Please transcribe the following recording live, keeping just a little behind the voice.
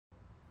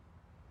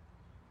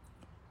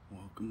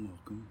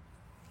Welcome.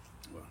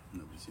 Well,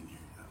 nobody's in here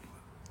yet,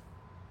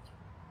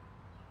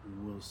 but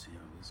we'll see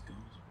how this goes.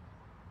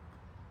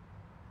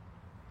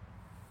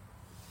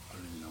 I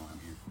don't even know why I'm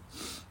here.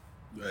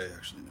 I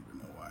actually never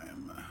know why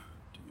I'm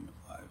doing it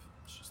live.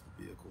 It's just the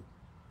vehicle.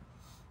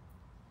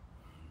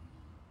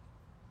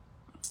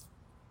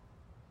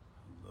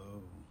 Hello.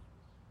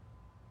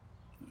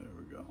 There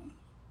we go.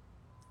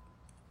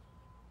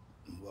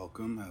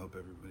 Welcome. I hope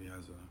everybody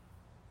has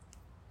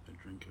a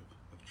drink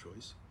of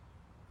choice.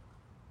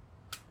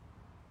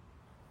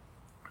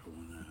 I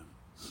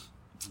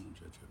won't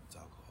judge you if it's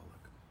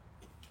alcoholic.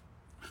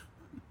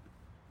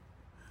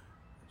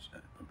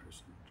 I'm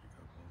personally drink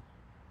alcohol.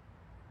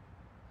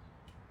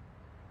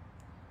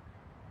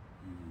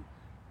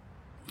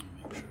 Let me make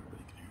sure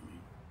everybody can hear me.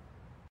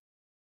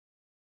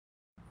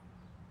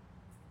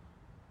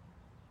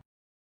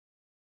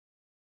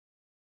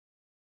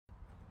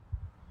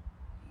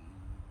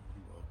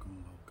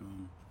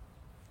 Welcome.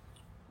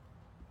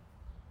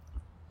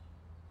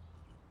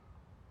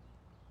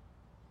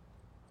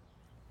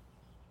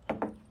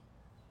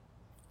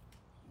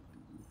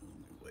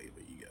 Wave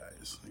at you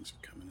guys. Thanks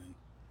for coming in.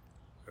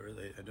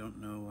 I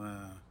don't know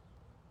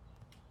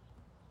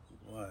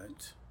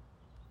what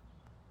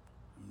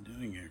I'm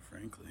doing here,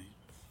 frankly.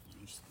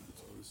 This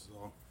is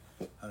all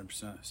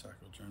 100%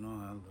 Sacral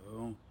Journal.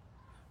 Hello.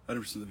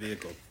 100% the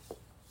vehicle.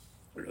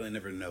 I really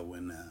never know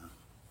when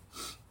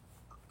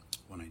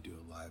I do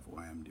a live,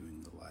 why I'm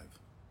doing the live.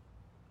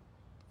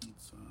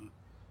 It's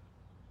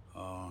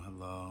oh,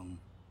 hello.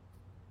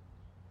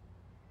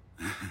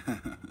 I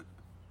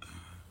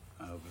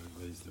hope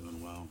everybody's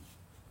doing well.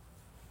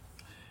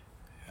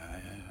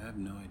 I have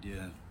no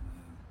idea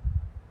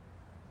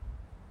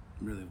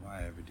really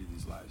why I ever do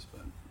these lives,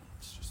 but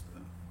it's just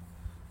the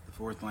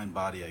fourth line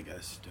body, I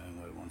guess, doing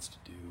what it wants to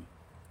do.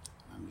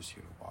 I'm just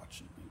here to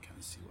watch and kind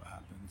of see what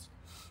happens.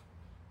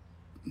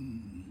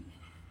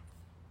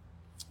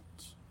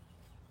 It's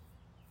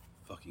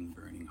fucking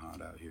burning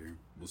hot out here.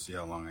 We'll see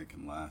how long I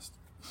can last.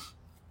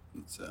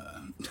 It's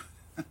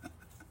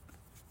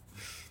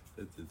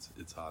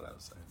it's hot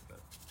outside, but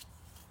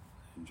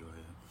I enjoy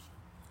it.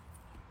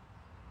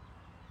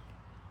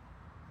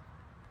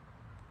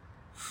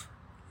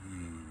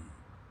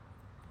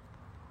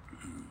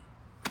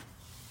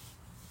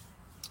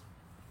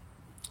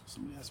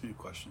 Somebody asked me a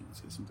question.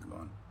 Let's get something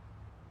going.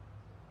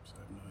 So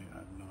I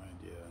have no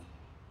idea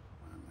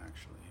why I'm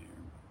actually here.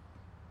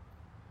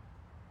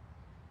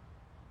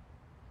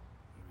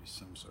 Maybe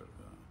some sort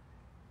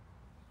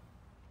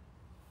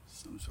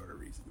of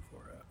reason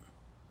for it.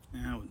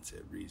 Yeah, I wouldn't say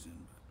a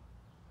reason, but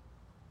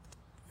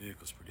the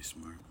vehicle's pretty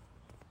smart.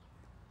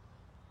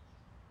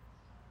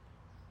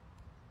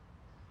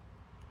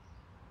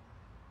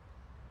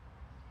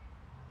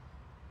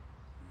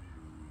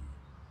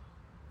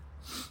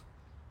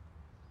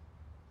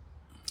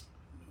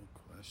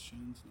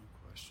 No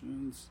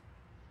questions.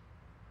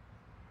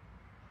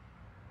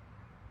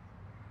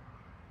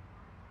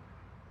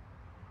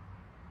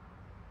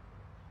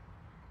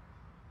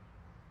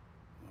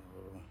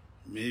 Oh,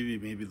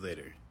 maybe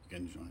later. You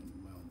can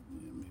join. Well,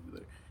 yeah, maybe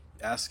later.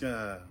 Ask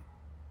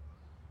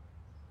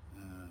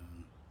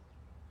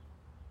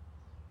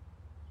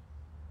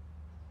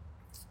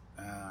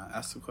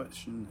the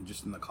question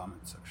just in the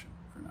comment section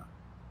for now.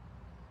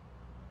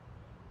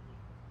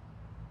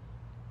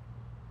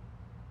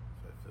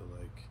 If I feel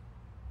like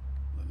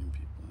letting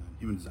people in.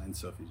 Human Design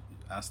Sophie,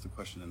 ask the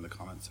question in the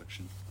comment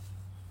section.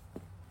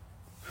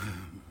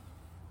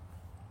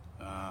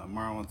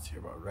 Mara wants to hear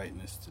about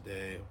rightness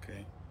today.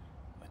 Okay,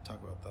 I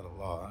talk about that a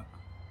lot.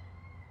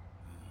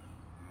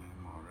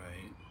 I'm all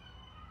right.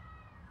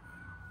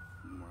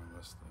 More or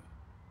less.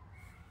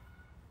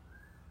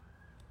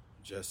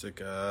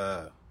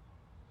 Jessica,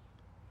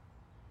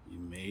 you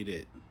made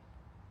it.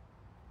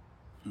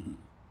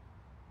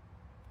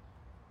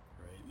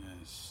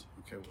 Rightness.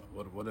 Okay,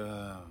 what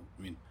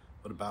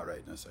about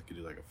rightness? I could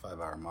do like a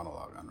 5-hour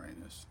monologue on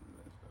rightness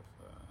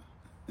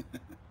if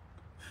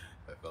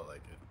I felt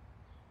like it.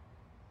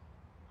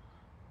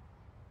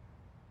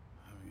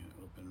 Having an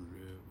open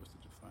root with a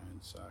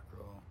defined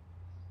sacral.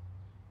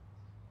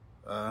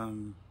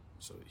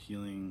 So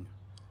healing,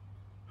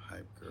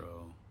 hype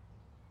girl.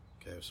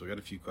 Okay, so we got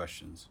a few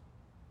questions.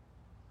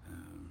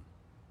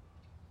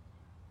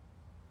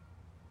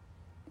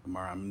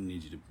 Amara, I'm going to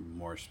need you to be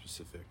more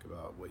specific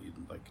about what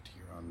you'd like to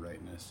hear on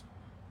rightness.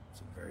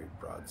 It's a very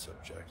broad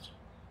subject.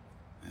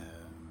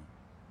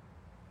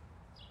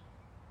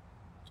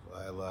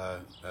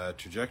 Delilah,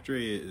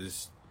 trajectory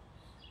is...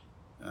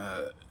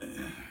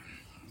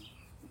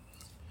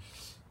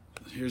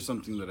 here's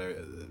something that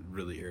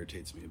really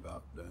irritates me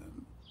about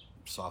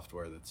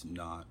software that's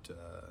not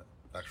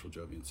actual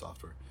Jovian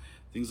software.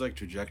 Things like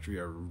trajectory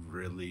are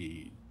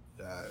really...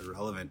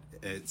 irrelevant.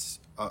 It's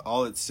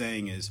all it's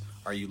saying is,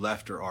 are you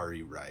left or are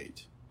you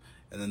right?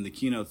 And then the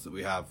keynotes that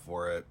we have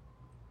for it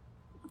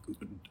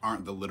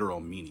aren't the literal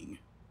meaning,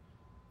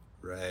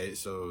 right?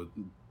 So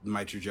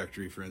my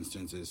trajectory, for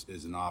instance,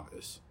 is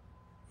novice,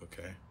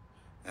 okay,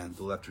 and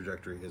the left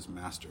trajectory is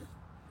master.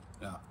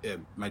 Now,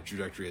 my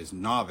trajectory is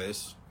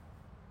novice,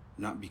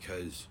 not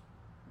because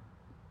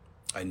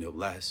I know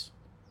less,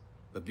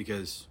 but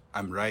because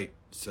I'm right.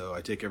 So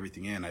I take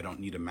everything in. I don't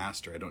need a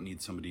master. I don't need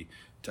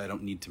I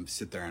don't need to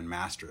sit there and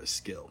master a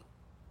skill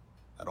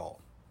at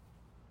all,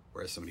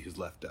 whereas somebody who's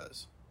left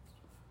does.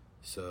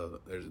 So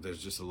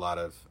there's just a lot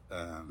of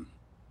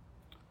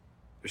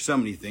there's so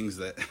many things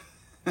that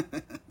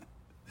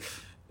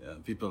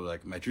people are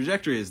like, my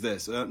trajectory is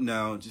this.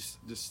 No,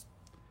 just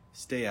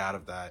stay out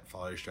of that.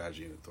 Follow your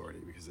strategy and authority,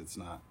 because it's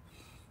not.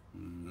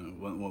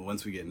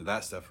 Once we get into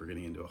that stuff, we're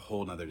getting into a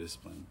whole nother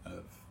discipline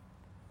of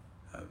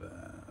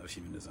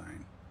human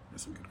design.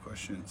 There's some good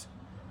questions.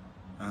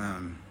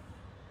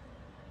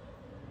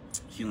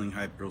 Healing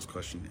Hype Girl's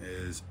question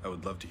is, I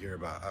would love to hear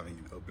about having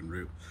an open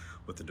root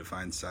with a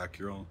defined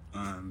sacral.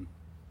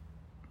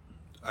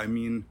 I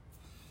mean,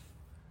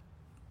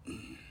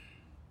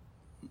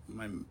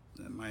 my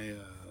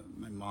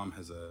mom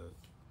has a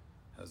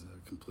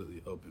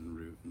completely open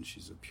root, and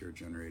she's a pure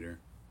generator.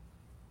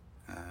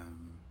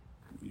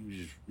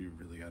 You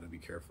really got to be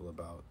careful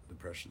about the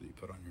pressure that you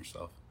put on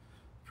yourself,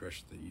 the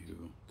pressure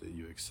that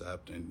you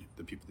accept, and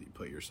the people that you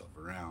put yourself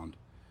around.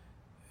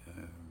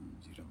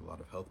 You'd have a lot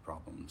of health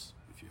problems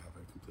if you have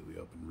a completely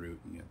open root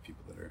and you have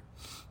people that are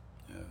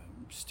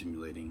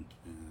stimulating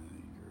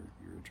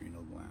your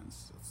adrenal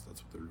glands.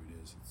 That's what the root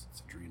is.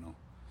 It's adrenal.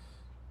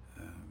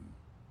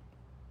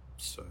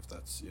 So if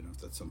that's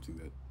something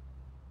that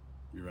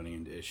you're running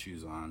into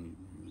issues on,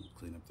 you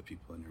clean up the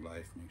people in your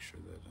life. Make sure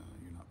that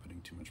you're not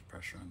putting too much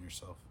pressure on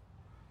yourself.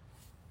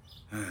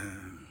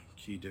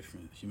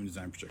 Human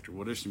design projector.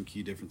 What are some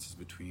key differences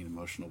between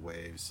emotional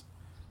waves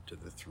to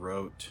the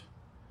throat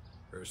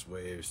versus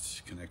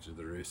waves connected to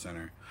the root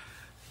center?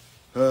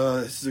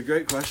 This is a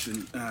great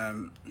question.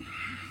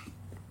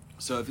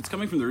 So if it's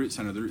coming from the root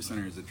center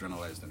is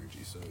adrenalized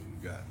energy. So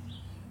you've got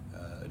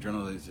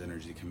adrenalized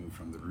energy coming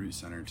from the root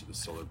center to the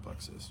solar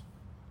plexus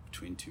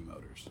between two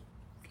motors.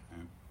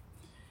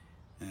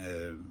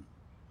 Okay.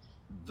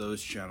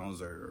 Those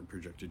channels are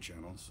projected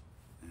channels.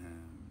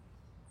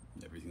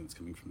 Everything that's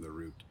coming from the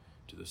root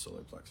to the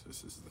solar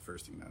plexus, this is the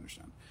first thing to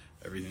understand.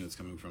 Everything that's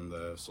coming from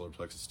the solar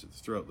plexus to the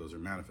throat, those are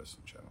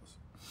manifesting channels.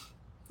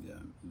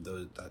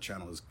 That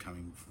channel is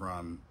coming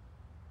from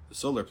the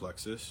solar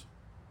plexus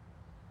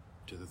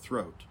to the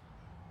throat,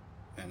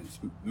 and it's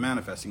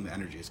manifesting. The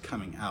energy is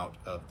coming out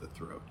of the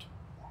throat.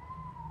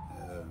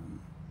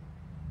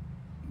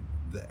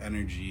 The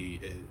energy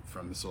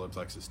from the solar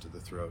plexus to the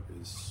throat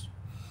is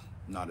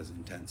not as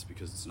intense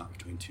because it's not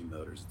between two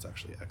motors, it's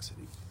actually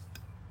exiting.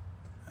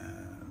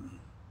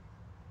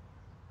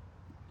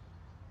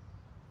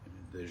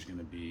 There's going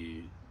to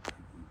be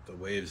the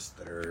waves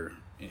that are,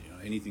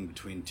 anything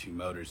between two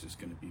motors is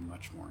going to be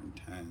much more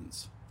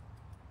intense,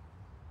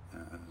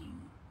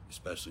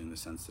 especially in the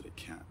sense that it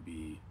can't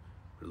be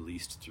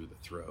released through the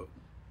throat.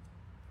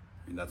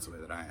 I mean, that's the way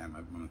that I am.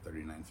 I'm a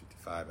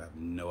 3955. I have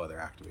no other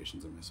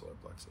activations in my solar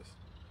plexus.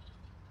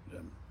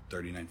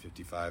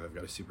 3955, I've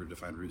got a super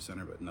defined root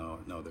center, but no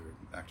other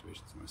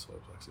activations in my solar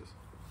plexus.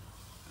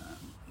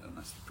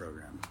 Unless the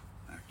program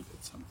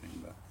activates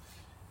something. But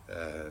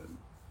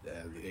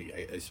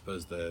I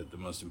suppose the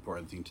most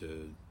important thing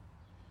to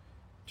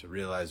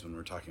realize when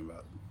we're talking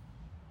about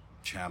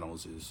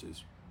channels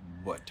is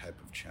what type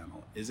of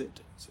channel is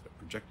it? Is it a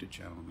projected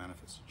channel, a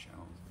manifested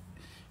channel,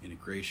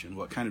 integration?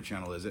 What kind of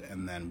channel is it?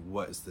 And then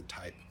what is the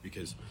type?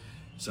 Because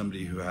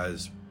somebody who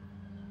has,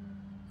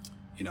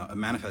 a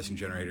manifesting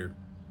generator,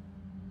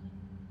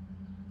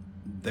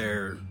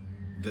 their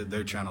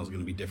channel is going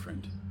to be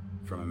different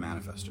from a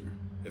manifester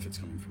if it's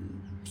coming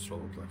from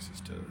solar plexus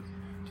to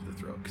the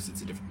throat, because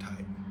it's a different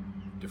type,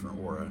 different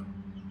aura,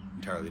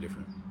 entirely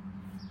different.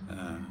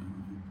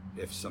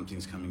 If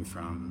something's coming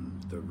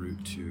from the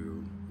root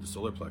to the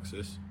solar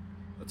plexus,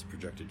 that's a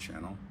projected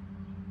channel.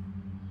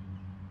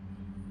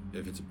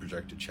 If it's a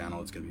projected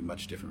channel, it's going to be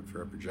much different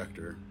for a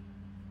projector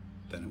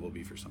than it will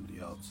be for somebody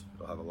else.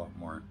 It'll have a lot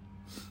more.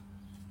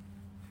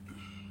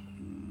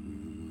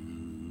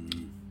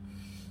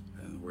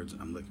 The words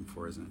I'm looking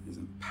for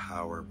isn't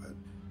power, but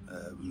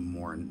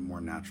more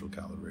natural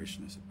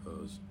calibration, I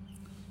suppose.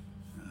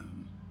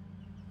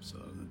 So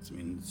that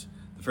means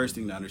the first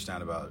thing to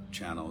understand about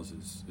channels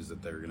is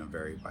that they're going to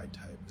vary by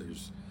type.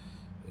 There's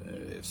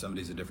if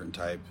somebody's a different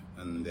type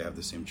and they have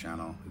the same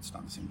channel, it's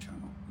not the same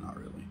channel, not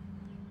really.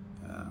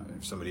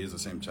 If somebody is the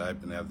same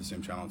type and they have the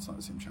same channel, it's not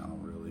the same channel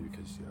really,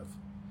 because you have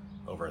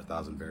over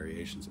 1,000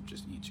 variations of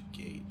just each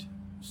gate.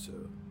 So,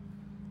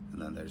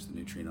 and then there's the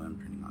neutrino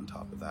imprinting on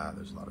top of that.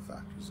 There's a lot of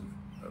factors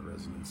of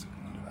resonance that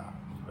go into that,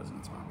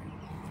 resonance mapping.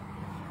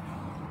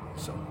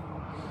 So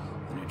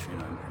the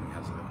neutrino imprinting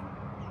has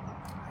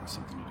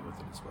something to do with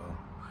it as well.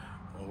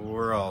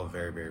 We're all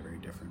very, very, very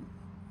different.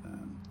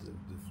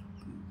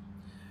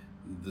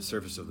 The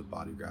surface of the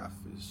body graph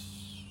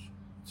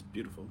it's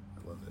beautiful.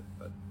 I love it,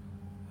 but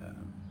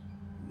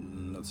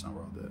that's not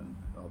where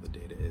all the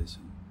data is.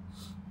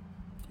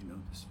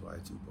 And this is why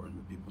it's important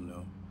that people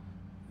know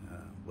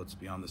what's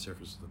beyond the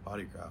surface of the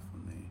body graph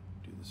when they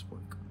do this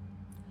work.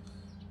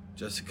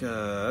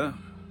 Jessica,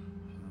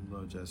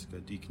 hello Jessica.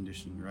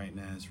 Deconditioning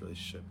rightness,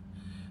 relationship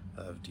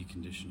of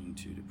deconditioning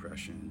to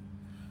depression.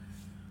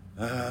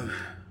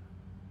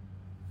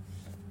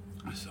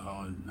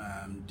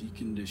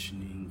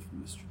 Deconditioning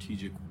from the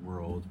strategic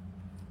world,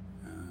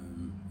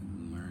 and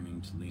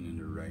learning to lean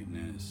into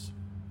rightness.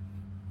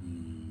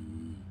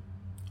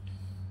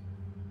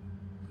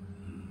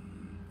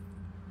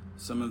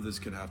 Some of this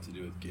could have to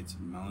do with gates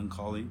of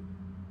melancholy.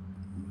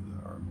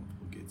 There are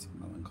multiple gates of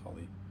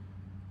melancholy,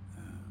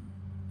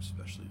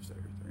 especially if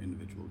they're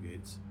individual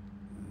gates.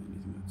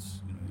 Anything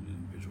that's in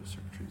individual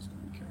circuitry is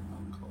going to carry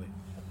melancholy.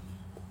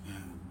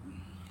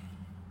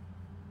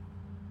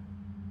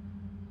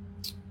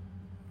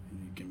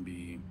 And it can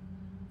be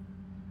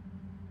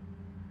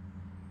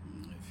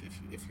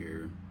if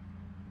you're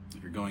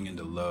going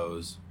into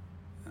lows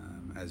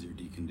as you're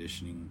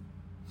deconditioning.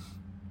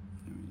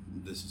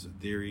 This is a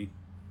theory.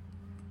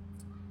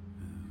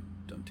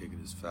 Don't take it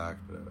as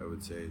fact, but I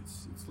would say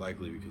it's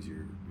likely because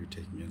you're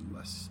taking in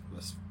less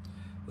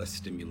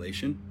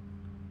stimulation,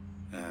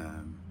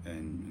 and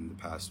in the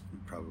past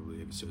probably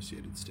have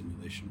associated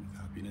stimulation with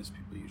happiness.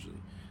 People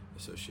usually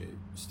associate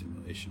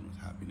stimulation with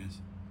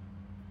happiness.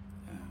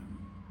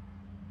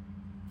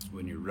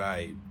 When you're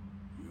right,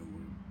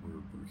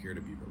 we're here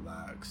to be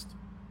relaxed.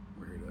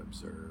 We're here to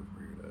observe.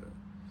 We're here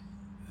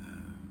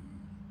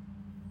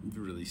to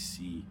really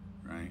see.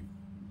 Right?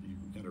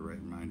 You've got a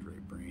right mind,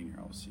 right brain.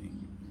 You're all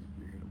seeing.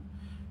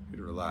 Here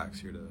to relax,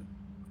 here to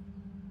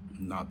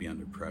not be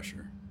under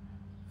pressure.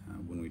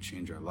 When we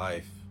change our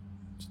life,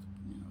 to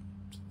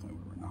the point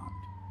where we're not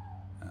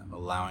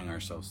allowing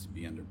ourselves to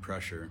be under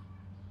pressure,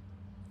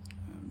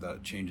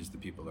 that changes the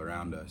people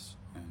around us.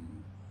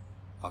 And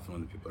often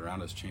when the people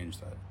around us change,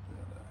 that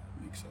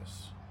makes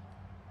us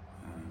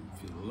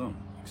feel alone.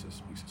 Makes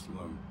us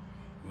alone.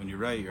 When you're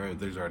right,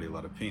 there's already a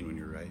lot of pain. When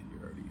you're right, you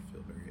already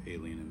feel very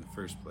alien in the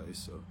first place.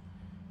 So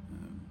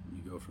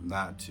you go from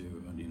that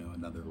to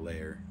another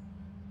layer.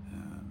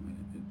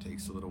 It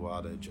takes a little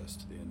while to adjust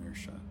to the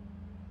inertia.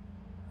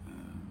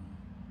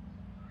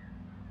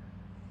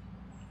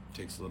 It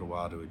takes a little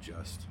while to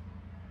adjust.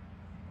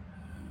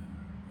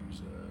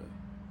 There's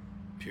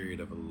a period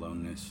of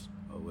aloneness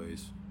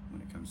always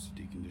when it comes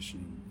to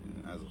deconditioning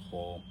as a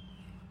whole.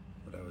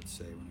 But I would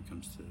say when it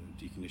comes to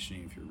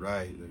deconditioning, if you're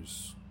right,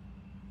 there's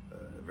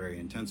a very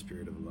intense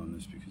period of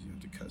aloneness because you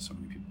have to cut so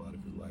many people out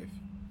of your life.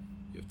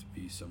 You have to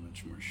be so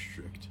much more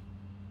strict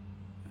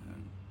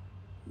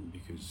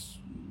because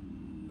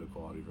the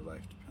quality of your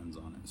life depends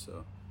on it.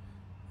 So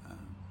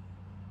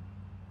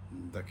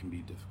that can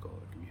be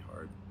difficult. It can be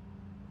hard.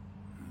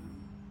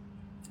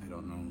 I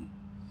don't know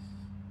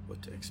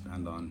what to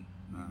expand on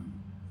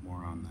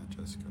more on that,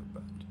 Jessica,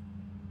 but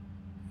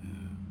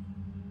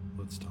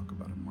let's talk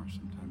about it more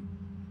sometime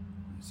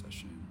in a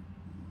session.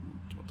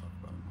 We'll talk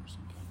about it more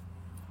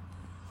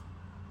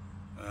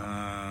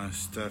sometime.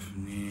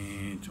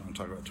 Stephanie, do you want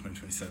to talk about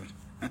 2027?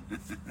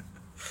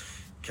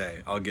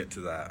 Okay, I'll get to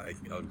that.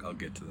 I'll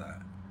get to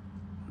that.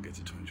 I'll get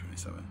to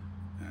 2027.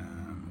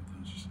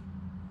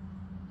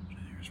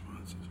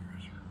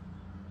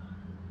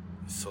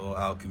 Soul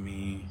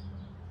alchemy.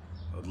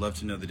 I would love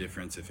to know the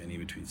difference, if any,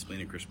 between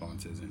splenic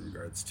responses in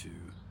regards to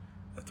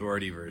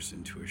authority versus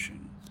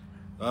intuition.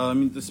 Well,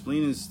 the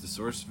spleen is the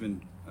source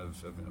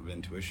of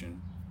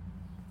intuition.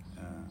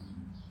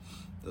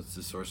 That's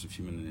the source of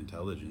human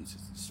intelligence.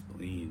 It's the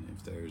spleen.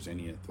 If there's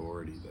any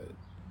authority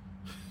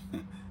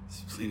that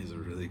spleen is a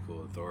really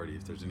cool authority.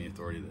 If there's any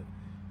authority that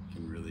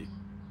can really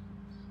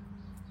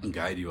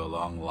guide you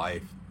along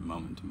life,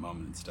 moment to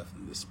moment, it's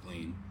definitely the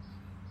spleen.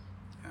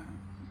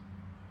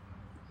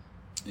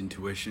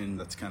 Intuition,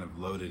 that's kind of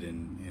loaded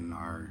in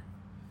our,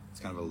 it's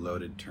kind of a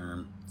loaded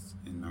term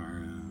in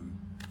our,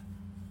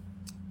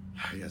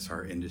 I guess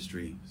our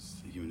industry.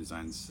 Human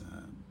design's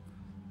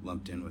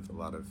lumped in with a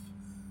lot of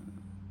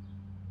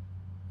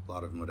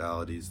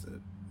modalities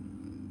that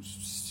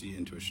see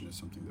intuition as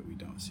something that we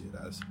don't see it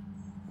as.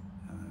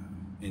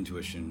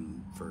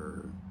 Intuition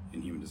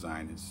in human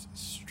design is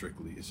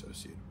strictly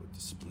associated with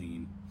the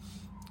spleen.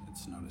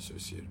 It's not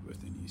associated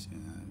with any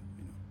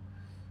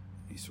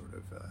sort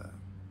of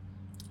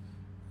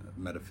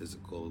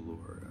metaphysical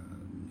or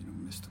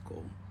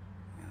mystical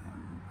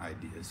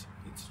ideas.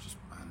 It's just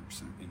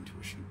 100%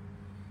 intuition.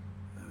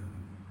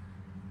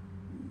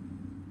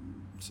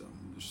 So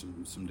there's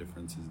some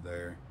differences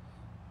there.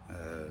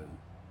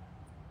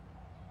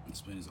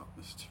 Spleen is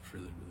just a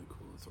really, really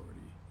cool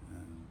authority.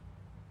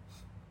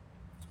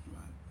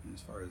 But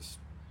as far as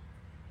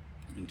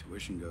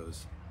intuition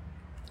goes,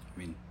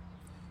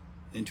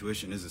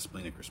 intuition is a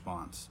splenic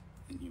response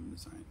in human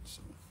design.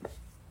 So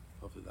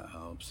hopefully that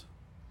helps.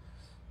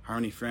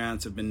 Harmony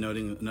France, have been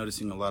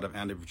noticing a lot of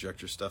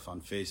anti-projector stuff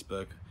on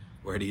Facebook.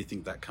 Where do you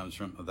think that comes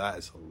from? Oh, that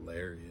is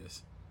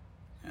hilarious.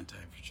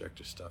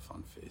 Anti-projector stuff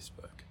on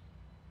Facebook.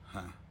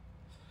 Huh.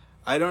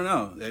 I don't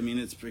know.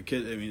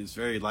 It's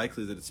very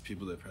likely that it's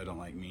people that probably don't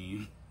like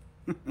me.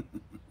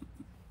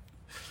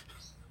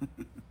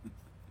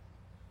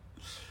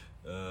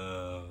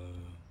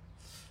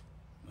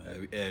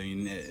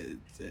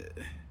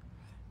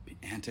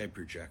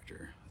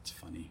 Anti-projector. That's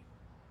funny.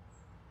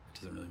 It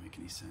doesn't really make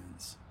any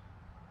sense.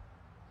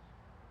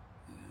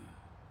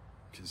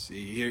 because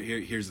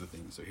here's the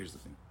thing. So here's the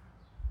thing.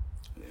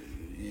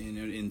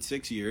 In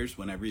 6 years,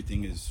 when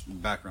everything is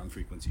background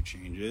frequency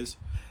changes,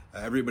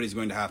 everybody's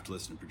going to have to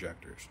listen to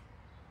projectors.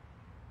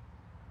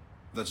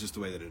 That's just the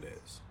way that it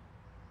is,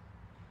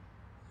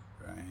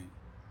 right?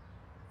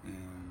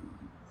 And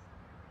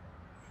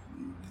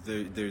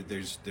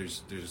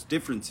there's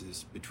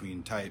differences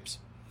between types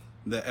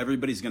that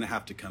everybody's going to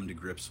have to come to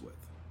grips with,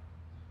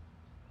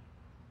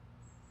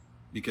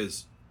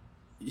 because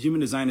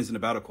human design isn't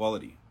about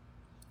equality.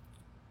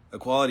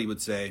 Equality would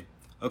say,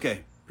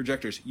 okay,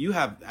 projectors, you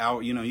have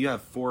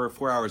 4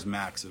 hours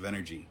max of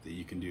energy that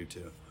you can do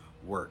to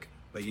work,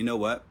 but you know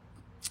what?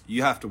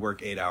 You have to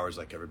work 8 hours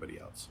like everybody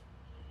else.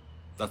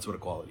 That's what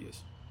equality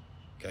is.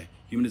 Okay,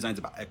 human design is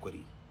about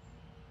equity.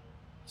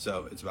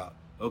 So it's about,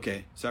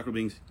 okay, sacral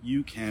beings,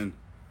 you can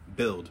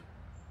build.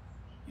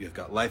 You've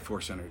got life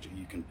force energy.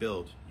 You can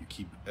build. You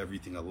keep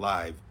everything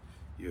alive.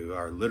 You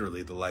are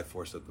literally the life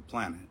force of the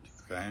planet.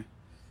 Okay,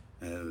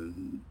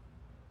 and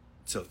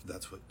so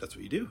that's what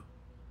you do.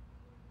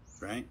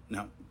 Right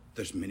now,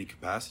 there's many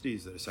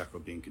capacities that a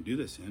sacral being can do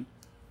this in.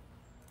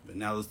 But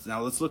now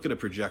let's look at a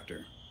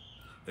projector.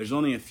 There's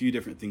only a few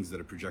different things that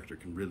a projector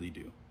can really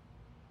do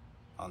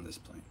on this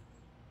plane,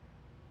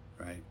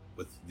 right?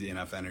 With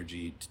enough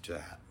energy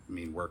to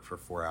work for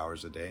 4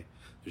 hours a day.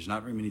 There's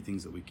not very many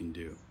things that we can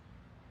do,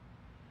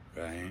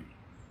 right?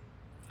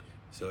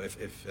 So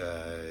if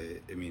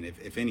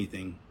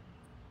anything,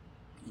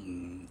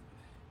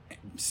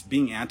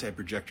 being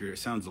anti-projector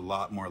sounds a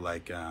lot more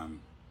like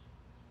sounds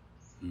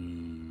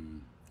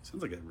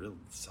like a real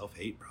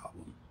self-hate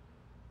problem.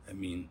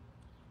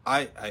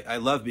 I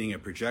love being a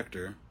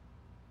projector.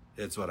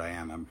 It's what I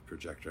am. I'm a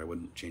projector. I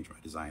wouldn't change my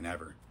design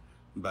ever.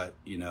 But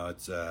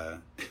it's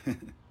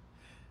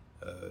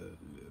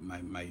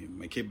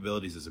my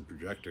capabilities as a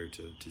projector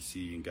to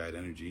see and guide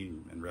energy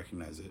and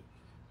recognize it,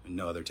 and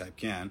no other type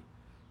can.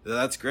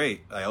 That's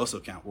great. I also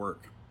can't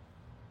work.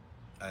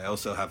 I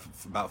also have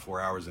about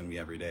 4 hours in me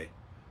every day.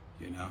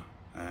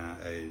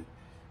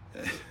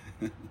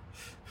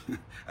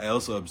 I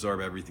also absorb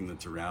everything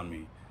that's around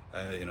me.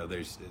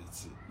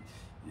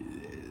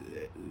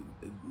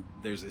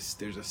 There's a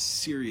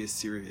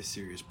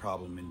serious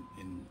problem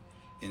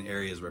in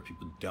areas where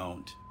people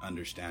don't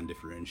understand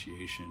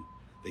differentiation.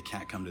 They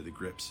can't come to the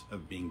grips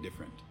of being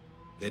different.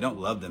 They don't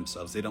love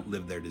themselves. They don't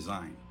live their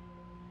design.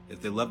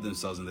 If they love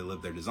themselves and they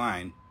live their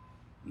design,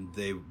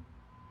 they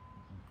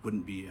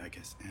wouldn't be, I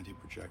guess,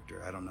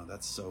 anti-projector. I don't know.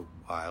 That's so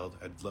wild.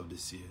 I'd love to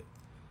see it.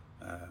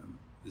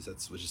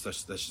 That's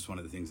just one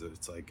of the things that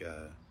it's like.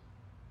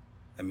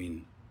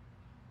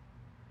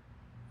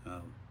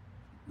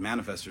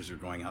 Manifestors are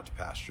going out to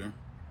pasture.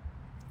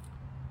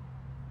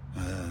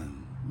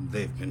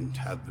 They've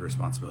had the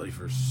responsibility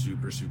for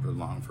super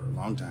long, for a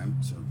long time.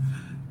 So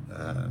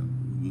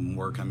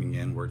we're coming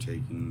in, we're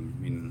taking.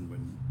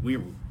 When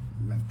we're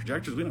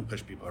projectors, we don't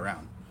push people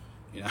around.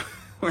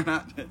 We're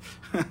not.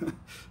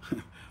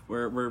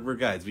 we're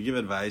guides. We give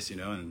advice, and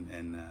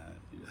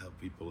help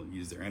people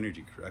use their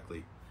energy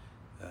correctly.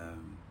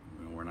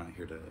 We're not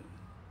here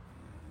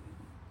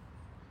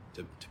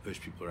to push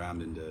people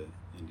around into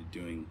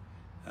doing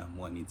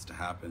what needs to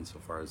happen so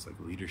far as like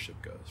leadership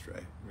goes,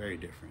 right? Very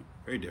different.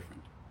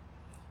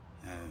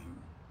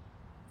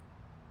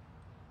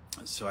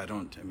 So I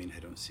don't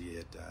see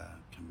it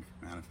coming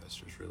from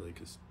manifestors really,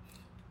 because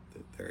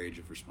their age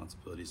of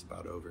responsibility is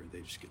about over.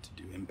 They just get to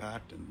do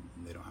impact, and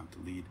they don't have to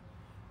lead.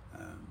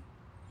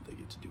 They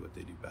get to do what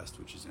they do best,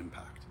 which is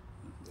impact.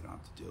 They don't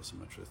have to deal so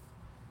much with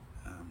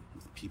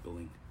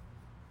peopling.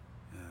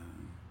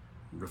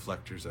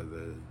 Reflectors are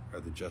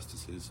the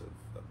justices of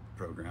the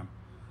program.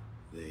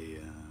 They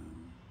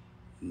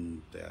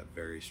have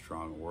very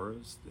strong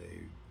auras.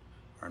 They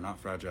are not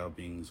fragile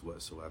beings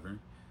whatsoever.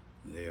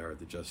 They are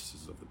the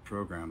justices of the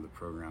program. The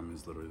program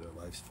is literally their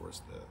life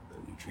force. The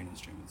neutrino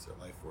stream is their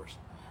life force.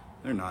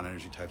 They're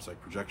non-energy types like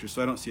projectors,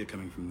 so I don't see it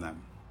coming from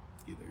them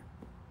either.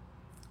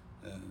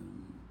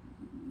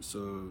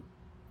 So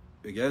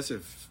I guess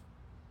if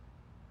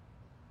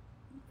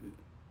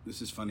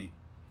this is funny,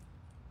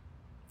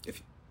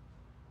 if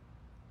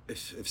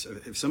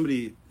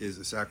somebody is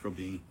a sacral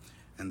being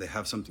and they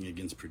have something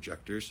against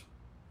projectors,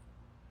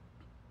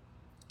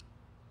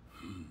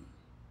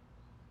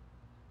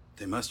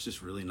 they must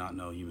just really not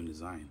know human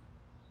design.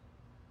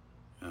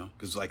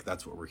 Because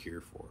that's what we're here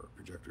for.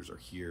 Projectors are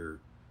here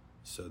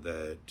so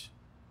that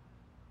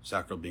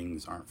sacral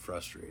beings aren't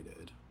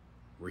frustrated.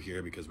 We're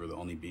here because we're the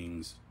only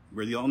beings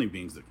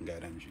that can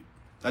guide energy.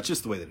 That's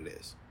just the way that it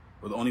is.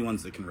 We're the only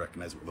ones that can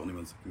recognize it. We're the only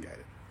ones that can guide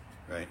it,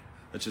 right?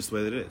 That's just the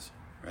way that it is,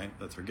 right?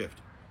 That's our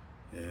gift.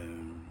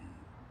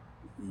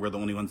 We're the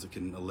only ones that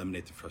can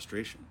eliminate the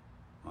frustration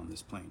on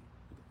this plane.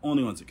 We're the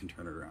only ones that can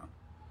turn it around.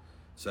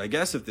 So I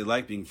guess if they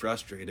like being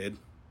frustrated,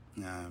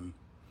 and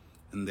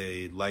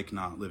they like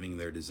not living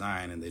their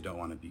design, and they don't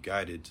want to be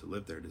guided to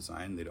live their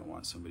design, they don't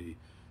want somebody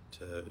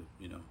to,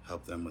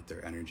 help them with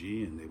their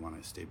energy, and they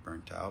want to stay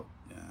burnt out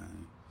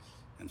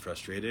and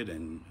frustrated,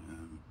 and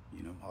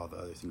all the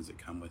other things that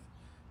come with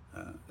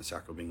a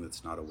sacral being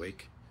that's not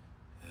awake,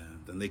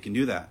 then they can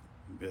do that.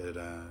 But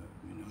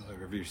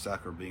every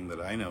sacral being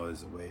that I know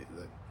is awake.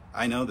 That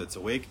I know that's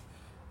awake.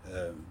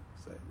 I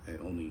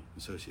only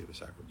associate with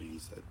sacral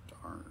beings that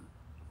aren't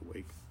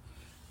awake.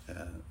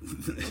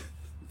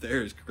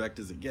 They're as correct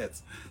as it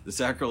gets. The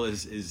sacral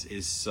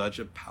is such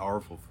a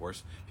powerful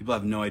force. People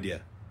have no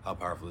idea how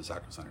powerful the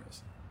sacral center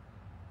is.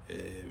 I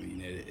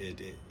mean,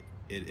 it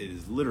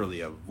is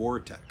literally a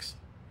vortex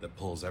that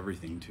pulls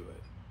everything to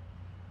it.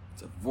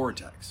 It's a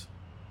vortex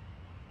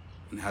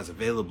and has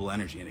available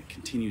energy, and it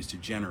continues to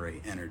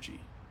generate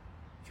energy.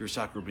 If you're a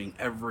sacral being,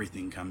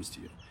 everything comes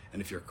to you.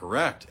 And if you're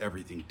correct,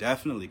 everything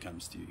definitely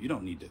comes to you. You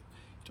don't need to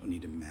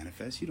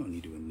manifest. You don't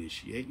need to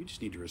initiate. You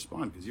just need to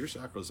respond, because your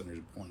sacral center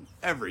is pulling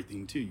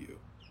everything to you.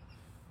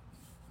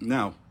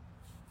 Now,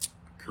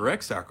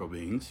 correct sacral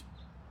beings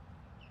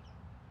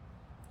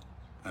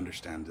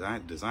understand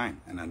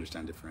design and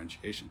understand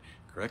differentiation.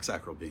 Correct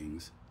sacral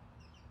beings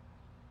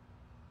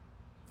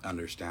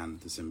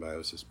understand the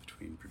symbiosis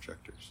between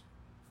projectors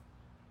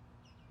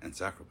and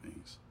sacral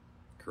beings,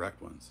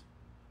 correct ones.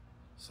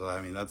 So,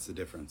 I mean, that's the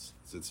difference.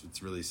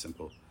 It's really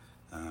simple.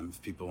 If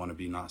people want to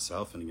be not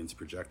self and against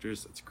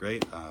projectors, that's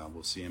great.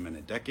 We'll see them in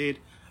a decade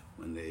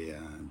when they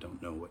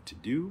don't know what to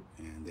do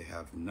and they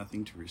have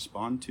nothing to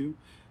respond to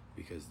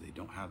because they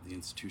don't have the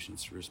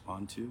institutions to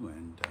respond to,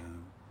 and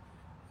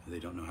they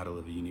don't know how to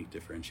live a unique,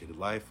 differentiated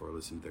life or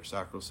listen to their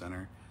sacral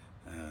center,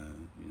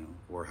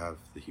 or have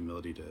the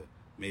humility to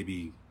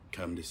maybe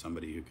come to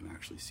somebody who can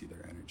actually see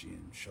their energy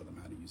and show them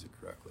how to use it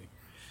correctly.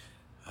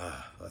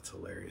 That's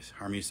hilarious.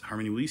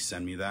 Harmony, will you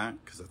send me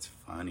that? Because that's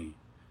funny.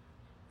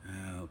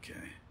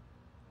 Okay.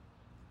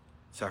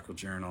 Sacral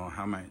journal.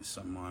 How might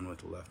someone with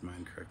the left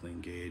mind correctly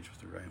engage with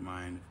the right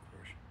mind? Of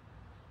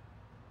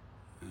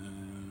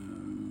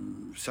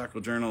course.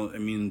 Sacral journal. I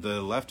mean,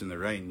 the left and the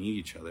right need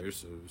each other,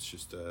 so it's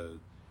just a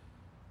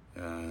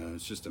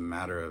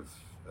matter of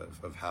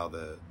how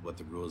what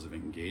the rules of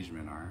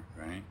engagement are,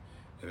 right?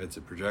 If it's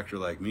a projector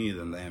like me,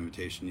 then the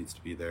invitation needs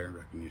to be there.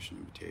 Recognition,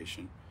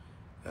 invitation.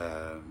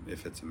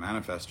 If it's a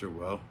manifester,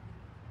 well,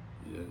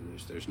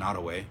 there's not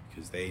a way,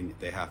 because they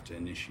have to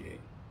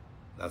initiate.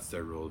 That's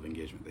their rule of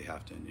engagement. They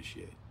have to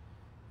initiate.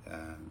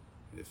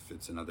 If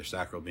it's another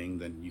sacral being,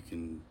 then you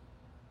can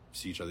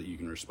see each other. You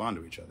can respond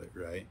to each other,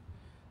 right?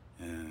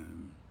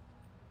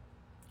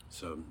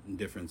 So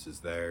difference is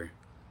there.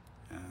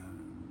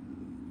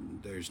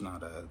 There's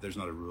not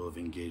a rule of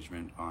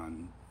engagement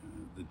on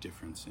the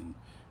difference in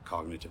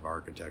cognitive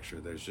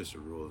architecture. There's just a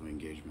rule of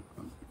engagement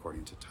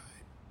according to type.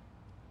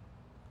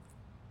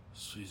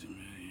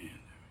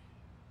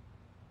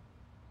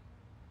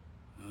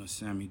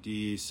 Sammy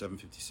D,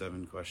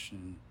 757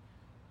 question.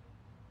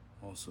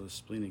 Also,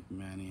 splenic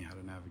Manny, how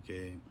to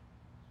navigate.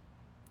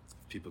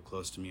 If people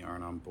close to me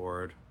aren't on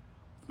board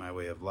with my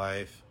way of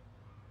life.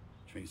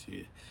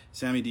 Tracy,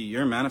 Sammy D,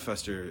 you're a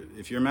manifester.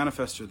 If you're a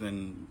manifester,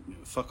 then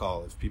fuck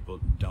all. If people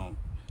don't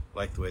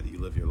like the way that you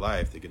live your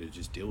life, they gotta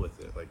just deal with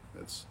it. Like,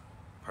 that's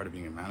part of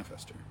being a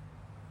manifester.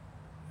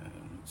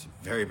 It's a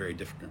very, very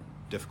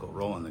difficult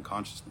role in the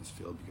consciousness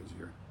field, because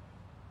you're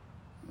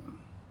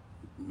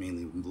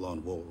mainly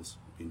lone wolves.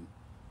 Being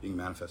a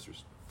manifester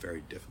is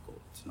very difficult.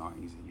 It's not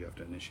easy. You have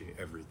to initiate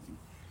everything.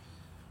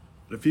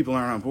 But if people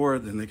aren't on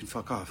board, then they can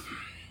fuck off.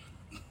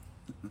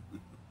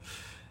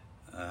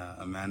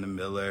 Amanda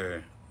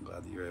Miller,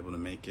 glad that you were able to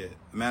make it.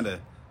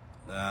 Amanda,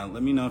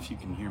 let me know if you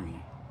can hear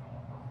me.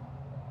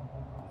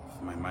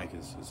 If my mic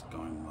is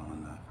going well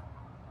enough.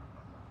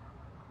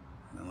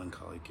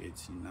 Melancholy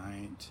Gates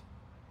Unite.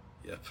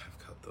 Yep, I've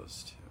got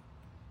those too.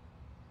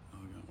 Oh,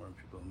 we got more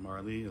people.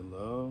 Marley,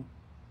 hello.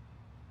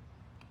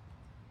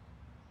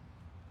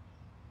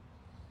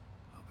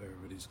 Hope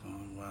everybody's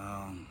going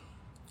well.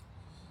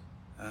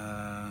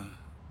 Amara,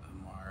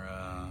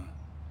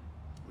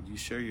 would you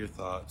share your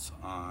thoughts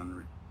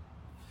on...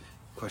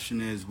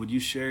 Question is, would you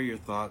share your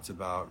thoughts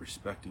about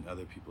respecting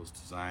other people's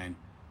design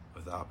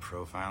without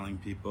profiling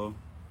people?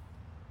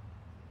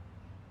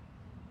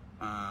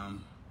 I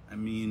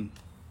mean...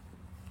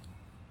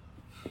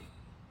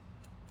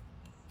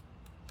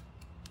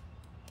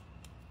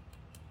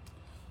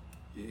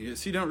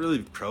 Yes, you don't really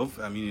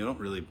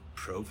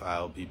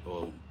profile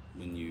people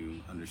when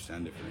you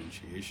understand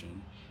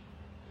differentiation.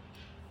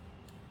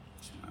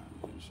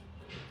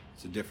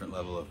 It's a different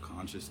level of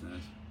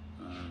consciousness.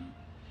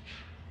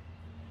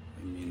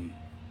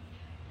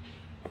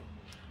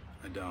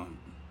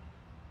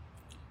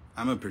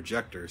 I'm a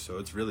projector, so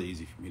it's really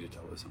easy for me to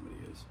tell what somebody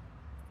is.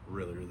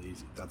 Really, really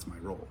easy. That's my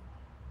role.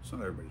 It's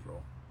not everybody's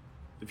role.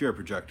 If you're a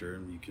projector,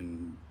 you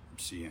can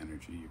see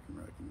energy, you can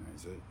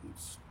recognize it.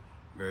 It's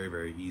very,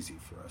 very easy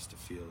for us to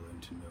feel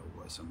and to know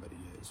what somebody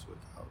is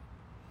without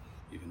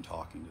even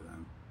talking to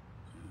them.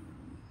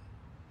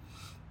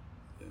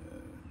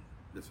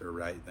 If they're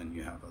right, then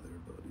you have other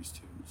abilities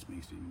too. It just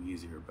makes it even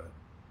easier, but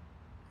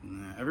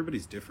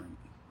everybody's different.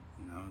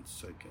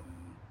 It's like...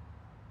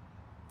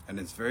 and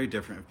it's very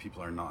different if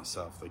people are not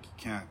self. Like, you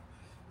can't...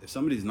 If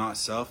somebody's not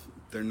self,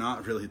 they're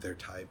not really their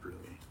type,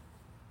 really.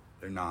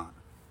 They're not.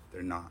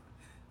 And,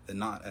 a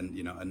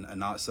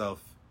not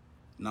self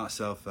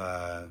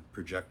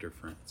projector,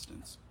 for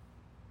instance.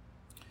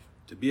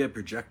 To be a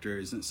projector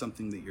isn't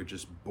something that you're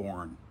just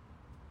born.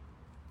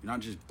 You're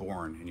not just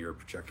born and you're a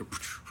projector.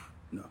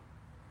 No,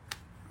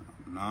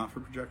 not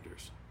for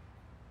projectors.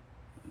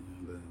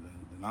 The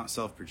not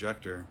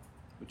self-projector,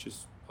 which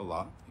is a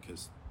lot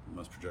because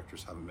most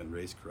projectors haven't been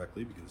raised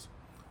correctly because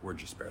we're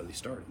just barely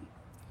starting,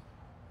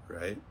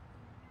 right?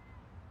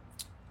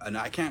 And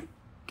I can't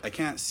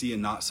see a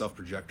not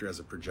self-projector as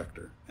a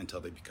projector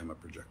until they become a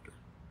projector.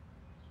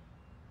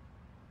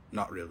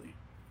 Not really.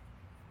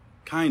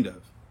 Kind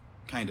of.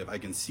 I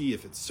can see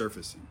if it's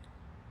surfacing.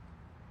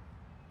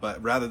 But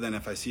rather than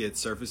if I see it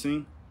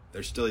surfacing,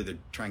 they're still either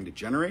trying to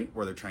generate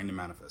or they're trying to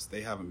manifest.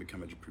 They haven't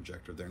become a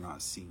projector. They're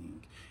not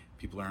seeing.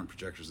 People aren't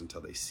projectors until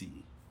they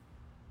see,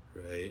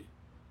 right?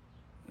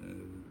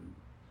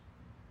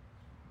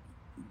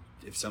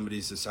 If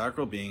somebody's a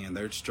sacral being and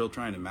they're still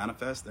trying to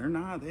manifest, they're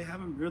not. They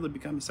haven't really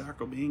become a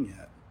sacral being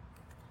yet.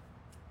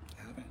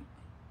 They haven't.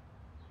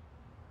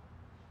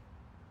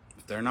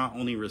 If they're not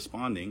only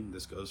responding,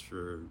 this goes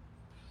for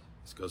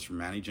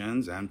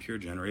Mani-gens and pure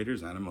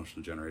generators and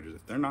emotional generators.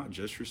 If they're not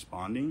just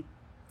responding,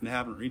 they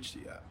haven't reached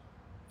it yet.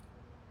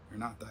 They're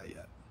not that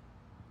yet.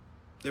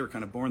 They were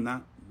kind of born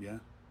that, yeah.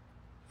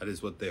 That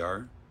is what they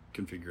are,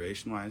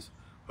 configuration-wise,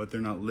 but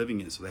they're not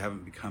living it, so they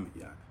haven't become it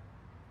yet,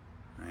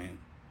 right?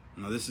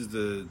 Now, this is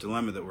the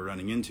dilemma that we're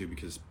running into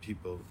because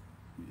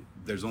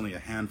there's only a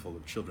handful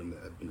of children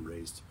that have been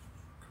raised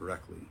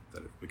correctly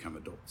that have become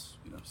adults,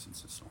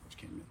 since this knowledge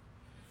came in.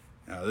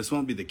 Now, this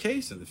won't be the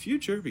case in the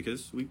future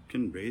because we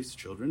can raise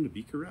children to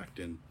be correct,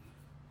 and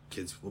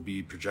kids will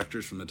be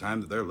projectors from the time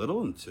that they're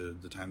little until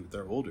the time that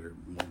they're older. It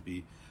won't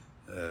be,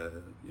 a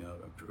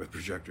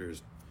projector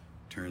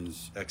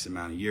turns X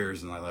amount of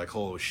years and I'm like,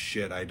 oh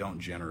shit, I don't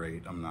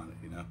generate. I'm not,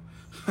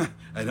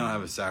 I don't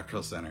have a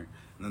sacral center.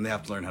 And then they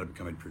have to learn how to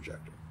become a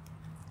projector.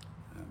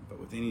 But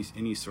with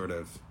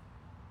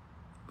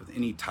with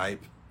any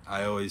type,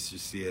 I always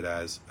just see it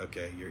as,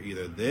 okay, you're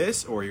either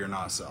this or you're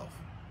not self.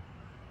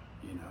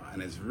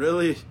 And it's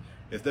really,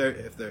 if they're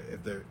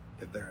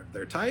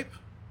type,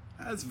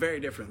 that's very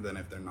different than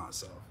if they're not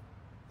self.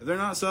 If they're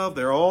not self,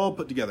 they're all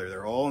put together.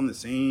 They're all in the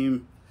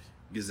same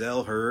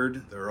gazelle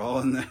herd. They're all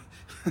in the,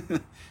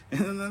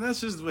 and then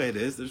that's just the way it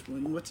is. There's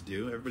what to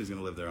do. Everybody's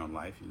gonna live their own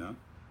life,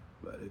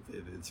 But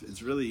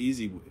it's really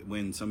easy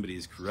when somebody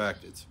is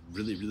correct. It's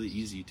really, really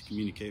easy to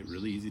communicate.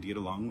 Really easy to get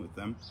along with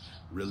them.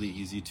 Really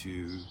easy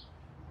to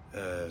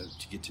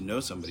get to know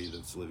somebody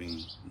that's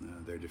living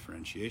their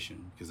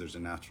differentiation, because there's a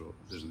natural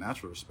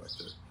respect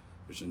there.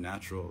 There's a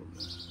natural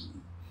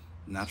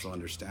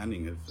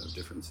understanding of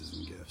differences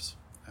and gifts.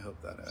 I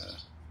hope that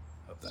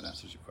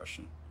answers your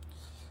question.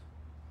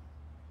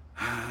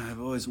 I've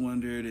always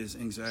wondered, is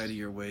anxiety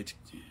your way to...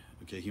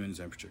 Okay, human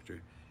design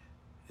projector.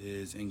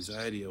 Is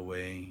anxiety a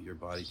way your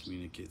body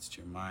communicates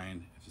to your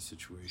mind? If a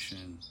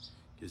situation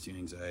gives you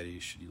anxiety,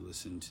 should you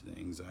listen to the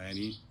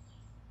anxiety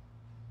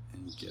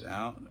and get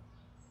out,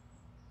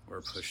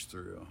 or push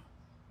through?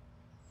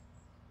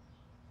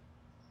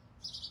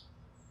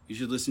 You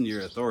should listen to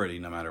your authority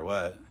no matter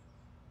what.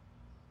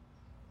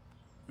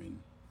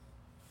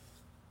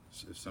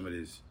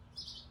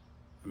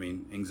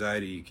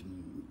 Anxiety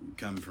can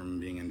come from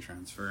being in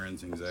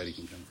transference. Anxiety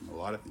can come from a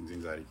lot of things.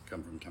 Anxiety can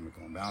come from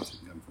chemical imbalance. It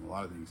can come from a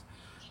lot of things.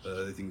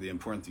 I think the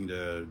important thing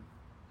to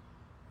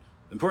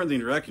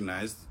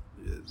recognize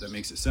that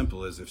makes it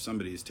simple is if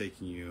somebody is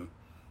taking you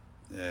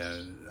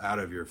out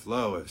of your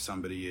flow, if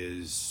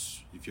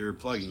you're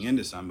plugging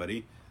into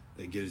somebody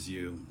that gives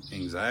you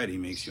anxiety,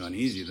 makes you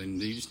uneasy, then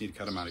you just need to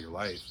cut them out of your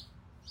life.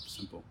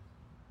 Simple.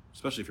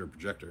 Especially if you're a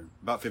projector.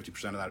 About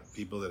 50% of that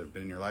people that have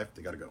been in your life,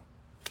 they got to go.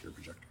 If you're a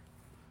projector.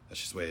 That's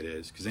just the way it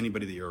is. Because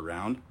anybody that you're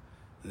around,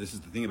 and this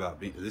is the thing about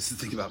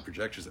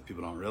projectors that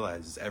people don't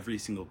realize, is every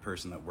single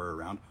person that we're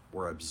around,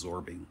 we're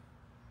absorbing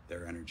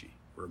their energy.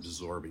 We're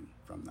absorbing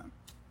from them.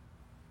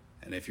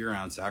 And if you're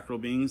around sacral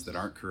beings that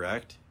aren't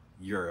correct,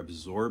 you're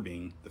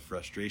absorbing the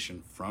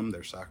frustration from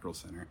their sacral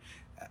center,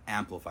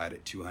 amplified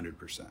at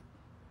 200%.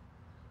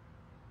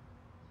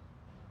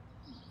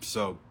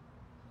 So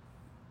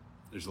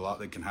there's a lot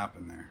that can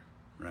happen there,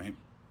 right?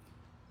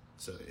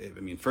 So,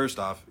 first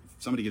off,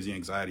 if somebody gives you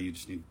anxiety, you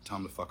just need to tell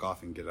them to fuck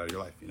off and get out of your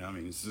life,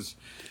 It's just,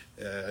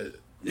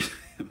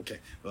 okay,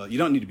 well, you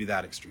don't need to be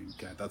that extreme,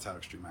 okay? That's how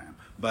extreme I am.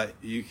 But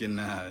you can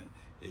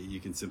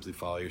simply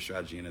follow your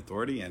strategy and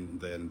authority,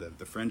 and then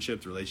the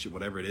friendship, the relationship,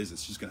 whatever it is,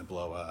 it's just going to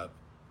blow up.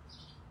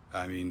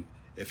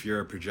 If you're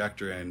a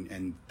projector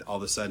and all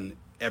of a sudden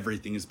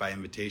everything is by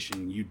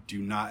invitation, you do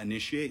not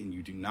initiate and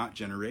you do not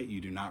generate, you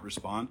do not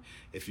respond.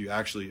 If you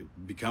actually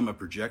become a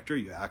projector,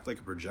 you act like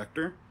a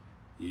projector,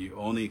 you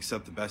only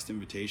accept the best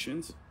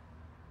invitations,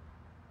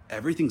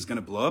 everything's going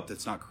to blow up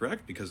that's not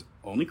correct, because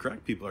only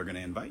correct people are going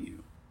to invite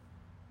you.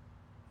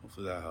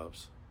 Hopefully that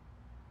helps.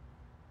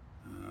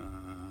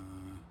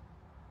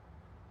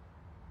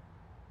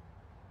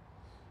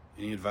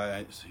 Any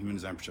advice, human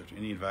design projector,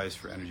 any advice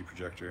for energy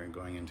projector and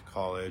going into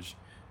college,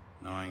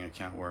 knowing I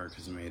can't work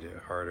has made it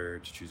harder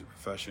to choose a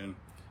profession,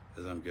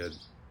 as I'm good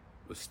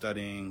with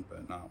studying,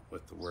 but not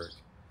with the work.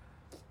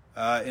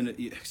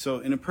 So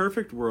in a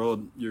perfect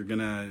world, you're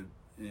gonna,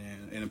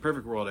 in a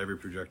perfect world, every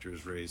projector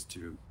is raised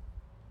to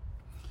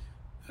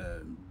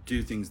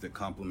do things that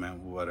complement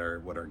what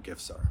our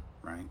gifts are,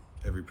 right?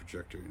 Every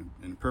projector,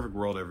 in a perfect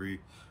world, every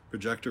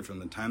projector from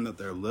the time that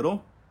they're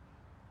little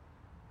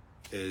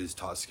is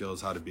taught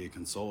skills how to be a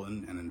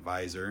consultant, an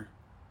advisor,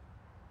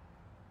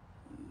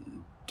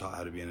 taught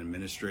how to be an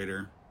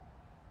administrator,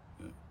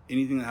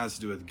 anything that has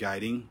to do with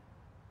guiding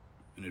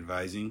and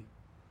advising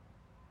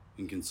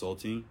and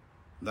consulting.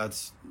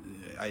 That's,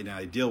 in an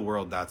ideal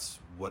world, that's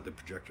what the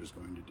projector is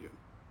going to do.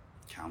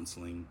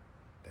 Counseling,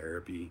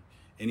 therapy,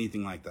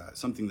 anything like that.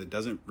 Something that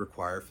doesn't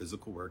require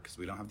physical work because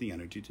we don't have the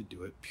energy to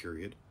do it,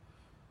 period.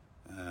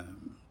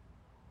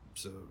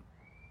 So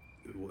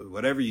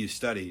whatever you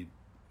study,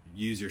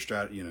 use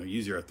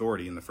your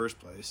authority in the first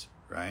place,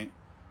 right?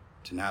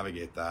 To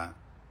navigate that.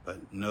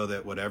 But know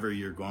that whatever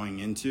you're going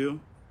into,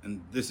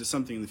 and this is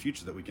something in the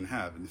future that we can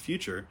have. In the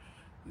future,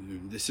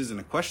 this isn't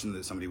a question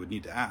that somebody would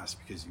need to ask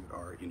because you would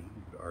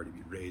already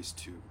be raised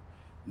to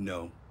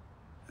know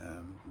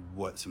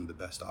what some of the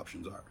best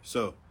options are.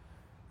 So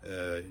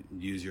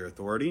use your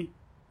authority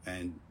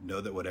and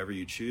know that whatever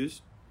you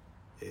choose,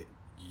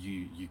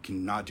 you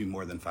cannot do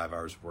more than 5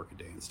 hours of work a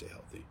day and stay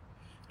healthy.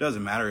 It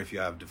doesn't matter if you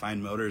have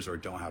defined motors or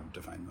don't have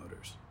defined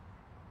motors.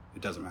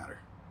 It doesn't matter.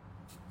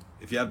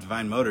 If you have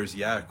defined motors,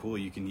 yeah, cool,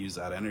 you can use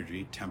that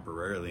energy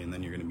temporarily and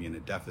then you're going to be in a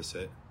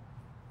deficit.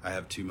 I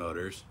have 2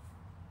 motors.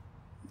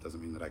 It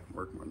doesn't mean that I can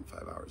work more than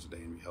 5 hours a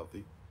day and be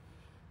healthy.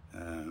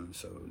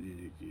 So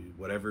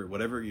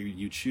whatever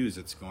you choose,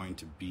 it's going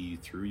to be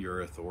through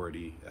your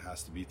authority. It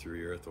has to be through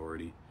your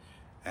authority.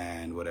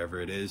 And whatever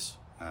it is,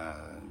 I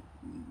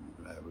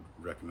would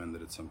recommend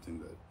that it's something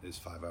that is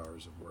 5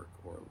 hours of work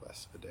or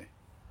less a day.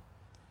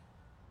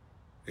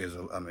 Because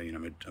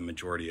a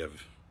majority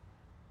of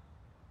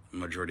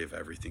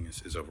everything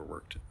is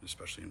overworked,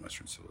 especially in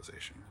Western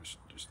civilization.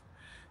 Just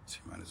so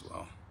you might as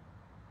well.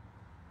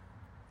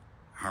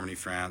 Harmony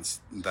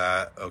France,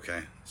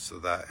 so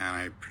that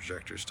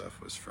anti-projector stuff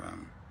was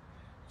from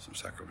some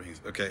sacral beings.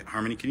 Okay,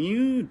 Harmony, can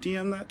you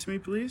DM that to me,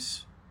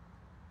 please?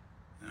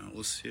 Now,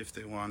 we'll see if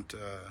they want to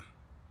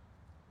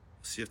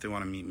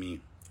meet me.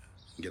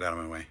 Get out of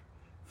my way.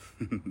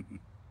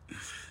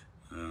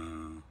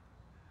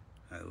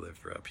 I live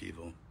for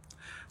upheaval.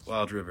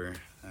 Wild River,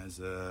 as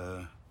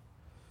a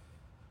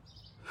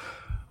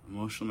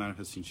emotional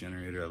manifesting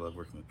generator, I love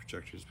working with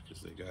projectors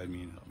because they guide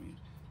me and help me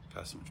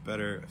pass so much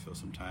better. I feel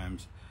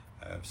sometimes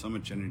I have so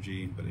much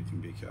energy, but it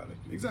can be chaotic.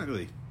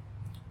 Exactly.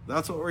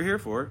 That's what we're here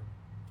for.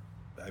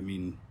 I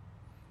mean,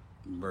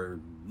 we're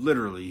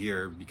literally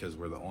here because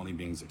we're the only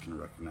beings that can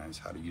recognize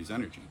how to use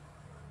energy.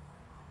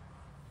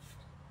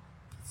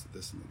 It's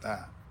this and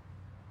that.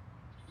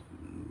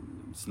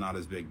 It's not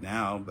as big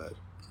now, but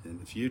in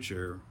the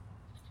future,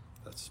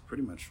 that's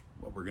pretty much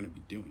what we're going to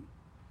be doing.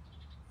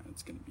 And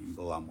it's going to be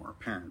a lot more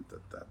apparent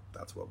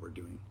that's what we're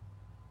doing.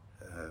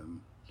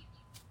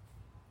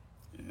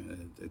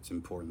 It's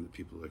important that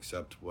people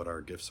accept what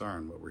our gifts are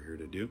and what we're here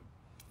to do,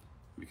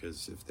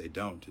 because if they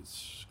don't,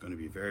 it's going to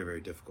be very,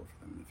 very difficult for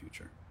them in the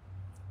future.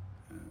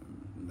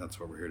 And that's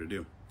what we're here to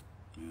do.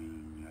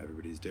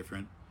 Everybody's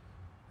different.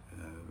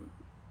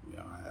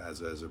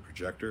 As a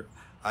projector,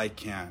 I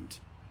can't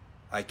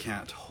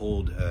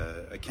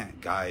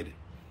guide.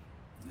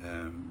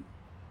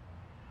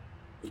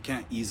 You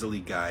can't easily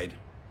guide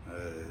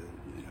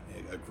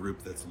a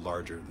group that's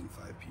larger than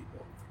 5 people.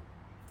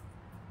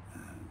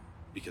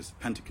 Because of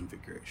penta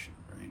configuration,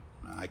 right?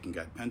 I can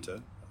guide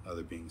penta,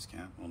 other beings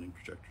can't, only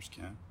projectors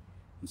can.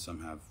 And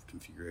some have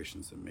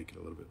configurations that make it a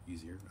little bit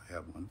easier. I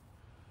have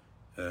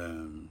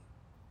one.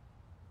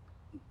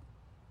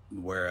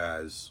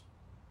 Whereas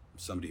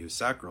somebody who's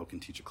sacral can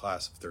teach a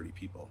class of 30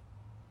 people.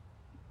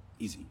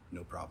 Easy,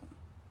 no problem.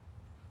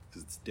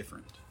 Because it's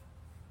different,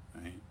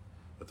 right?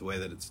 But the way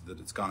that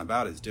it's gone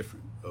about is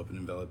different. Open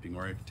enveloping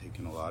aura can take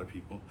in a lot of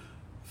people.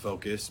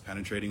 Focused,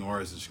 penetrating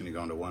auras is just going to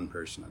go into one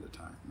person at a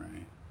time,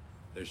 right?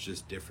 There's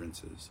just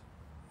differences.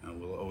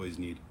 We'll always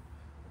need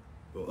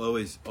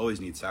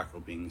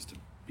sacral beings to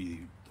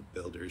be the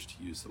builders,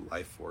 to use the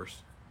life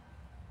force.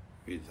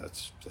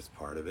 That's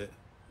part of it.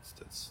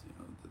 That's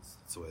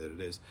the way that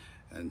it is.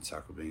 And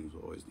sacral beings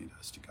will always need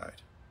us to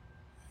guide.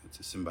 It's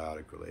a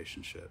symbiotic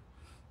relationship.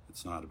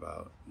 It's not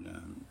about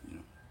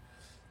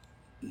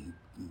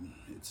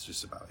it's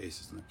just about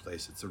aces in their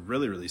place. It's a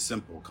really, really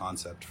simple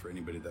concept for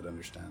anybody that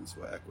understands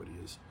what equity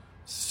is.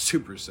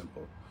 Super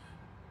simple.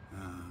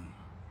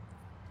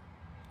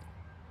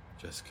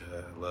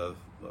 Jessica, I love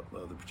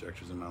the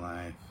projectors in my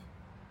life,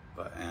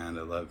 and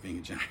I love being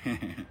a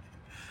generator.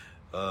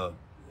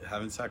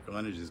 Having sacral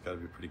energy has got to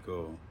be pretty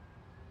cool.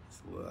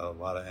 It's a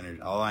lot of energy.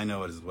 All I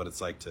know is what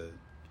it's like to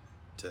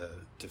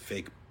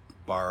fake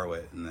borrow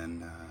it and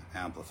then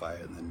amplify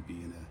it and then be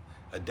in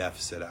a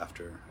deficit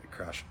after I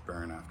crash and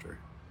burn after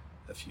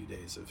a few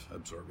days of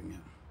absorbing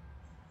it.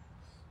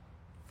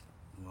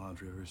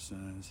 Wild River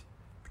says,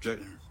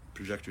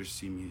 projectors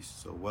see me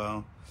so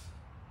well.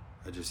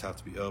 I just have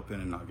to be open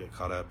and not get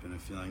caught up in a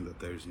feeling that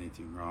there's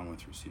anything wrong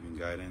with receiving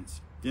guidance.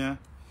 Yeah,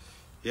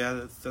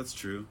 Yeah, that's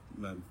true.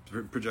 But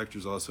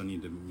projectors also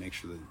need to make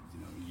sure that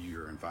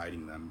you're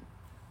inviting them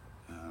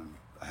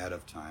ahead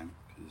of time,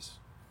 because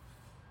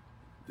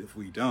if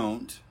we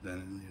don't,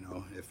 then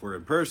if we're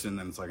in person,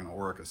 then it's like an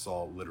auric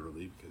assault,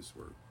 literally, because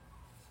we're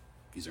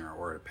using our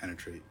aura to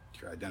penetrate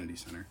your identity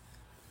center,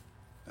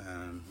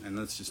 and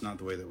that's just not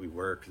the way that we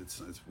work.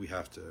 We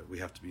have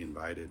to be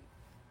invited.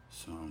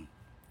 So,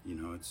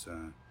 it's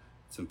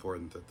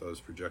important that those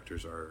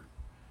projectors are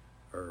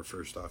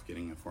first off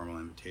getting a formal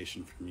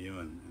invitation from you,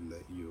 and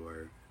that you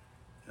are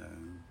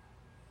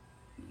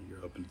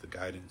you're open to the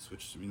guidance,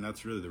 which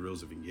that's really the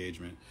rules of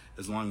engagement.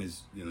 As long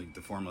as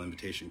the formal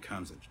invitation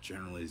comes, it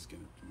generally is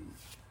going to,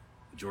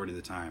 majority of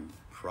the time,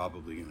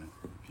 probably going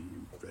to be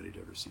ready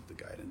to receive the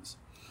guidance.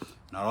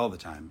 Not all the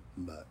time,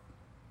 but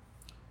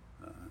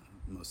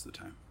most of the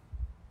time.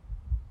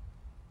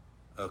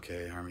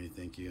 Okay, Harmony,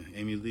 thank you.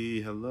 Amy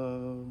Lee,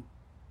 hello.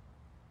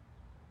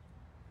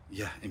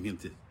 Yeah, Amy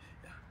Lee.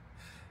 Yeah.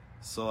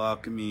 Soul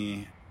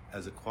Alchemy,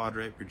 as a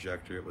quadrate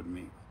projector, would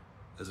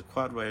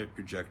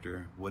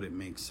it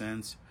make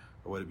sense,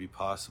 or would it be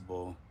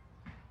possible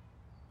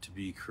to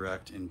be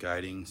correct in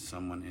guiding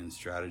someone in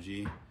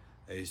strategy?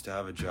 I used to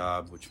have a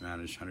job which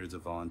managed hundreds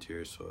of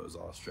volunteers, so it was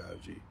all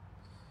strategy.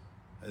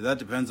 That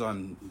depends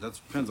on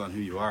who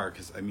you are,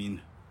 because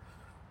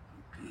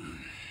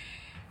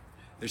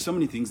there's so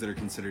many things that are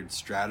considered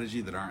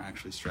strategy that aren't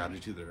actually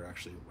strategy, that are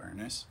actually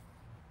awareness.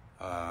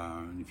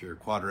 If you're a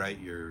quadrate,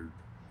 you're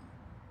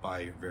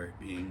by very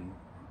being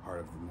part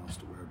of the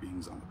most aware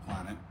beings on the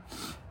planet.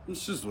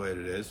 It's just the way it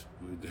is.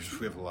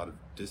 We have a lot of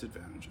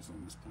disadvantages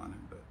on this planet,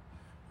 but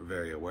we're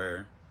very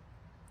aware.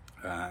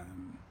 I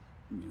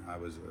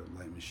was a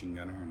light machine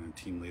gunner and a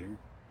team leader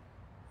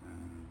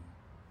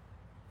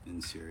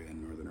in Syria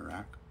and northern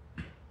Iraq.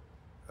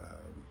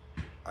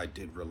 I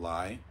did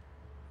rely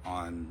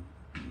on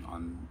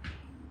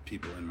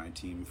people in my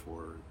team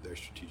for their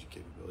strategic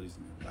capabilities,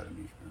 and they relied on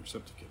me for my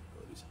receptive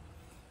capabilities.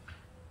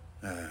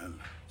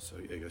 So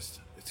I guess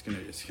it's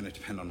gonna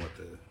depend on what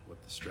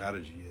the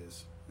strategy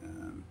is.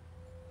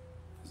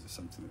 Is it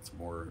something that's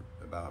more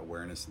about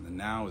awareness in the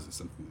now? Is it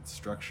something that's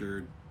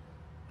structured?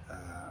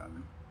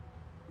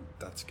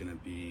 It's gonna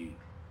be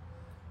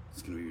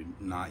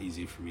not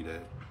easy for me to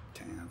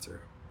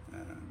answer.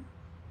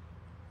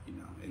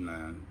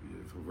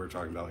 If we're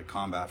talking about like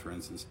combat, for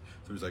instance,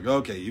 so it's like,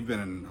 okay, you've been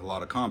in a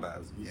lot of combat.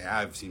 Yeah,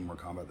 I've seen more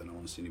combat than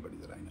almost anybody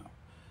that I know,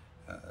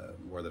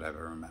 or that I've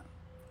ever met.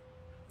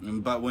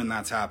 But when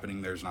that's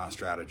happening, there's not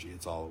strategy.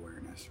 It's all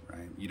awareness,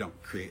 right? You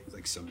don't create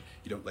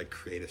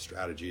create a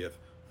strategy of,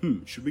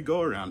 should we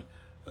go around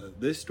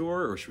this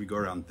door, or should we go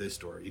around this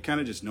door? You kind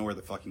of just know where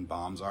the fucking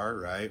bombs are,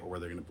 right? Or where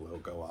they're going to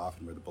go off,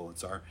 and where the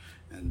bullets are,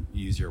 and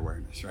you use your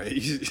awareness, right?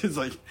 It's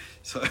like,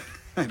 so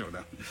I don't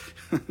know.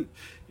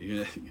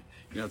 You're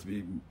gonna have to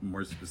be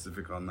more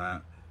specific on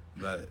that.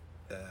 But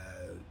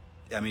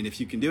if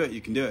you can do it,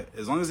 you can do it.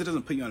 As long as it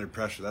doesn't put you under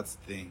pressure, that's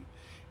the thing.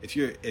 If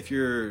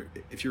you're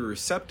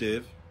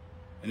receptive,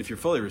 and if you're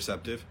fully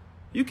receptive,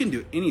 you can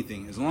do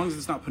anything. As long as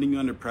it's not putting you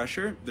under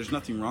pressure, there's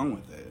nothing wrong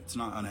with it. It's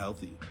not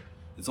unhealthy.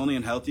 It's only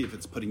unhealthy if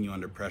it's putting you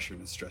under pressure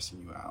and it's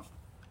stressing you out.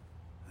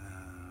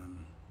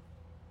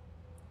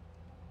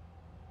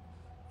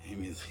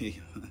 Amy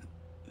Lee.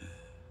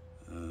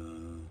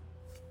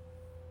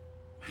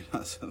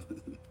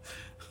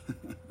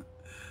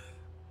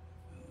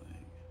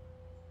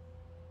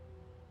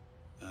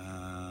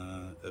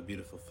 A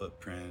beautiful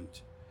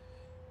footprint.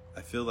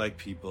 I feel like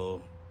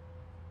people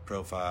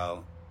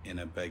profile in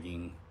a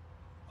begging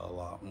a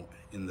lot more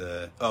in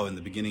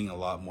the beginning a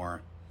lot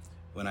more.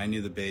 When I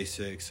knew the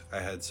basics, I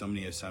had so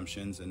many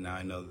assumptions, and now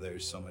I know that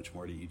there's so much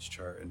more to each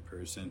chart in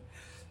person.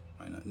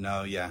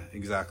 No, yeah,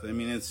 exactly.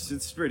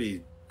 It's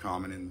pretty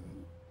common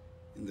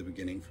in the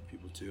beginning for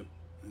people too.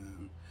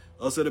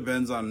 Also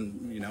depends on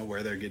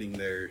where they're getting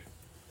their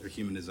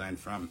human design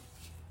from.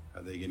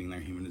 Are they getting their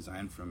human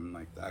design from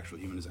like the actual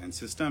human design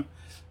system,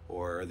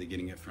 or are they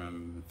getting it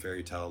from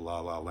fairy tale La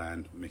La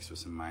Land mixed with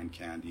some mind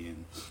candy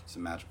and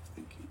some magical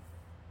thinking?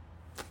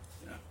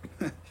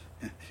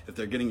 If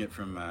they're getting it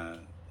from the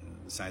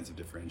science of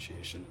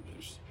differentiation,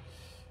 there's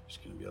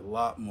going to be a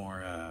lot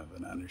more of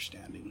an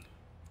understanding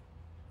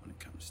when it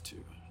comes to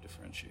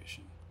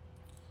differentiation.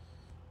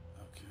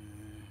 Okay.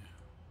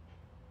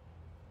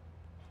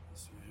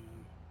 Let's see here.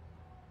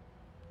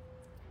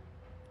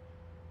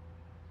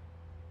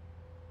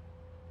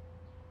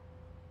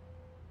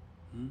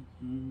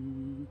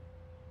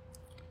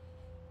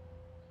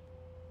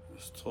 I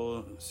was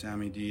told,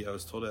 Sammy D, I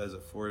was told as a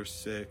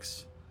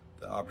 4-6,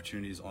 the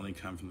opportunities only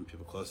come from the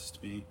people closest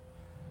to me.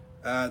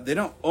 They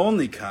don't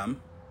only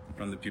come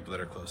from the people that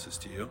are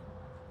closest to you,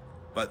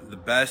 but the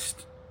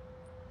best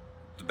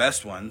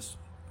ones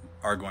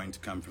are going to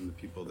come from the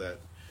people that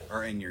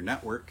are in your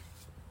network.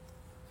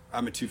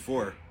 I'm a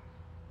 2-4.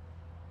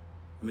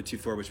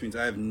 Which means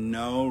I have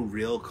no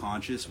real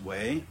conscious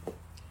way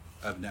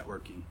of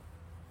networking.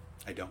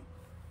 I don't.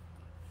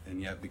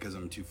 And yet, because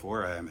I'm a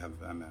 2-4, I'm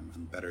a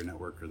better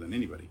networker than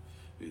anybody,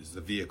 because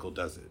the vehicle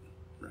does it,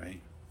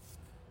 right?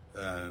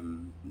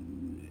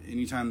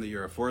 Anytime that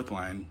you're a fourth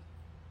line,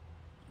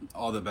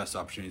 all the best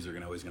opportunities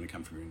are always going to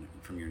come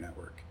from your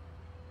network.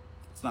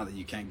 It's not that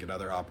you can't get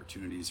other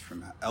opportunities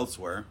from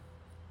elsewhere,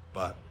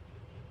 but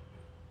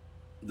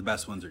the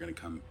best ones are going to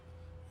come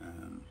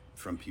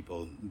from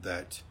people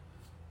that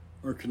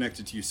are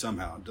connected to you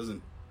somehow. It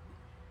doesn't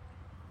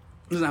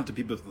have to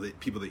be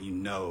people that you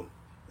know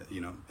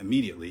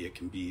immediately. It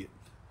can be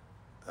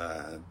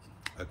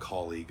a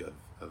colleague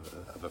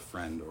of a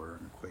friend or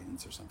an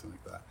acquaintance or something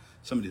like that.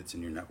 Somebody that's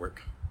in your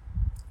network.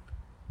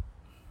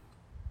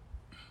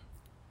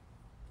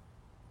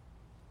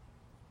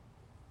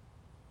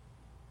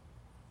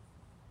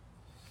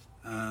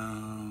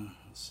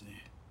 Let's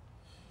see.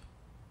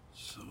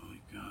 So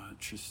we got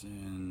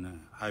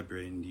Tristan. Hi,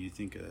 Braden. Do you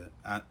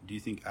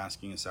think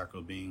asking a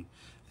sacral being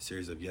a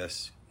series of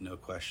yes, no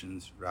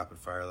questions, rapid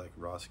fire like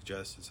Ra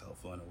suggests, is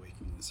helpful in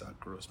awakening the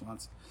sacral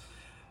response?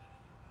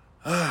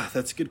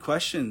 That's a good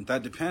question.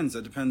 That depends.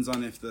 That depends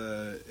on if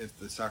the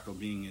sacral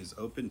being is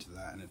open to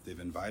that and if they've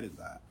invited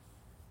that.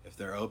 If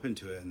they're open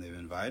to it and they've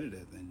invited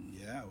it, then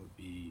yeah, it would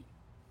be.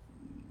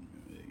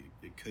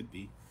 It could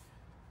be.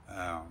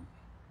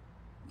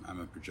 I'm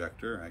a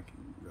projector. I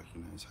can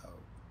recognize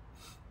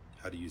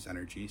how to use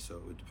energy, so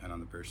it would depend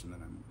on the person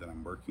that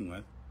I'm working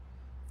with.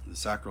 The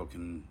sacral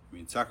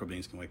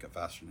beings can wake up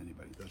faster than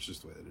anybody. That's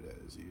just the way that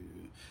it is.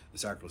 The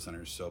sacral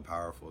center is so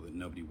powerful that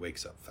nobody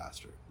wakes up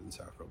faster than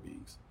sacral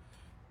beings.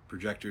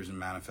 Projectors and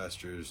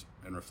manifestors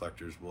and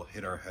reflectors will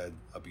hit our head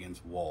up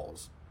against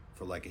walls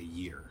for like a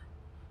year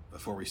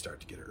before we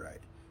start to get it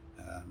right.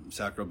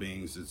 Sacral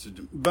beings, it's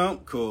boom,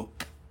 cool.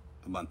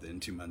 A month in,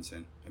 2 months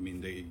in.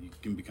 You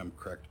can become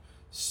correct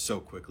so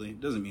quickly. It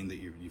doesn't mean that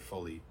you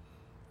fully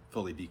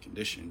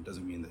deconditioned. It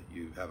doesn't mean that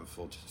you have a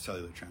full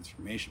cellular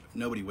transformation. If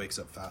nobody wakes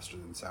up faster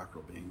than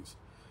sacral beings,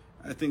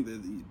 I think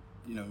that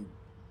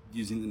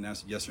using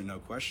the yes or no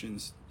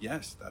questions,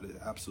 yes, that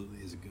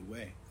absolutely is a good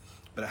way,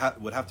 but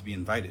it would have to be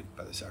invited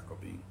by the sacral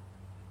being.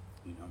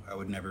 I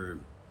would never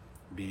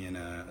be in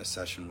a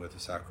session with a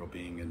sacral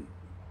being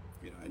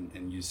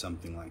and use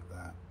something like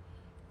that,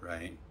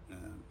 right?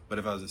 But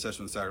if I was in a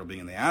session with a sacral being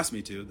and they asked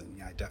me to, then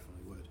yeah, I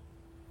definitely would.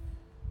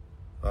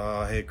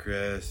 Oh, hey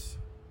Chris,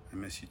 I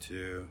miss you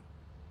too.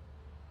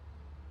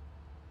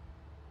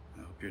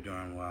 I hope you're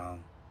doing well.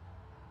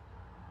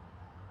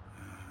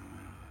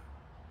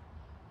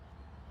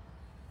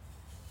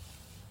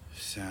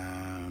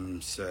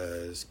 Sam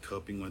says,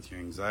 coping with your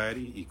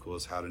anxiety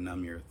equals how to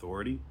numb your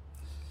authority.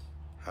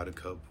 How to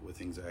cope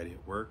with anxiety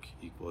at work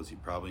equals you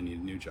probably need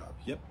a new job.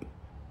 Yep.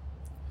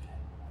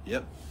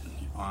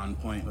 On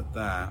point with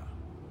that.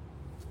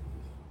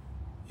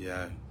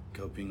 Yeah,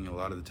 coping a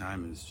lot of the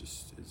time is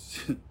just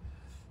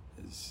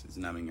is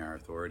numbing our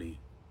authority.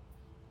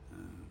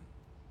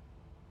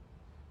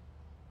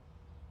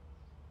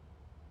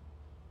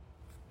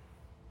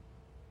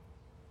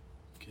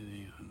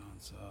 Getting out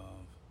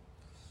non-self.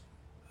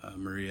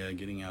 Maria,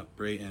 getting out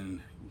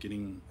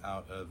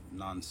of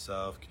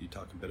non-self. Could you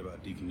talk a bit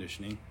about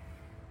deconditioning?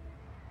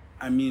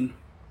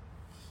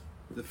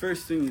 The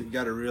first thing that you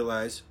got to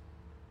realize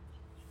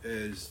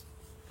is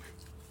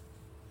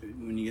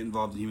when you get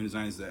involved in human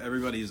design is that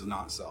everybody is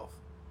not self.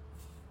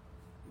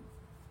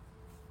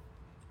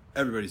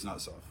 Everybody's not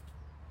self.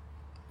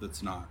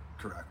 That's not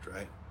correct,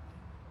 right?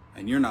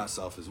 And you're not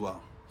self as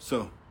well.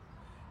 So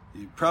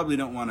you probably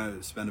don't want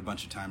to spend a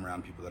bunch of time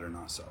around people that are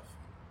not self.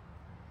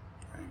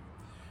 Right?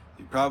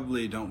 You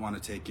probably don't want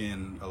to take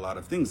in a lot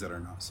of things that are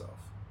not self,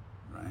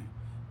 right?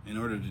 In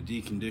order to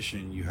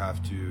decondition, you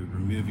have to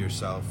remove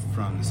yourself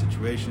from the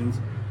situations,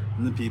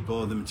 from the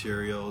people, the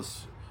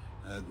materials,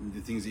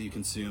 the things that you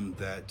consume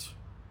that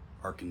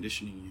are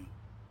conditioning you,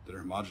 that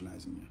are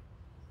homogenizing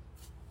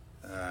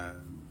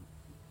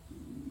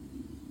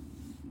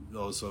you.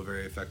 Also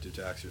very effective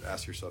to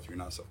ask yourself your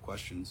not self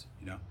questions,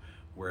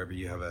 wherever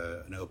you have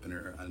an open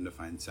or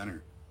undefined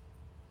center.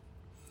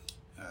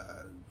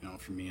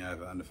 For me, I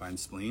have an undefined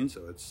spleen,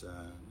 so it's,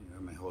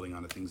 am I holding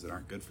on to things that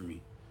aren't good for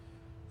me?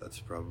 That's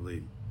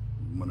probably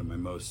one of my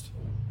most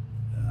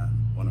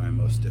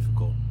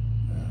difficult.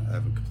 I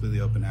have a completely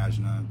open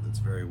ajna that's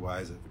very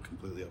wise. I have a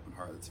completely open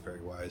heart that's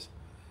very wise.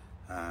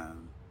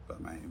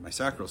 But my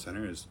sacral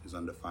center is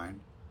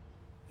undefined.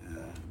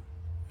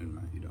 And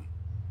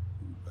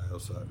I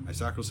also, my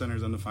sacral center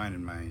is undefined,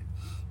 and my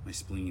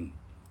splenic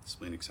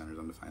center is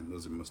undefined.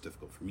 Those are most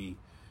difficult for me.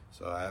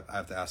 So I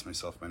have to ask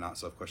myself my not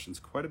self questions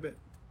quite a bit.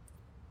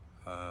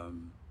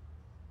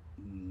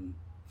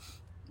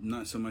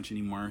 Not so much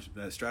anymore.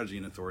 Strategy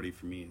and authority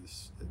for me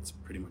it's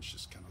pretty much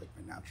just kind of like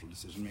my natural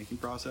decision making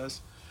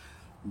process.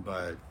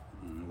 But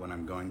when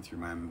I'm going through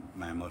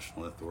my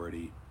emotional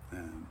authority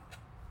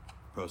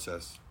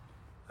process,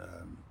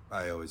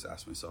 I always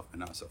ask myself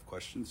my not self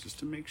questions just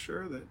to make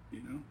sure that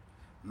I'm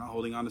not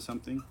holding on to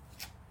something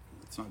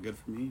that's not good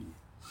for me,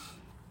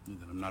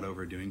 that I'm not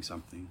overdoing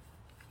something.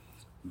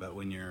 But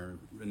when you're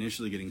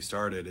initially getting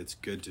started, it's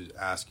good to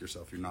ask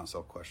yourself your not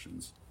self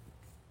questions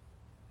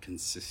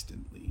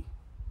consistently.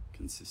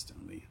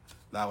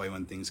 That way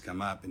when things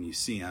come up and you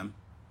see them,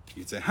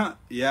 you'd say,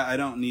 yeah, I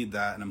don't need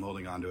that, and I'm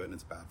holding on to it and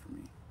it's bad for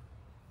me.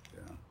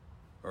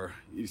 Or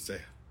you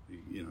say,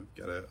 you know,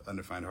 got an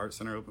undefined heart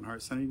center, open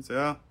heart center, you can say,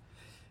 oh,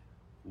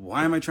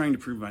 why am I trying to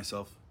prove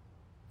myself?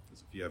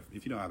 Because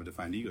if you don't have a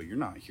defined ego, you're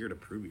not here to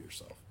prove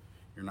yourself.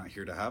 You're not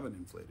here to have an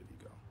inflated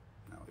ego.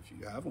 Now, if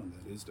you have one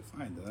that is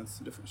defined, then that's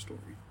a different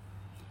story.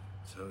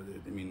 So,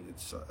 I mean,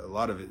 it's a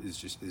lot of it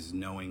is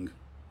knowing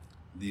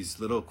these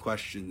little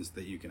questions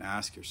that you can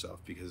ask yourself,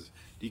 because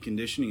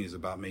deconditioning is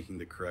about making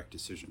the correct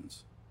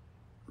decisions,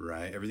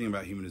 right? Everything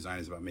about human design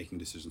is about making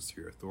decisions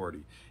through your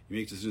authority. You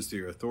make decisions through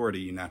your authority,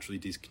 you naturally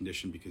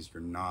decondition because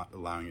you're not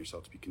allowing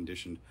yourself to be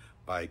conditioned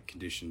by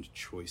conditioned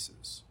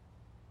choices,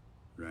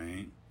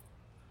 right?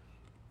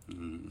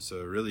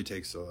 So it really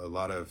takes a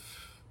lot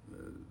of,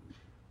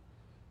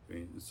 I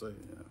mean, it's like,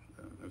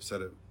 I've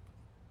said it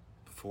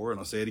before and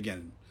I'll say it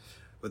again.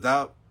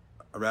 Without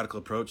a radical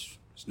approach,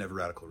 there's never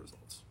radical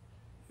results.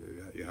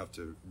 You have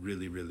to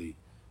really, really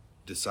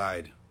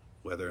decide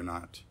whether or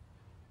not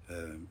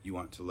you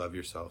want to love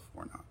yourself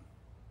or not.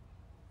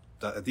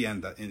 At the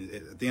end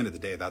of the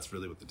day, that's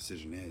really what the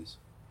decision is.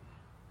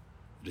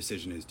 The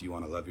decision is, do you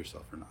want to love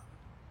yourself or not?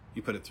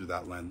 You put it through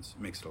that lens,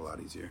 it makes it a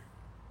lot easier.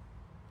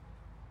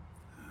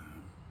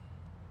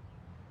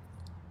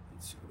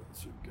 Let's see what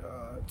else we've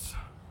got.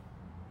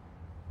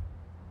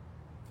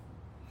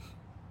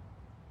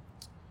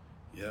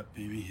 Yep,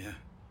 maybe, yeah.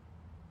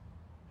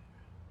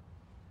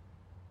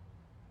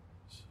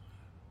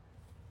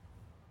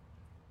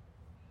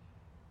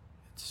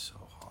 It's so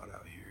hot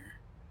out here.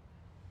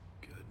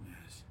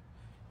 Goodness.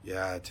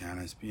 Yeah,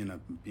 Tanis, being a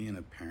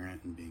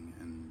parent and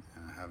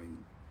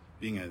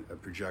being a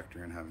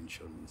projector and having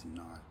children is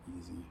not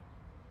easy.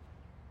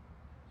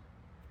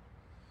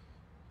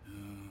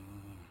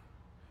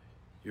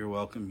 You're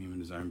welcome, human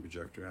design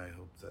projector. I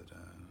hope that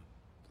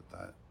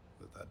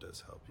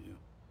does help you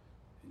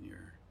in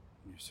your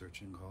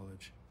search in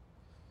college.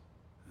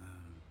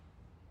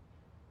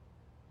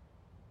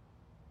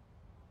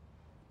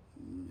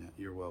 Yeah,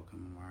 you're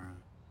welcome, Amara.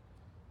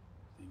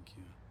 Thank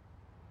you.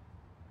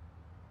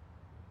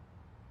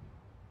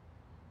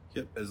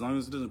 Yep, as long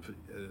as it doesn't put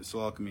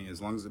soul alchemy, as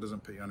long as it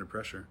doesn't put you under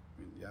pressure.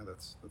 I mean, yeah,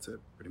 that's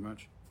it, pretty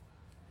much.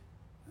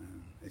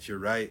 If you're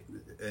right,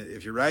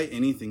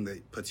 anything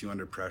that puts you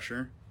under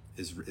pressure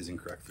is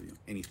incorrect for you.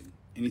 Anything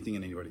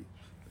and anybody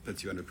that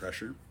puts you under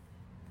pressure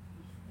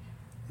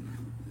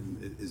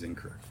is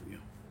incorrect for you.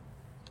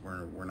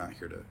 We're not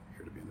here to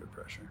be under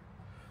pressure.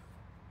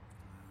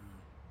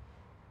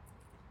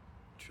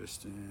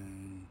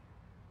 Tristan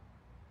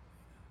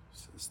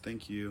says,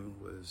 thank you.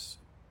 Was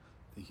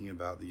thinking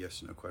about the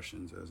yes or no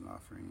questions as an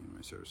offering in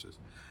my services.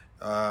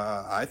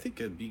 I think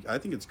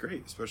it's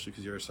great, especially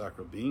because you're a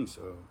sacral being.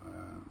 So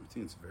I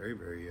think it's very,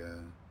 very. I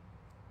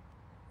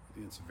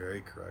think it's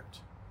very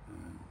correct. You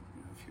know,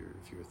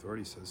 if your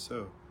authority says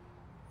so,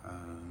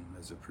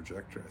 as a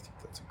projector, I think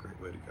that's a great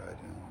way to guide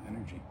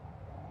energy.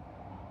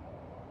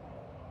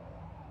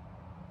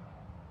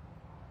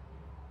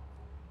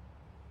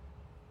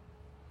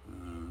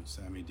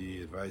 Sammy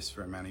D, advice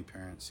for a manny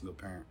parent, single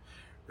parent,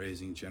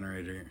 raising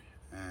generator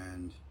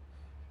and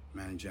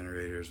manny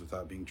generators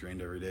without being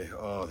drained every day.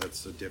 Oh,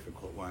 that's a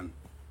difficult one.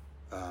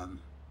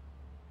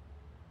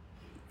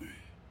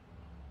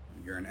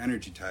 You're an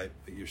energy type,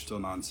 but you're still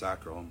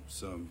non-sacral,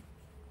 so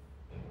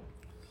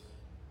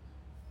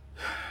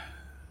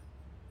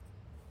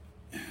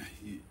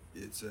you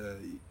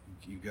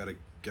gotta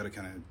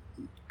kind of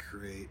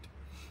create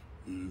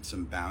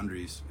some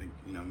boundaries. Like,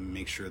 you know,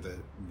 make sure that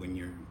when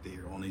you're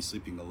only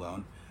sleeping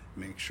alone,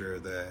 make sure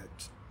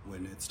that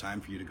when it's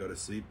time for you to go to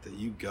sleep, that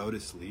you go to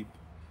sleep,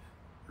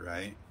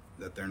 right?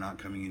 That they're not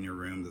coming in your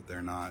room, that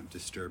they're not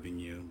disturbing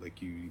you.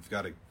 Like you've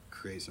got to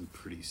create some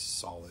pretty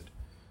solid,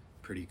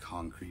 pretty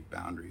concrete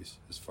boundaries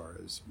as far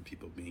as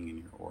people being in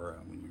your aura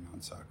when you're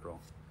non-sacral.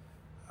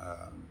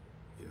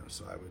 You know,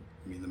 so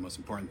the most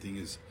important thing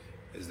is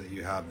that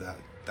you have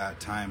that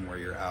time where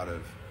you're out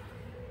of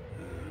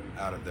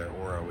their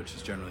aura, which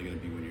is generally going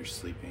to be when you're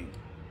sleeping.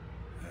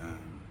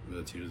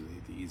 That's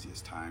usually the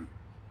easiest time.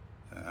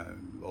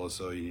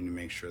 Also, you need to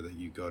make sure that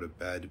you go to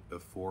bed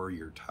before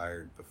you're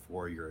tired,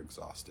 before you're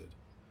exhausted.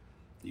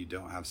 You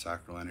don't have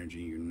sacral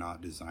energy. You're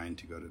not designed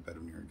to go to bed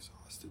when you're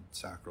exhausted.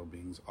 Sacral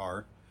beings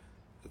are.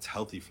 It's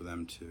healthy for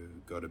them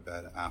to go to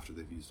bed after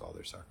they've used all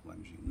their sacral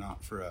energy.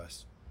 Not for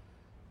us.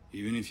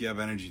 Even if you have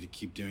energy to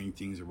keep doing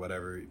things or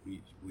whatever,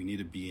 we need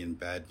to be in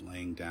bed,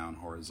 laying down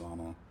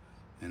horizontal,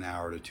 an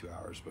hour to 2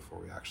 hours before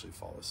we actually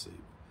fall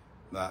asleep.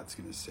 That's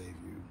going to save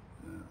you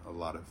a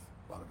lot of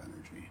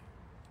energy.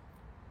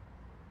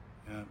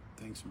 Yeah,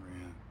 thanks,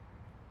 Maria.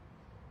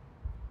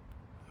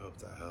 I hope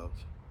that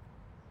helped.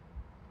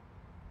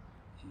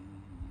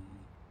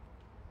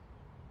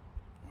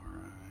 All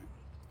right.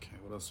 Okay,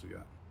 what else we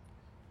got?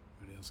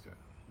 Anybody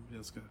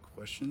else got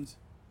questions?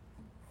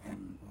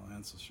 I'll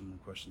answer some more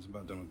questions. I'm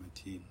about done with my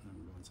tea.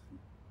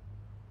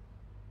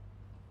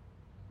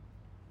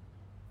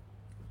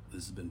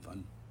 This has been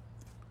fun.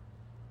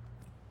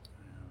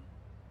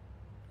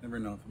 Never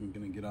know if I'm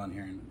going to get on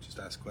here and just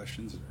ask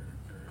questions, or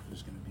if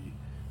there's going to be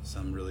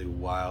some really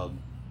wild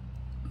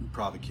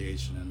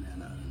provocation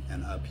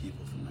and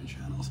upheaval from my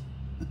channels.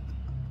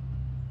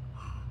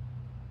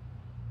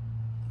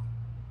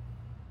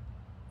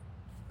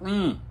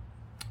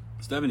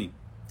 Stephanie,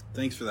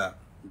 thanks for that.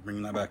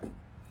 Bringing that back.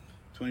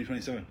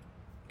 2027.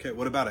 Okay,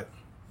 what about it?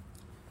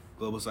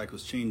 Global cycle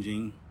is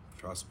changing.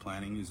 Cross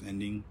planning is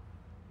ending.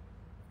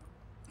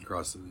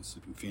 Cross the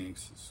Sleeping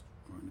Phoenix is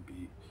going to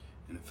be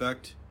in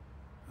effect.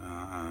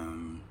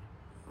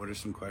 What are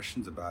some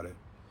questions about it?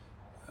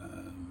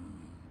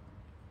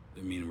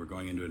 I mean, we're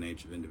going into an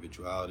age of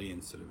individuality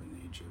instead of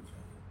an age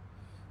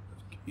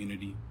of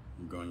community.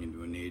 We're going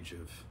into an age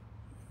of,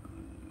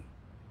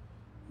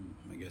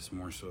 I guess,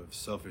 more so of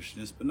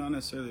selfishness, but not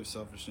necessarily of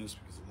selfishness,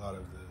 because a lot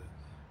of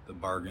the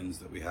bargains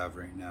that we have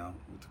right now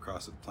with the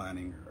cross of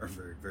planning are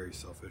very, very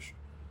selfish.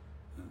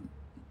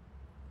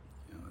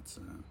 It's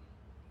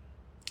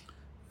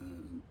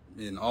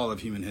in all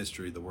of human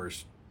history, the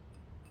worst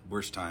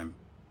time,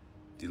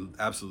 the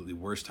absolutely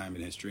worst time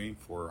in history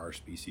for our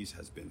species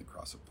has been the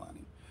cross of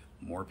planning.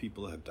 More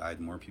people have died,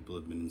 more people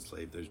have been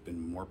enslaved. There's been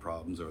more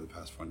problems over the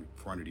past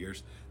 400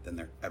 years than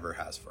there ever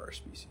has for our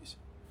species.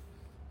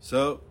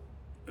 So,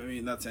 I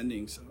mean, that's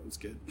ending, so it's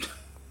good.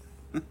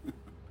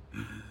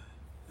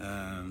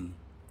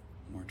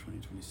 More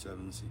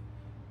 2027, let's see.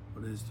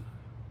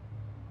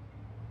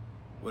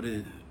 What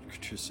is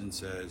Tristan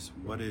says,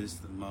 what is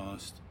the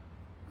most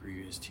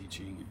grievous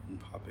teaching in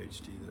Pop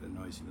HD that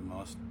annoys you the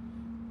most?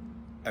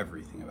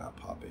 Everything about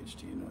Pop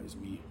HD annoys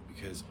me,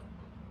 because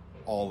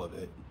all of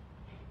it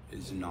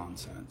is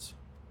nonsense.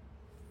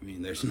 I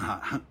mean, there's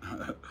not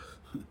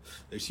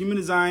there's human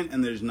design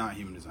and there's not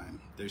human design.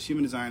 There's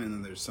human design and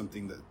then there's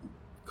something that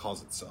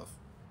calls itself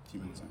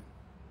human design.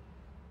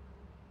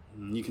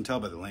 You can tell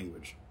by the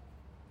language.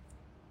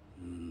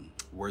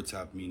 Words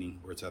have meaning,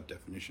 words have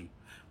definition.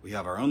 We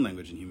have our own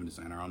language in human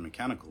design, our own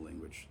mechanical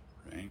language,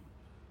 right?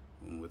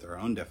 With our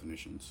own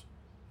definitions.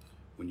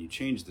 When you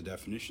change the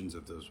definitions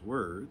of those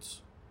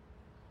words,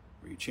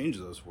 or you change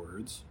those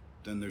words,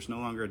 then there's no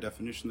longer a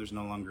definition, there's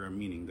no longer a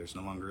meaning, there's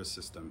no longer a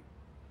system.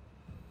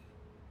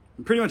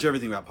 And pretty much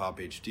everything about Pop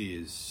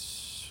HD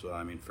is, well,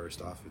 I mean,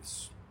 first off,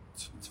 it's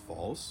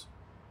false.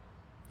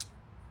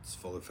 It's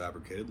full of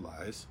fabricated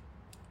lies.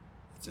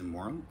 It's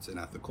immoral, it's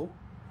unethical.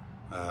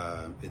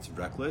 It's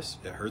reckless.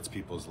 It hurts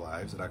people's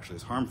lives. It actually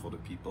is harmful to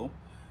people.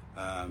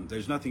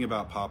 There's nothing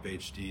about Pop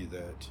HD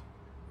that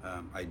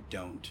I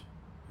don't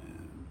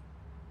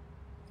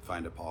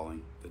find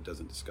appalling, that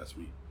doesn't disgust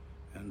me.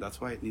 And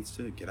that's why it needs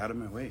to get out of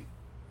my way.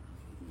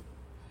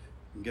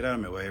 Get out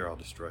of my way or I'll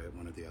destroy it,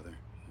 one or the other.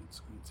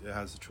 It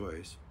has a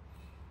choice.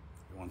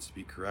 If it wants to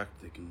be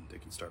correct, they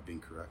can start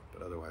being correct.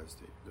 But otherwise,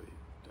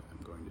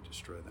 I'm going to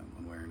destroy them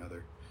one way or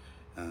another.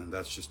 And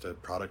that's just a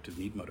product of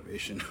need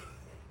motivation.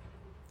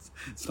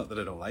 It's not that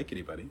I don't like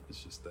anybody.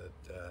 It's just that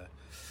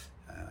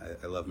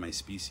I love my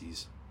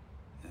species,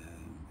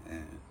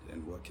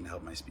 and what can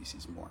help my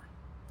species more.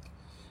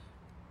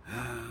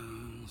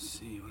 Let's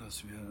see, what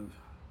else do we have?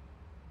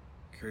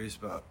 Curious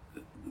about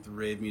the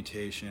rave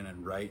mutation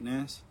and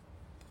rightness.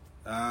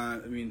 I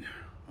mean,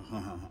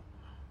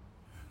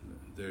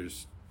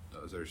 there's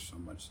so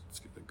much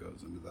that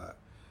goes into that.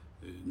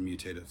 The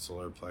mutated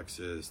solar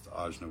plexus, the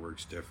ajna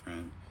works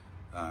different.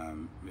 I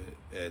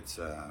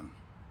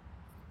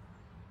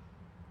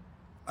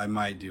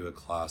might do a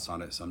class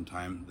on it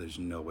sometime. There's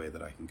no way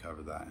that I can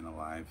cover that in a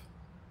live.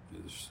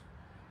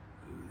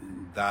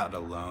 That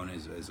alone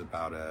is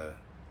about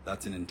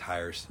that's an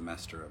entire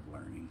semester of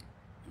learning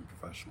in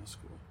professional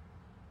school,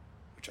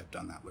 which I've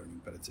done that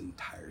learning, but it's an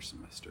entire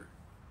semester,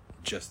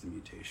 just the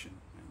mutation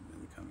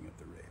and the coming of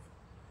the rave.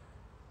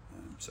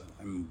 So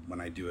when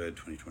I do a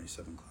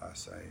 2027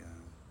 class,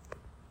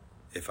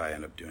 if I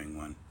end up doing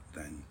one,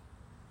 then,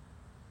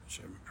 which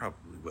I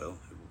probably will,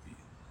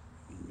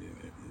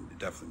 it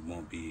definitely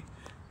won't be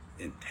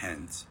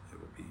intense. It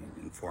will be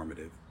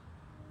informative.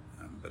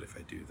 But if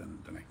I do, then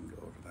I can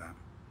go over that.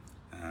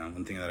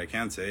 One thing that I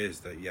can say is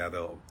that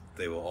the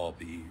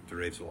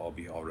raves will all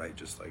be all right,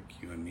 just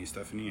like you and me,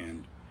 Stephanie,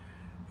 and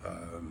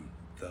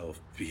they'll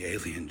be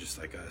alien just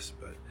like us,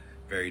 but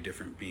very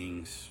different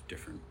beings,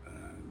 different.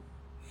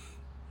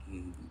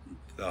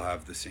 They'll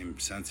have the same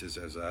senses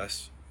as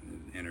us: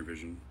 inner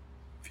vision,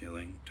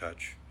 feeling,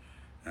 touch,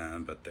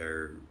 but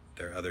their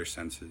other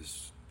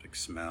senses, like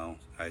smell,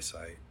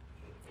 eyesight,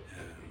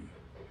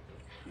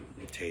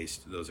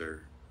 taste, those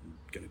are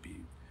going to be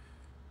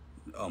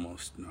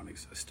almost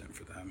non-existent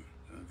for them.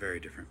 Very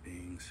different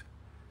beings.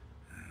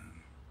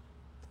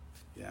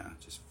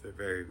 Just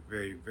very,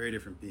 very, very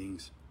different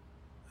beings.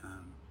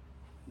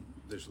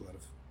 There's a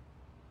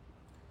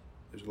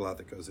lot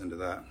that goes into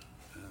that.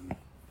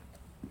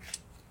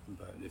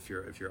 But if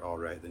you're all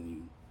right,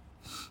 then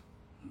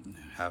you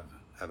have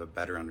a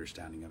better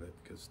understanding of it,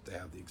 because they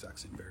have the exact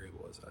same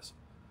variable as us.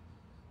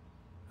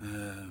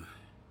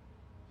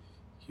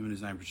 Human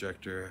design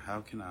projector. How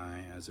can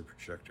I, as a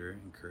projector,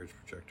 encourage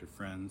projector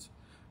friends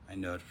I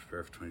know to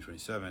prepare for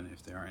 2027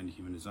 if they aren't into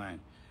human design?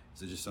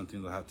 Is it just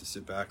something they'll have to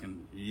sit back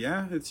and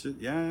it's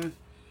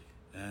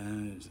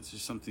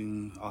just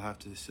something I'll have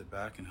to sit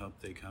back and hope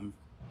they come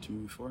to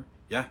me for?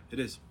 Yeah, it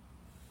is.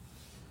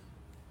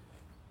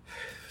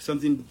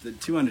 Something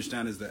to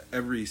understand is that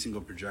every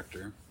single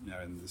projector,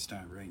 in this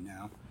time right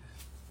now,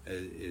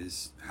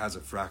 has a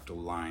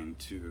fractal line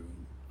to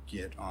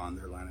get on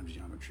their line of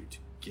geometry, to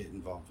get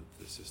involved with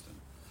the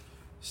system.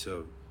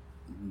 So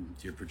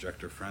your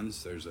projector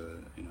friends, there's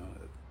a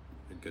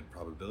good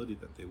probability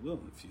that they will,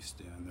 if you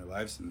stay in their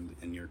lives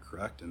and you're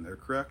correct and they're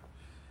correct.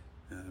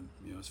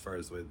 As far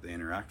as the way they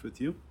interact with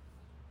you,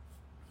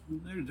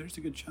 there's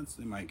a good chance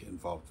they might get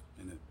involved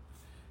in it.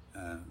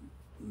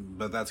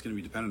 But that's going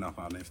to be dependent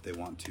upon if they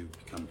want to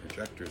become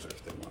projectors or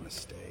if they want to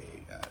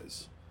stay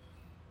as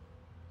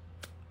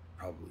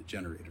probably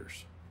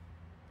generators.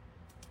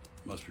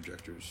 Most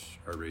projectors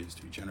are raised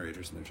to be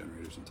generators, and they're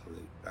generators until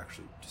they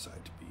actually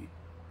decide to be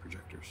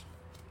projectors.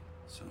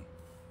 So,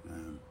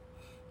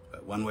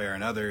 but one way or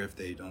another, if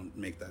they don't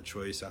make that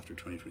choice after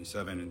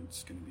 2027, and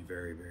it's going to be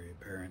very, very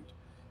apparent.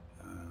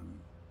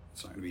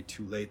 It's not going to be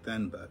too late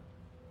then, but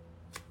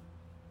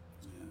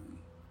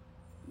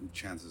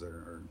chances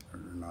are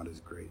not as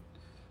great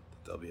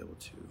that they'll be able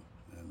to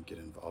get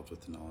involved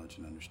with the knowledge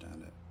and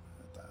understand it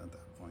at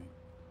that point.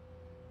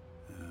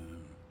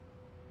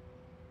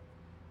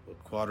 Will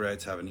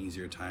Quadrites have an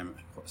easier time?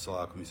 Soul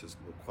Alchemy says,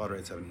 will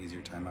Quadrites have an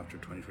easier time after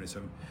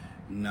 2027?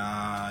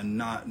 Nah,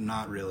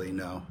 not really,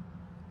 no.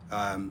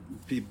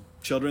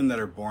 Children that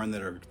are born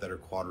that are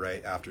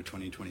Quadrite after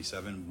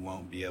 2027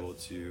 won't be able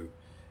to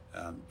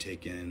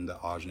take in the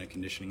Ajna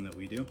conditioning that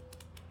we do.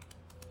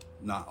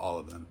 Not all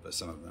of them, but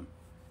some of them.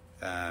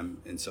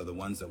 And so the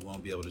ones that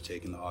won't be able to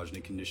take in the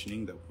Ajna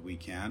conditioning that we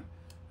can,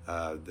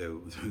 they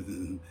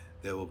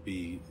will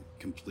be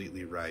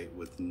completely right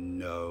with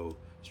no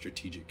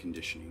strategic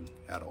conditioning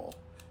at all.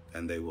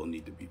 And they will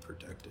need to be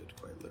protected,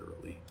 quite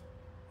literally.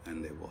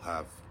 And they will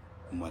have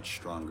much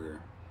stronger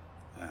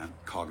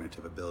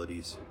cognitive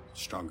abilities,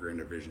 stronger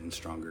inner vision,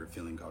 stronger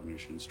feeling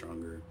cognition,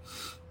 stronger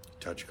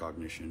touch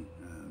cognition,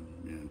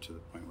 to the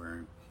point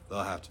where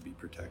they'll have to be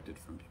protected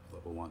from people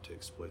that will want to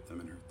exploit them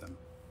and hurt them.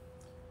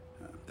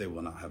 They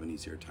will not have an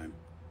easier time.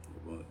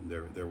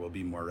 There will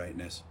be more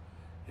rightness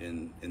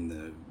in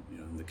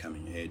the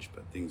coming age,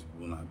 but things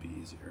will not be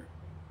easier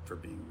for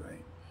being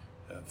right.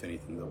 If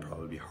anything, they'll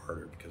probably be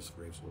harder because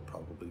graves will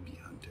probably be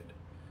hunted.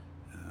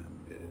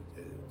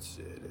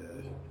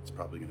 It's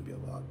probably going to be a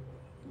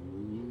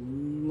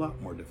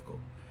lot more difficult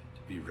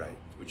to be right,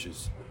 which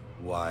is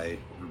why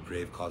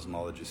grave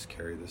cosmologists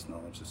carry this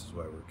knowledge. This is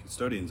why we're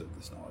custodians of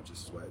this knowledge.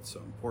 This is why it's so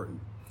important.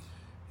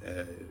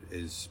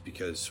 Is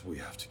because we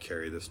have to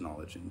carry this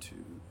knowledge into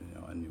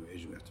a new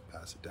age. We have to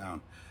pass it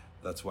down.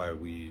 That's why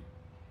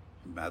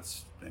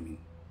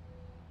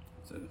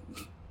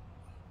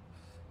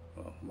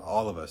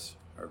all of us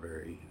are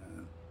very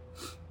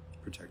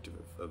protective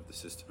of the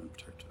system and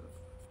protective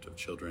of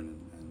children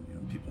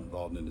and people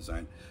involved in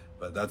design.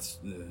 But that's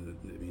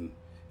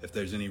if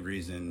there's any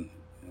reason,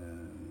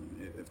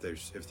 if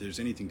there's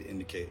anything to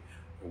indicate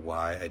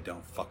why I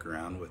don't fuck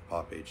around with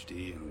Pop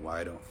HD and why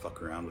I don't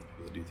fuck around with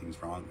people that do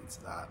things wrong, it's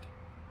that.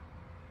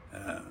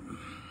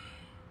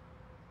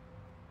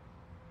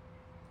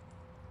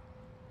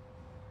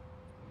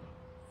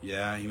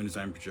 Yeah, human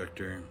design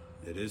projector.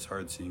 It is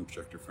hard seeing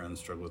projector friends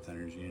struggle with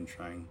energy and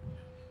trying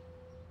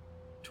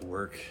to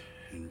work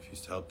and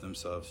refuse to help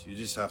themselves. You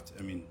just have to,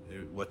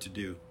 what to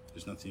do.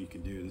 There's nothing you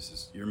can do. This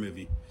is your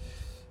movie.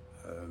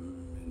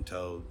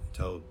 Until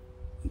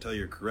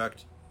you're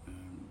correct,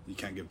 you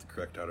can't give the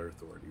correct outer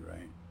authority,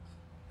 right?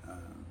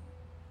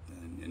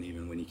 And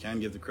even when you can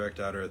give the correct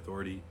outer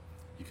authority,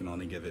 you can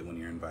only give it when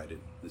you're invited.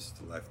 This is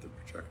the life of the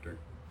projector,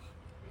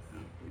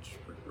 which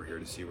we're here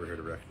to see, we're here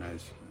to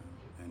recognize,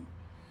 and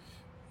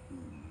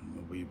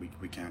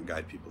we can't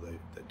guide people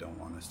that don't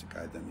want us to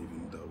guide them,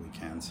 even though we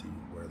can see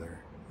where their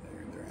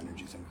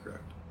energy's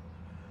incorrect.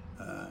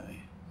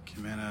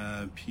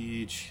 Kimana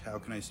Peach, how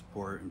can I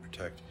support and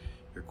protect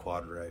your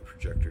Quadrite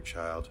projector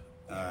child?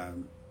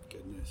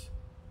 Goodness.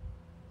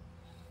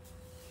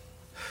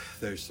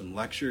 There's some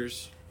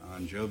lectures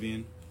on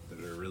Jovian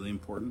that are really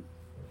important.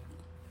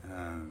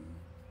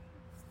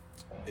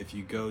 If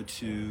you go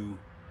to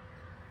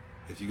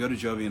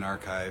Jovian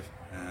Archive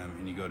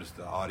and you go to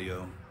the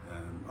audio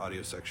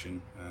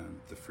section,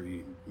 the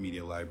free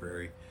media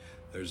library,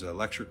 there's a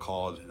lecture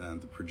called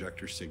the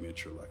Projector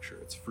Signature Lecture.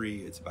 It's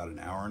free. It's about an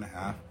hour and a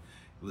half.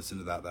 Listen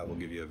to that. That will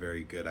give you a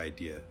very good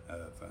idea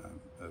of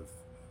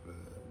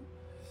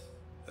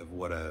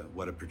what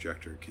a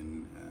projector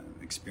can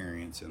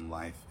experience in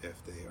life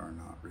if they are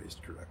not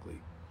raised correctly.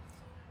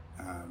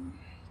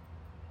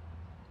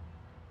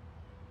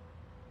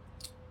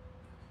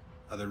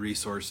 Other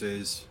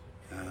resources.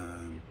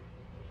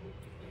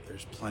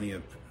 There's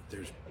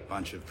a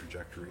bunch of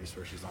projector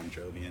resources on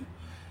Jovian.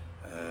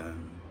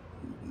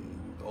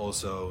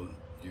 Also,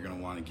 you're going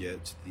to want to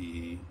get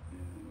the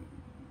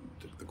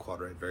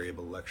Quadrite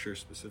variable lecture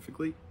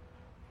specifically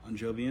on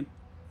Jovian,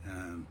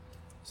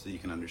 so you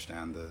can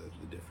understand the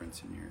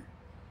difference in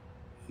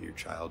your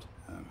child,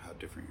 how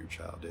different your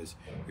child is.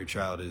 Your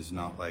child is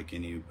not like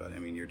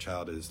anybody. Your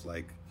child is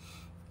like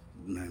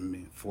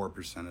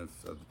 4%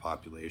 of the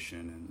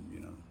population,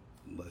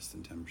 and less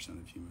than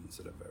 10% of humans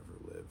that have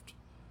ever lived.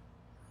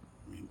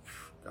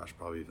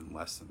 Probably even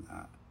less than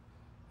that.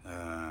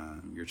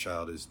 Your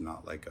child is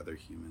not like other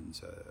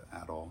humans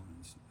at all.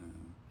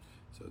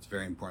 So it's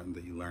very important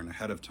that you learn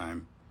ahead of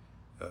time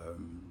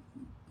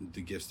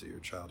the gifts that your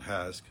child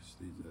has, because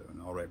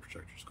an all-right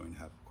projector is going to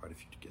have quite a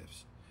few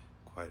gifts,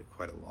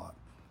 quite a lot.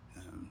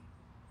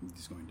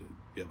 He's going to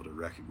be able to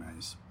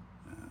recognize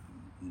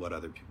what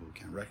other people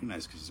can't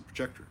recognize because he's a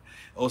projector.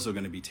 Also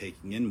going to be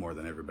taking in more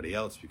than everybody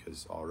else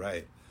because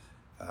all-right,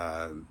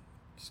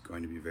 he's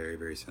going to be very,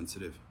 very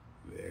sensitive,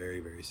 very,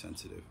 very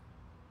sensitive.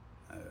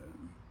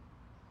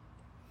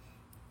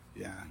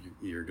 Yeah,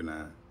 you're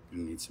gonna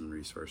need some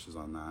resources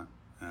on that.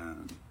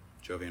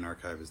 Jovian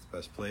Archive is the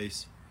best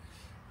place.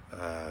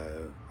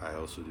 I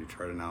also do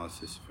chart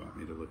analysis. If you want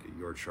me to look at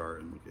your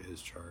chart and look at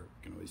his chart,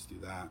 we can always do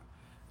that.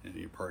 And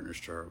your partner's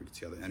chart, we can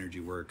see how the energy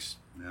works.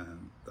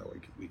 That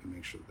way we can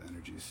make sure that the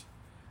energy's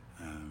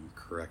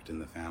correct in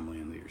the family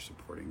and that you're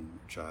supporting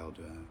your child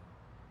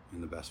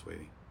in the best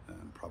way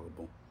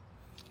probable.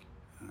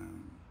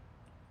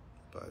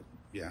 But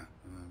yeah,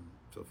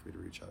 feel free to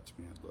reach out to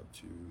me. I'd love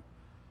to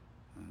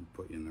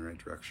put you in the right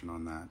direction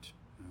on that.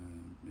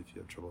 If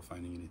you have trouble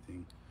finding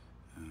anything,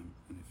 and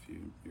if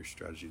your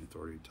strategy and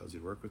authority tells you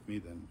to work with me,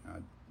 then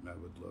I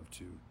would love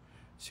to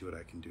see what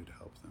I can do to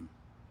help them,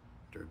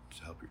 or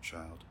to help your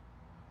child.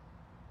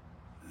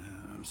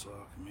 So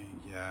alchemy,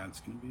 yeah,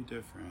 it's gonna be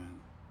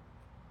different.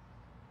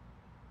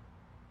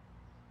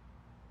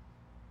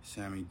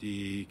 Sammy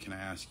D, can I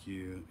ask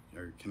you,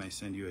 or can I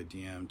send you a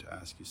DM to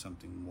ask you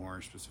something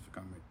more specific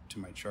to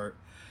my chart?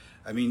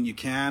 I mean, you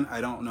can.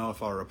 I don't know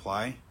if I'll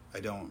reply. I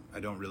don't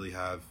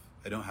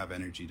have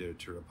energy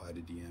to reply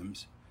to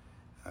DMs.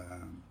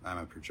 I'm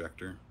a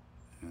projector.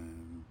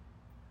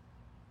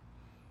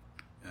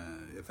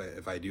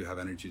 If I do have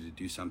energy to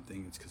do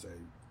something, it's because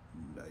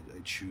I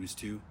choose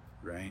to,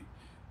 right?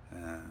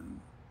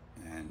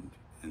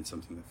 And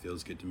something that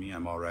feels good to me,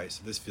 I'm all right.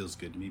 So this feels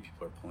good to me.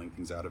 People are pulling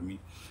things out of me.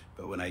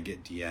 But when I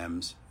get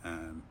DMs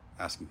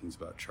asking things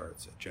about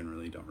charts, I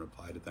generally don't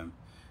reply to them.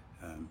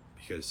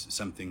 Because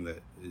something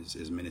that is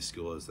as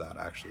minuscule as that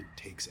actually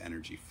takes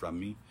energy from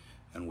me,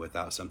 and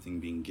without something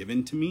being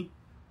given to me,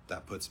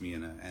 that puts me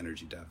in an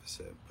energy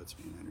deficit, puts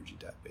me in energy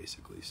debt,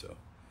 basically. So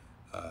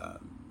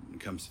when it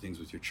comes to things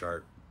with your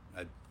chart,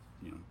 I'd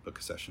book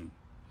a session,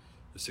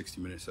 a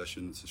 60-minute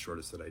session. It's the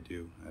shortest that I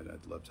do.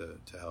 I'd love to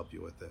help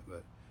you with it,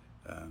 but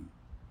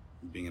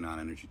being a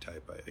non-energy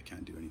type, I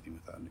can't do anything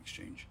without an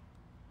exchange.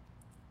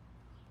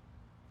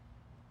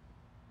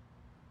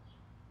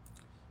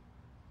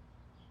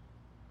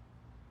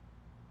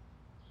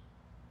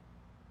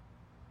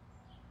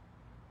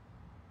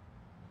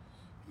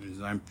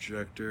 Design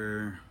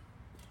projector.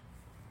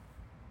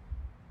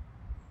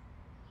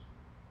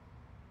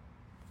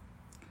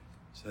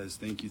 Says,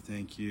 thank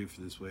you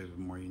for this wave of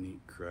more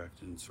unique,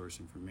 correct, and source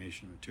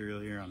information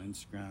material here on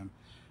Instagram.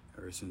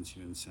 Ever since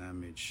you and Sam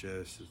made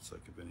shifts, it's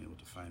like I've been able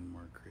to find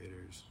more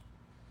creators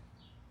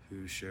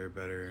who share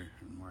better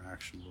and more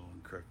actionable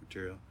and correct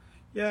material.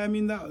 Yeah, I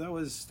mean that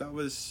was the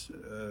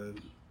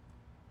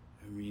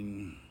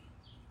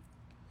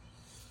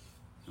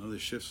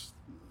shifts.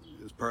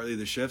 It was partly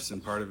the shifts,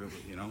 and part of it,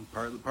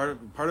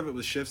 part of it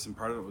was shifts, and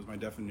part of it was my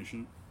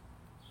definition.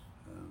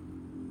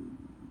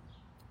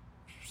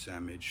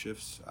 Sam made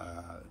shifts.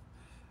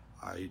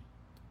 I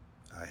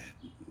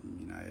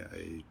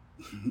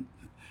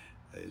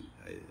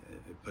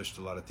pushed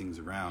a lot of things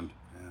around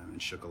and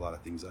shook a lot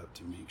of things up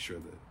to make sure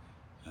that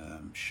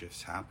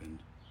shifts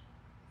happened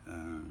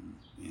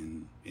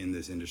in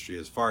this industry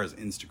as far as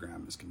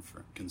Instagram is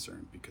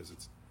concerned, because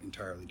it's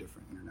entirely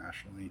different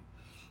internationally.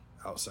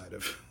 Outside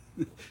of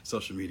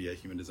social media,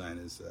 human design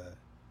is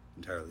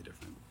entirely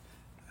different.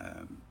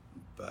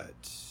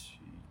 But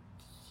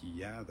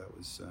yeah, that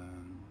was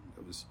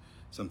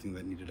something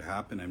that needed to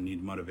happen. I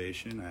need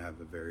motivation. I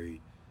have a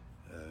very,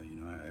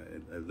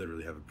 I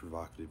literally have a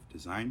provocative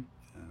design.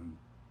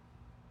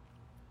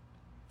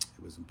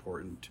 It was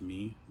important to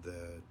me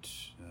that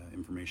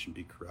information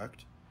be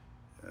correct,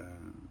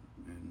 and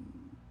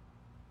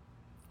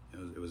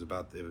it's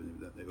about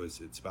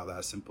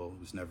that simple. It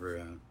was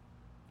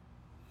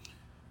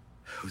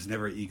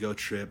never an ego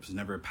trip. It was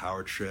never a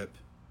power trip.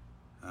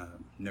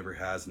 Never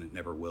has, and it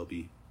never will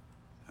be.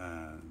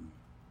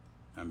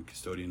 I'm a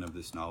custodian of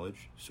this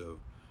knowledge, so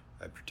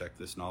I protect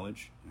this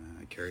knowledge.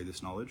 I carry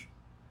this knowledge.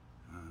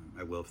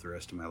 I will for the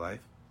rest of my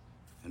life.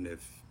 And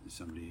if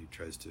somebody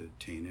tries to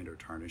taint it or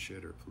tarnish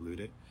it or pollute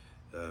it,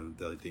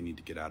 they need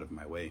to get out of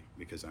my way,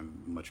 because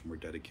I'm much more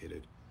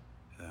dedicated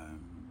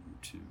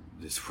to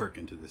this work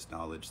and to this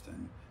knowledge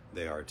than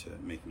they are to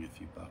making a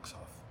few bucks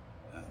off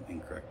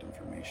incorrect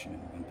information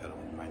and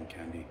peddling mind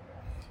candy.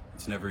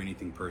 It's never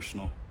anything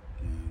personal.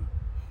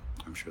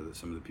 I'm sure that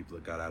some of the people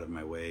that got out of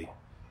my way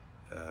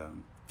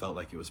felt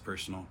like it was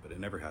personal, but it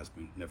never has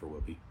been, never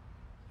will be.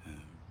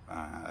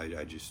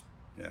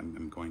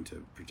 I'm going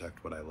to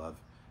protect what I love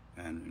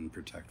and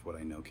protect what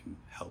I know can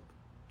help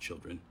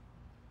children,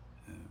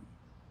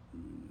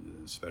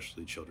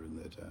 especially children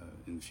that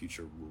in the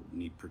future will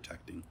need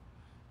protecting.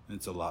 And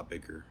it's a lot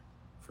bigger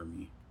for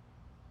me.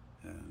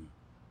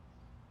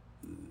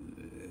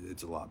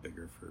 It's a lot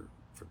bigger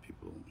for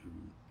people who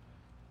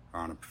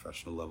are on a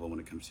professional level when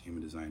it comes to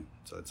human design.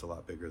 So it's a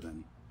lot bigger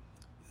than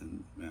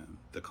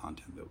the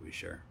content that we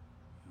share.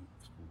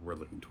 We're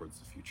looking towards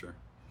the future.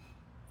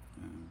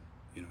 And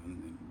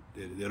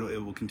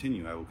it will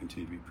continue. I will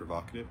continue to be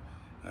provocative.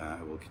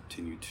 I will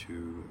continue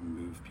to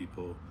move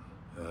people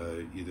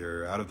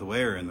either out of the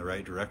way or in the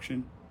right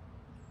direction.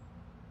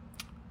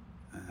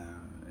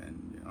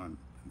 I'm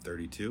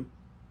 32.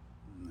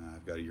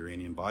 I've got a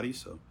Uranian body,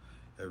 so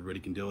everybody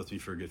can deal with me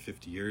for a good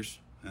 50 years.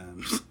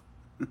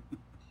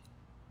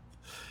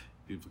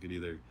 People could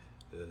either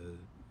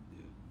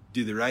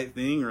do the right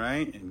thing,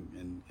 right,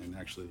 and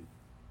actually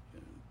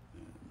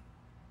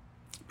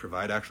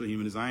provide actual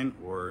human design,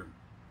 or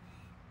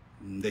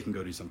they can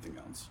go do something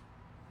else,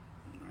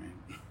 right?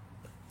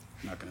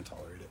 I'm not going to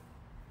tolerate it.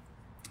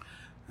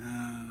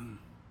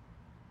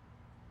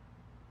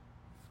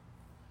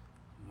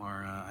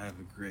 Mara, I have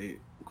a great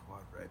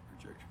quad right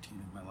projector teen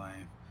in my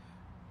life.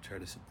 Try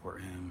to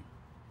support him.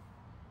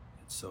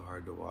 It's so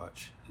hard to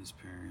watch his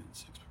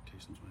parents'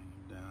 expectations weighing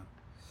him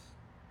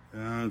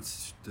down.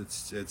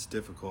 It's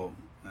difficult.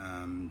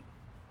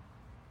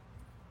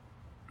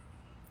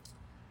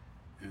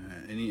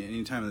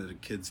 Any time that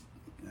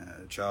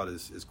a child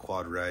is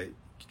quad right,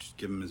 just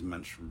give them as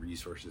much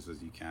resources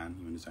as you can,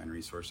 human design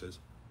resources.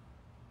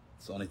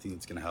 It's the only thing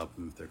that's going to help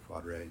them if they're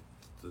quad right.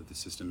 The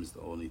system is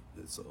the only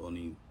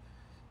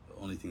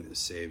thing that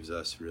saves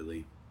us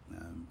really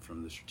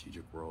from the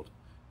strategic world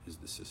is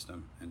the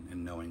system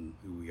and knowing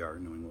who we are,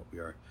 knowing what we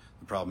are.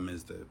 The problem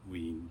is that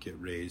we get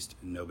raised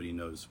and nobody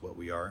knows what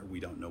we are.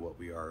 We don't know what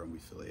we are, and we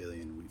feel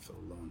alien, we feel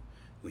alone.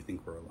 We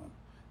think we're alone.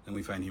 Then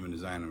we find human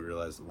design and we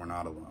realize that we're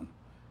not alone,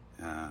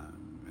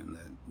 and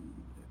that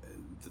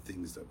the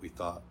things that we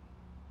thought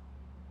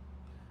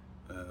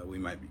we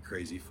might be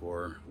crazy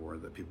for, or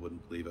that people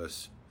wouldn't believe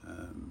us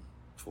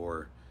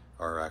for,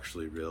 are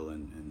actually real,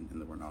 and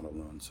that we're not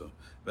alone. So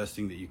the best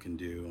thing that you can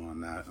do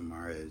on that,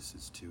 Amara,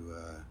 is to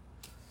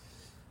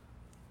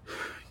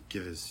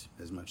give as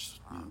much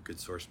good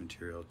source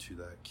material to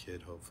that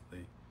kid,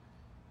 hopefully.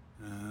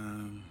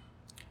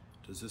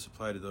 Does this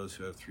apply to those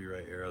who have 3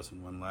 right arrows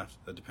and 1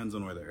 left? That depends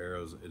on where the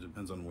arrows. It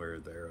depends on where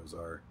the arrows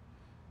are.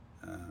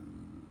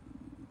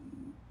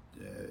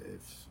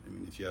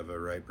 If you have a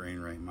right brain,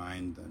 right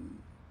mind,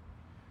 then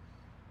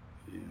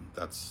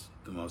that's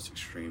the most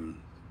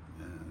extreme.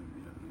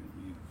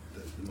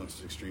 The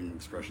most extreme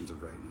expressions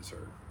of rightness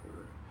are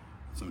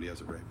somebody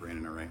has a right brain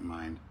and a right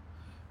mind,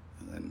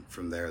 and then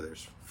from there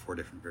there's 4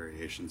 different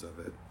variations of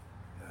it.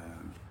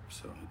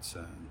 So it's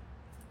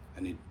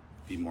I need to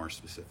be more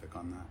specific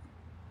on that.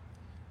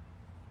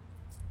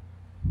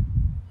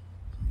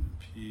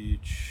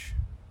 Peach,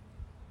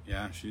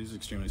 yeah, she's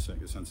extremely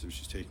sensitive.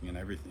 She's taking in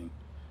everything.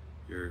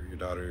 Your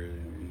daughter,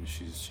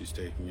 she's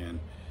taking in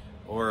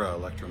aura,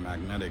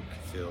 electromagnetic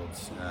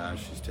fields.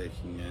 She's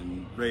taking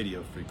in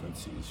radio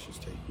frequencies. She's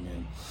taking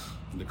in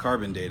the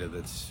carbon data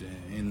that's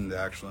in the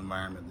actual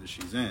environment that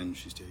she's in.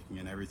 She's taking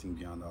in everything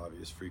beyond the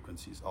obvious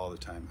frequencies all the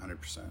time,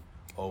 100%.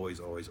 Always,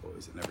 always,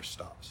 always. It never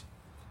stops.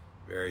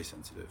 Very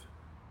sensitive.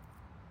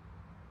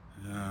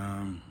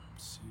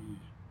 Let's see.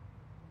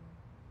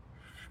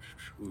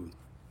 Ooh,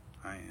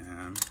 I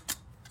am.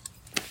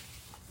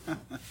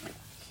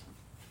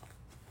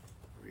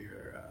 We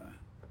are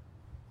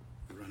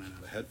running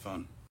out of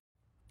headphone.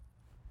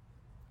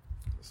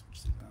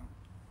 Switch these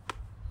out.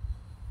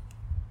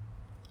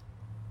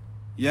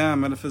 Yeah,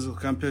 metaphysical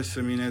compass.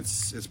 I mean,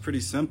 it's pretty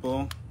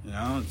simple.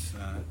 It's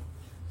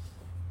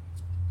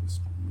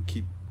just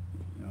keep.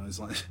 It's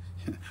like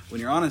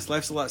when you're honest,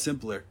 life's a lot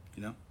simpler.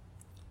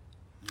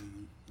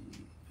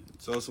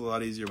 It's also a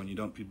lot easier when you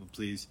don't people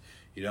please.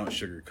 You don't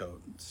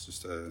sugarcoat. It's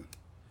just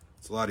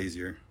it's a lot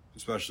easier,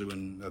 especially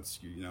when that's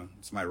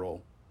it's my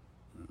role.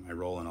 My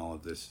role in all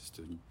of this is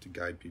to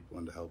guide people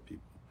and to help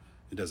people.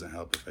 It doesn't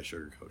help if I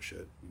sugarcoat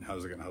shit. How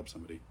is it going to help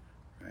somebody,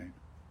 right?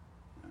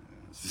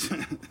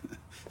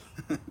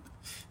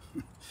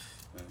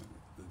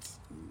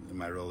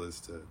 My role is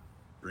to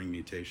bring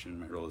mutation.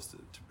 My role is to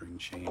bring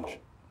change.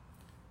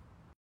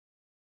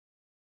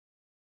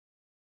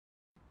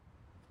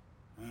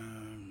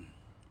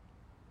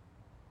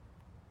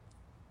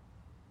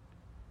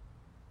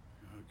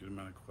 A good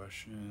amount of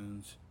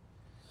questions.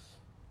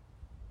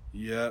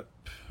 Yep.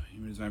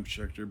 Human design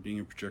projector. Being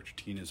a projector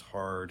teen is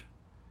hard.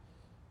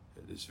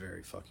 It is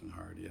very fucking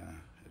hard. Yeah,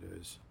 it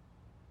is.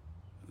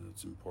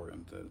 It's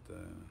important that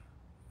the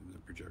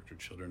projector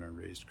children are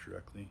raised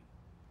correctly.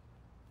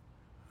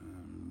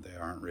 They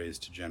aren't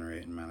raised to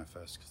generate and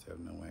manifest because they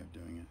have no way of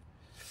doing it.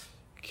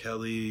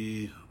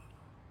 Kelly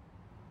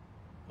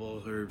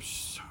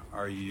Bullherbs,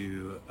 are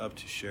you up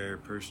to share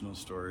personal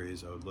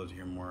stories? I would love to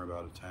hear more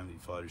about a time that you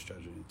followed your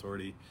strategy and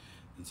authority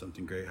and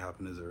something great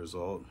happened as a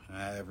result.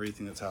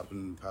 Everything that's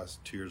happened in the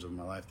past 2 years of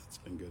my life that's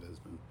been good has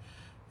been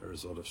a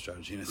result of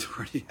strategy and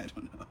authority. I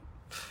don't know.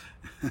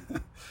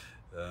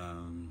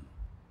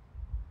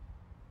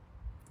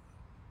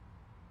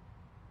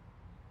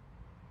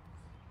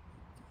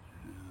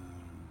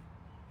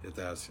 If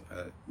that's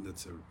a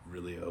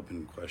really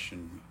open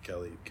question,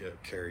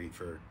 Carrie,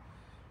 for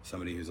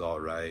somebody who's all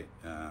right.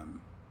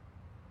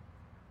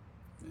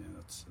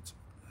 That's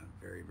a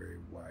very, very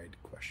wide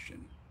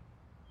question.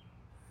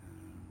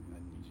 I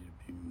need you to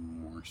be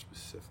more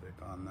specific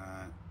on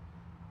that.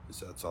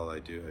 So that's all I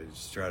do.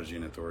 Strategy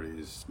and authority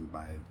is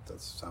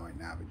that's how I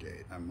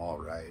navigate. I'm all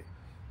right.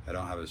 I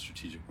don't have a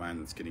strategic mind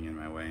that's getting in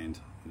my way and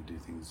telling me to do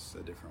things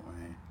a different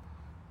way.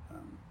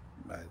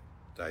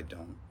 I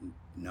don't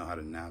know how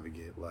to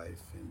navigate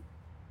life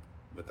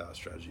without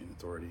strategy and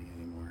authority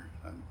anymore.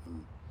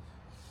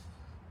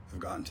 I've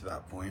gotten to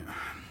that point.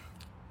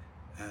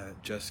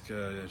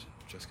 Jessica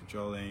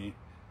Jolie,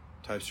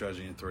 type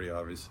strategy and authority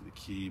obviously the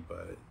key,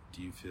 but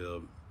do you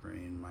feel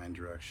brain mind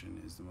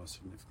direction is the most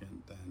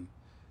significant? Then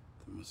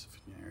the most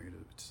significant area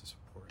to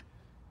support.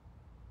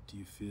 Do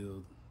you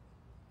feel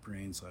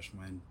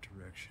brain/mind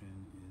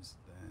direction is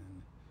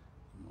then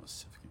the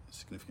most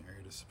significant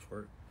area to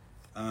support?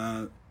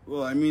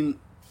 Well, I mean,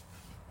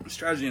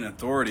 strategy and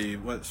authority,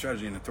 what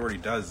strategy and authority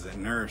does is it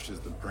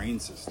nourishes the brain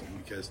system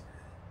because,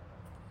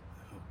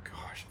 oh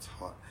gosh, it's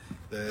hot.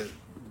 The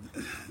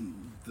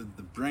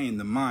brain,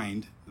 the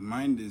mind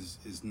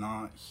is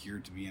not here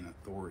to be an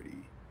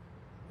authority.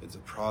 It's a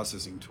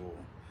processing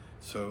tool.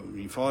 So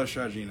when you follow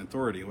strategy and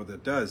authority, what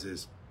that does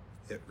is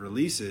it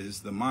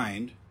releases the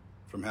mind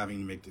from having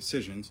to make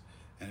decisions,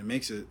 and it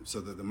makes it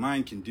so that the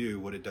mind can do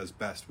what it does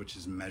best, which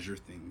is measure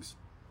things,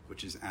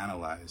 which is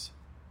analyze,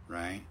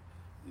 right?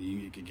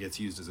 It gets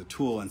used as a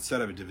tool instead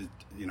of a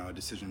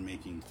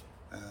decision-making,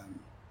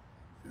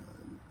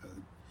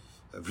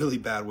 a really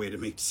bad way to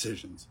make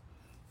decisions.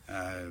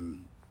 I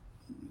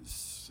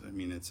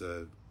mean, it's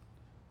a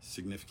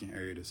significant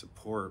area to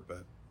support,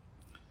 but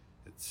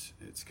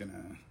it's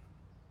gonna,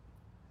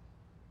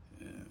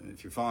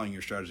 if you're following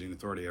your strategy and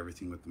authority,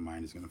 everything with the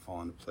mind is gonna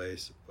fall into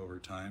place over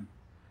time.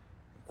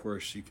 Of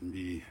course, you can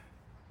be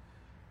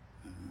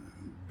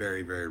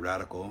very, very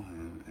radical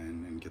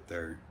and get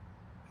there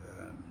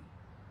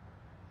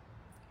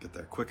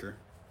quicker.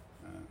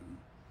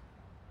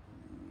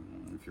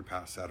 If you're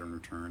past Saturn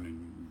return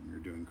and you're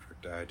doing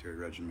correct dietary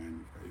regimen,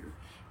 you've got your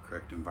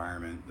correct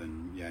environment,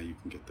 then yeah, you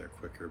can get there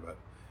quicker. But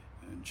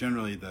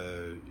generally,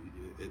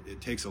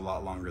 it takes a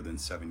lot longer than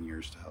 7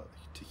 years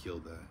to heal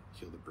the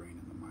brain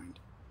and the mind.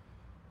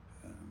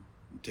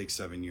 It takes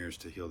 7 years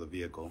to heal the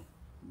vehicle,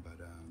 but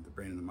the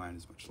brain and the mind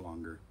is much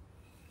longer.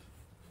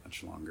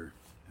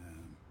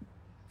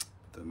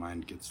 The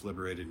mind gets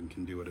liberated and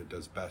can do what it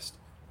does best.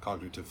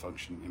 Cognitive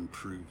function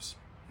improves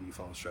when you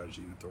follow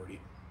strategy and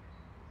authority.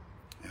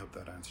 I hope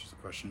that answers the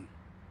question.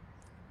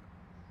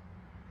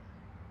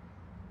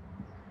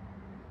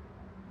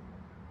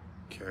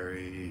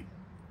 Carrie,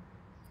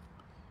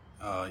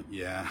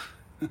 yeah,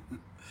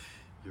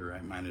 you're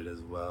right-minded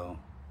as well.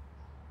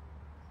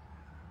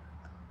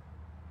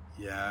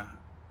 Yeah,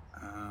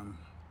 I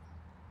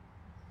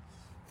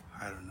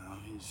don't know,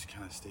 you just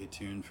kind of stay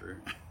tuned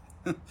for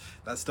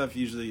that stuff.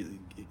 Usually,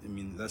 I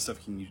mean, that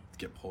stuff can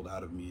get pulled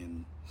out of me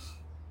in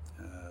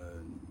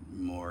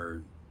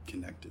more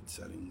connected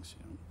settings,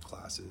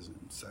 classes and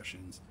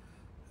sessions.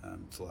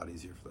 It's a lot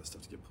easier for that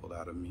stuff to get pulled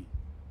out of me.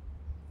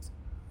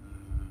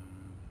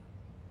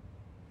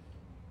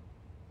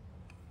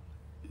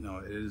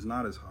 It is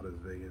not as hot as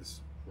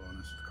Vegas, wellness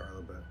with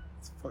Carla, but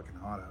it's fucking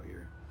hot out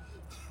here.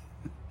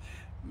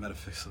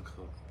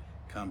 Metaphysical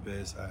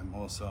compass. I'm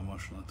also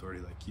emotional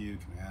authority like you.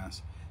 Can I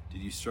ask,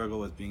 did you struggle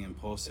with being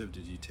impulsive?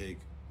 Did it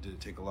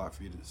take a lot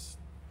for you to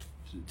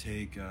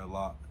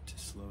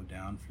slow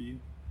down for you?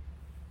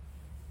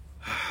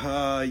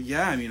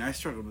 Yeah, I mean,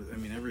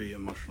 every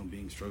emotional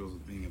being struggles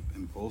with being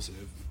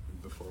impulsive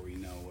before we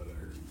know what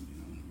our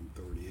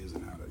authority is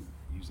and how to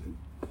use it.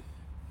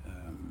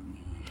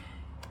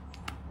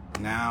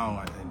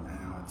 Now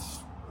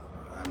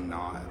I'm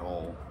not at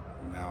all.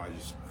 Now I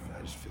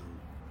just feel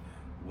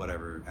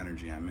whatever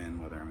energy I'm in,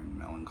 whether I'm in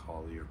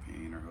melancholy or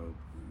pain or hope.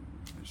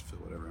 I just feel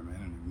whatever I'm in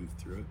and I move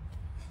through it.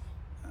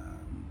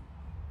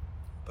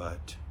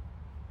 But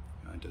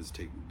it does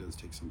take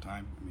some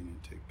time. I mean,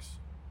 it takes.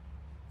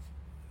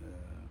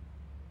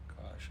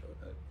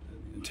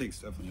 It takes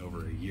definitely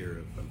over a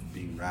year of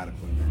being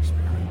radical in your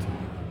experiment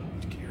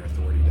to get your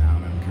authority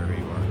down. I don't care who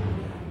you are.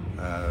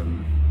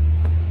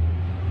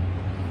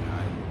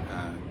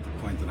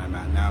 The point that I'm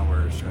at now,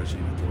 where strategy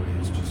and authority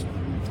is just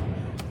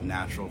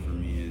natural for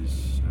me,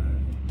 is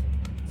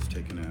it's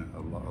taken a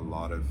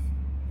lot of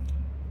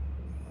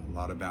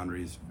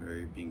boundaries,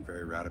 being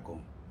very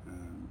radical,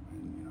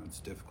 and it's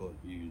difficult.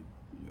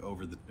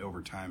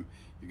 Over time,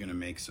 you're going to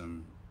make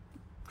some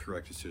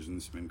correct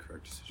decisions, some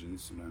incorrect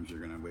decisions. Sometimes you're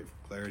going to wait for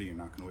clarity. You're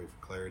not going to wait for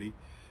clarity,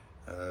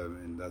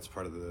 and that's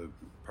part of the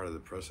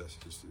process.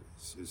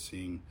 Is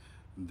seeing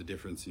the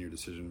difference in your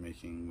decision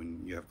making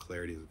when you have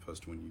clarity as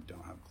opposed to when you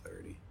don't have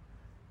clarity.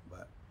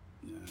 But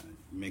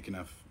make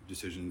enough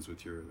decisions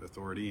with your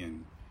authority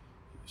and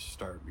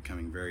start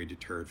becoming very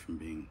deterred from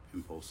being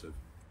impulsive.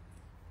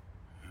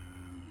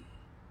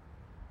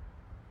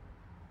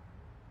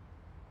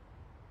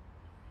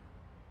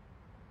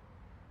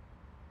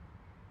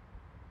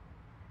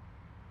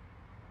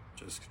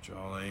 Jessica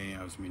Jolly,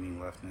 I was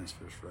meaning leftness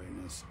versus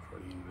rightness,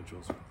 supporting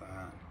individuals with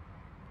that.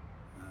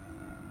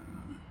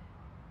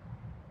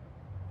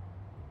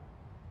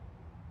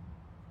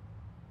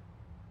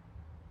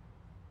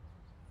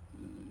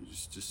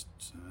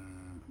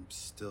 I'm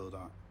still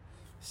not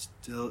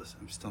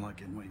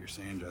getting what you're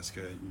saying,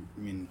 Jessica. I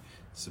mean,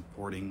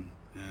 supporting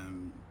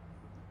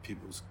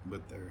people's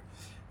with their.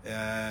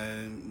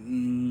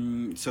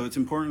 So it's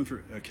important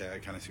for. Okay, I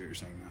kind of see what you're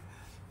saying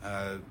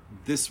now.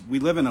 We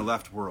live in a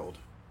left world,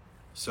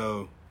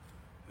 so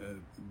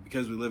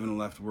because we live in a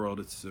left world,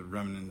 it's a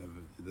remnant of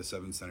the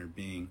seven-centered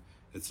being.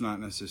 It's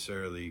not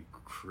necessarily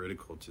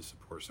critical to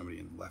support somebody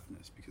in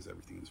leftness because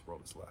everything in this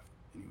world is left,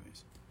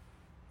 anyways.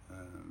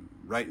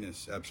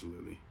 Rightness,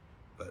 absolutely,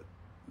 but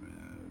I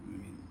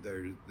mean,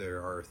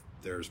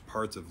 there's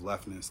parts of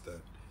leftness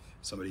that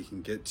somebody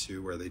can get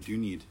to where they do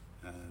need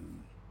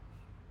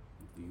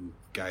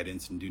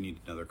guidance and do need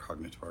another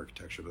cognitive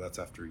architecture, but that's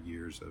after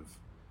years of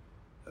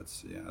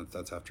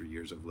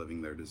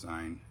living their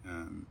design.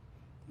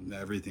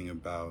 Everything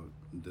about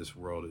this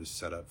world is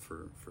set up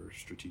for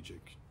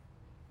strategic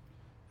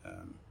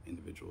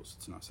individuals.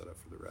 It's not set up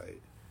for the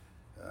right.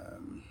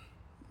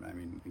 I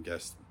mean, I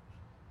guess.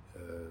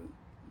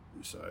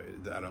 So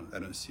I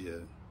don't see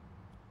a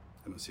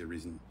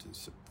reason to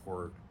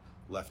support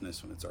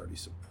leftness when it's already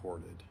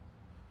supported.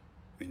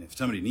 I mean, if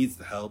somebody needs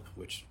the help,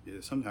 which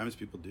sometimes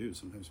people do,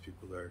 sometimes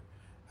people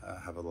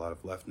have a lot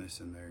of leftness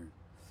in their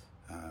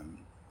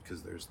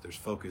because there's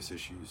focus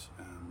issues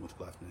with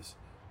leftness.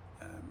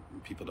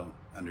 People don't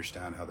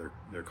understand how their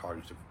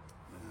cognitive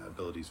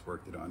abilities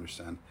work. They don't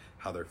understand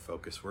how their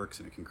focus works,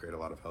 and it can create a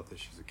lot of health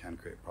issues. It can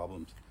create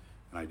problems,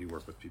 and I do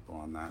work with people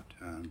on that.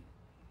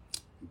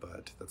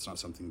 But that's not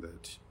something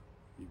that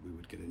we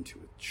would get into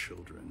with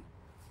children.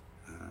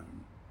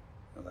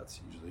 Well, that's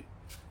usually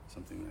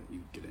something that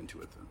you get into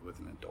with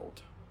an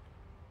adult.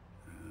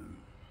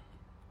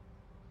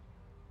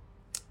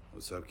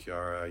 What's up,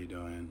 Kiara? How you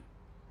doing?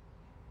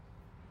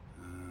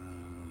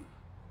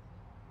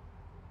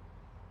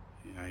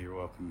 Yeah, you're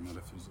welcome,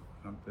 Metaphysical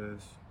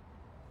Compass.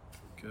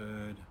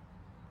 Good.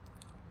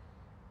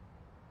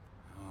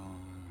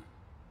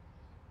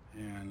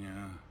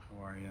 Anya,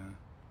 how are ya?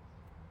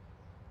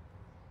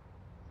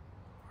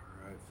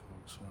 Alright,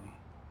 folks, well,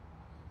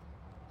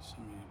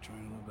 somebody join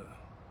a little bit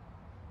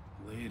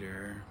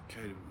later.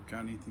 Okay, we got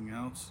anything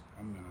else?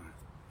 I'm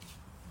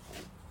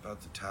about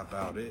to tap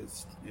out. It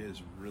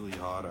is really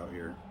hot out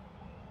here.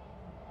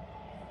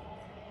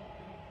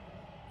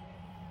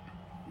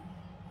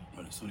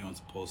 But if somebody wants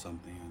to pull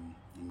something,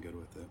 I'm good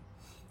with it.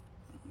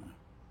 I'm gonna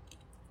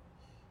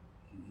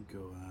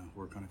go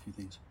work on a few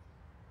things.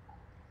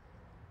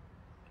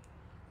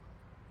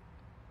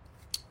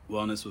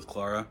 Wellness with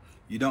Clara.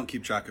 You don't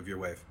keep track of your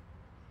wave.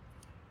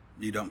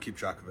 You don't keep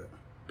track of it.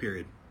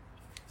 Period.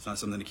 It's not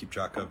something to keep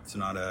track of.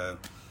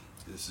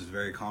 This is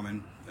very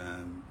common.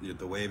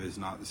 The wave is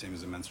not the same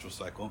as a menstrual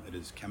cycle. It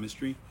is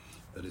chemistry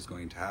that is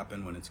going to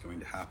happen when it's going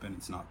to happen.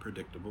 It's not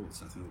predictable.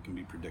 It's nothing that can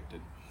be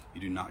predicted.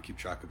 You do not keep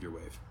track of your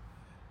wave.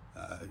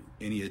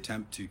 Any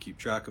attempt to keep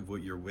track of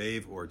what your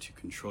wave or to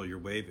control your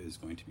wave is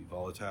going to be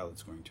volatile.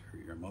 It's going to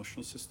hurt your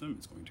emotional system.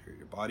 It's going to hurt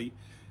your body.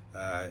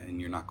 And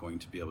you're not going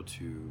to be able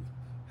to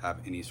have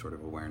any sort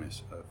of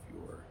awareness of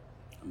your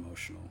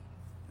emotional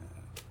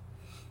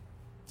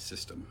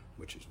system,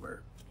 which is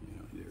where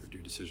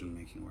your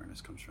decision-making awareness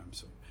comes from.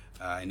 So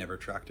I never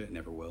tracked it,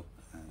 never will.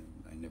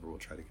 I never will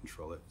try to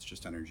control it. It's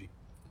just energy.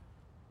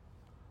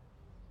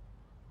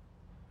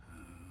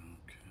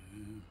 Okay.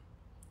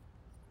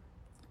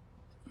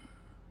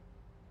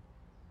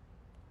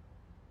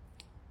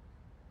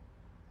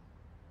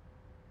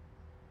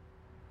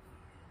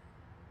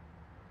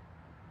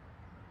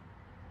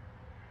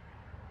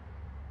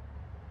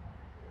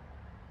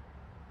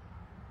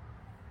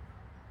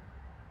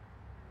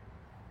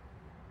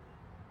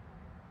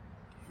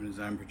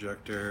 Design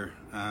projector.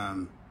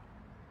 I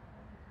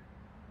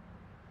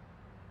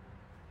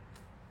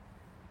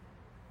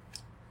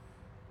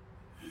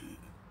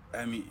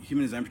mean,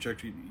 human design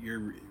projector.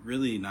 You're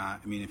really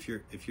not. I mean, if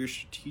you're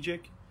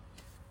strategic,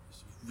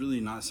 it's really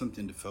not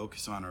something to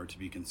focus on or to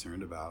be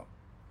concerned about.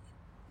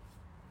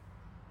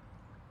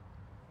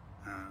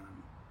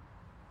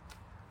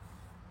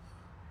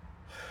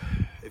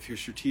 If you're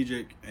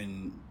strategic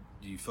and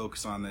you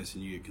focus on this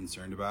and you get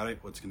concerned about it,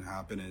 what's going to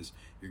happen is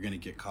you're going to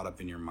get caught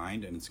up in your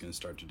mind and it's going to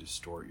start to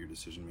distort your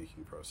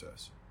decision-making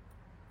process.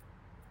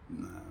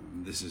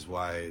 This is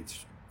why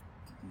it's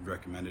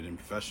recommended in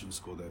professional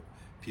school that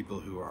people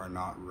who are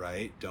not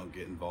right don't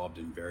get involved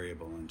in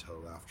variable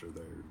until after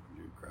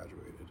you're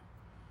graduated.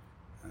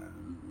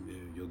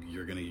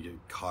 You're going to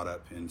get caught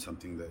up in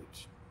something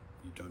that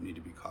you don't need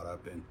to be caught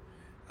up in.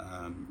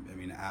 I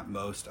mean, at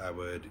most, I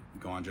would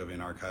go on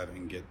Jovian Archive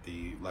and get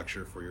the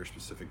lecture for your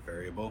specific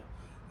variable,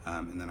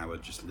 and then I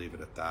would just leave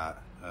it at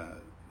that.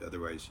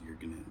 Otherwise, you're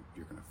gonna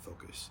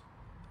focus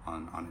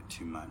on it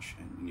too much,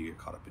 and you get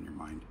caught up in your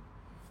mind.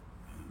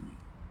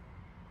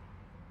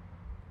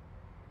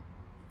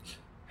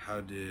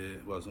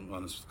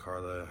 Wellness with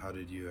Carla, how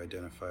did you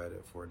identify it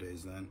at 4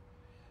 days then?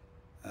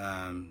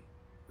 I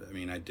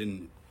mean, I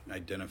didn't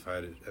identify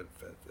it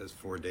as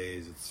 4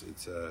 days.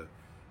 It's a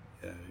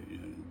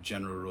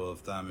general rule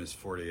of thumb is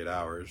 48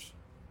 hours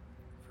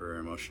for an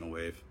emotional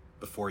wave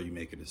before you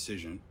make a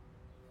decision.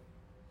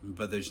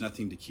 but there's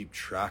nothing to keep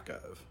track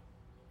of,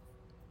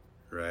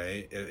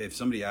 right? If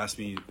somebody asks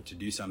me to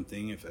do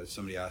something, if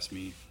somebody asks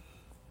me,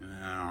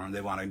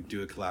 they want to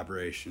do a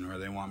collaboration, or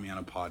they want me on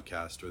a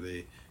podcast, or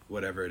they,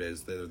 whatever it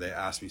is, they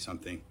ask me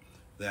something,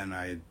 then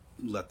I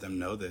let them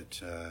know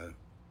that,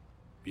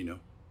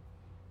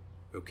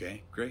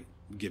 okay, great.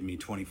 Give me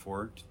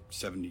 24 to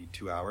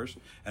 72 hours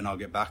and I'll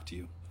get back to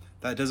you.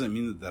 That doesn't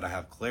mean that I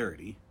have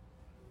clarity.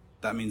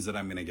 That means that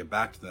I'm going to get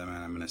back to them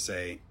and I'm going to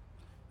say,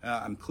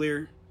 I'm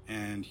clear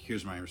and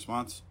here's my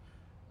response.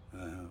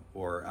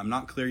 Or I'm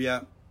not clear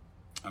yet.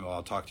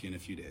 I'll talk to you in a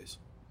few days.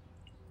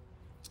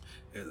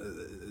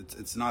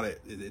 It's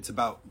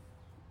about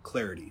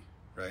clarity,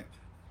 right?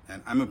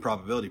 And I'm a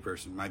probability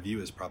person. My view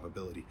is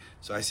probability.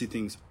 So I see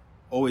things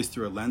always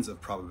through a lens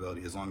of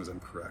probability as long as I'm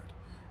correct.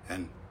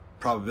 And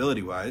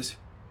probability wise,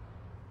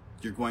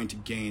 you're going to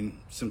gain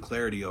some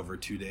clarity over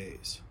 2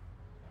 days,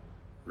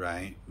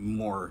 right?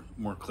 More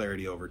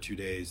clarity over 2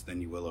 days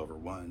than you will over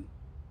one.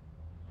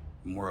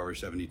 More over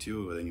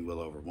 72 than you will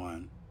over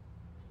one,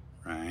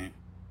 right?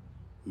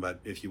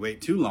 But if you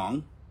wait too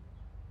long,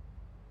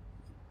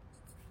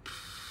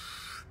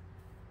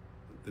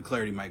 the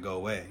clarity might go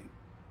away.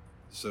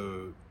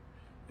 So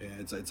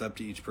it's up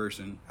to each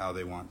person how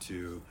they want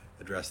to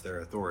address their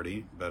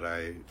authority. But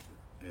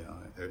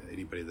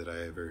anybody that I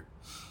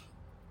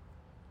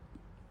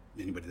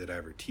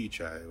ever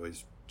teach, I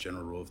always,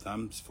 general rule of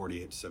thumb is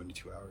 48 to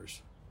 72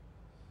 hours.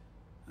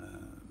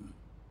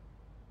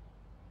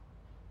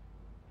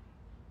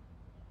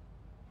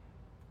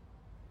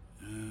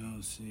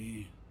 Let's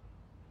see.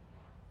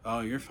 Oh,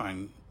 you're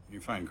fine.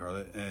 You're fine,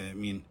 Carla.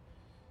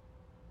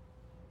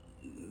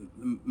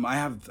 I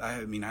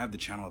have the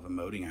channel of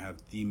emoting. I have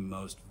the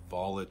most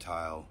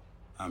volatile,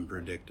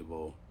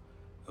 unpredictable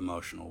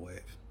emotional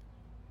wave.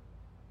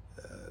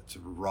 It's a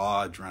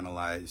raw,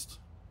 adrenalized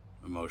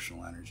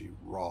emotional energy,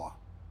 raw.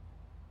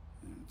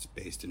 And it's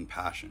based in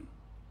passion.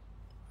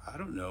 I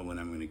don't know when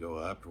I'm going to go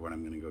up or when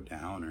I'm going to go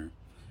down,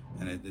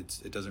 and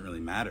it doesn't really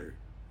matter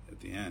at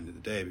the end of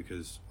the day,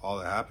 because all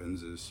that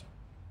happens is,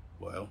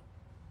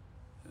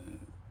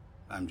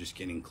 I'm just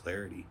gaining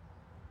clarity,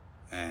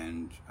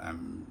 and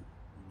I'm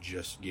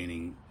just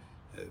gaining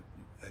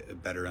a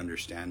better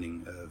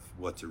understanding of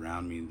what's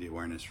around me, the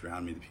awareness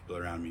around me, the people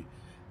around me.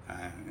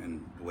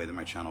 And the way that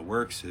my channel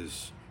works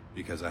is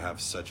because I have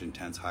such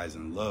intense highs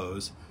and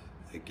lows,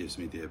 it gives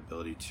me the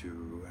ability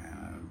to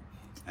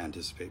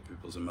anticipate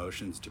people's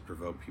emotions, to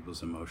provoke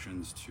people's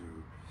emotions, to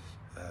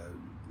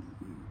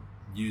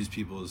use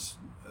people's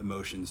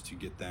emotions to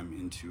get them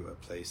into a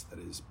place that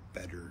is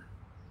better.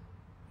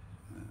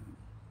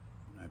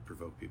 I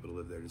provoke people to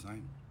live their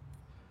design.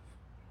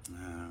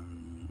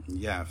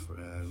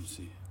 Let's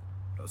see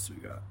what else we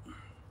got.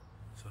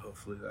 So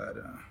hopefully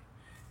that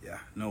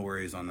no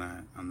worries on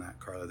that,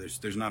 Carla.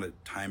 There's not a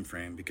time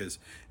frame, because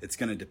it's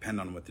going to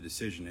depend on what the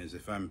decision is.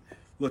 If I'm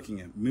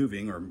looking at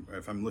moving, or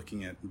if I'm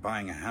looking at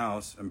buying a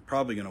house, I'm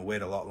probably going to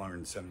wait a lot longer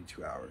than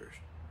 72 hours,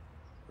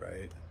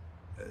 right?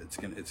 It's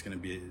going to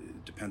be,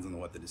 it depends on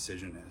what the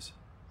decision is.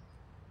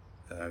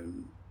 A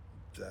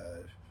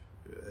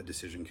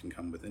decision can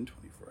come within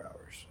 24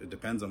 hours. It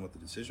depends on what the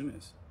decision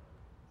is.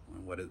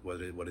 What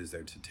is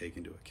there to take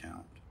into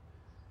account?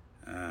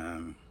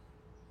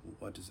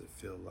 What does it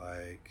feel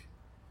like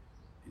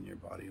in your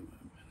body?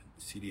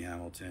 C.D.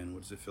 Hamilton,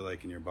 what does it feel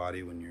like in your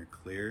body when you're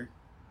clear?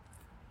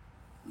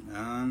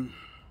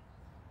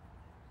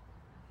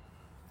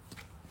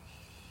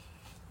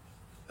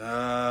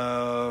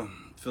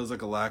 Feels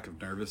like a lack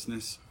of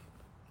nervousness,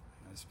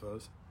 I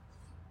suppose.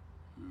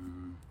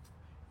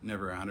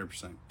 Never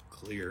 100%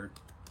 clear.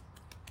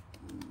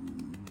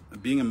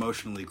 Being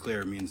emotionally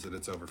clear means that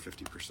it's over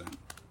 50%.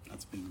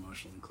 That's being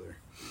emotionally clear.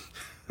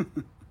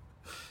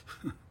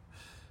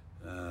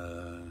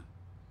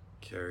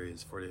 Carrie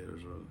is 48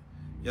 hours.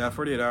 Yeah,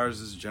 48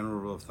 hours is a general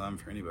rule of thumb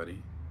for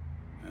anybody.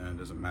 It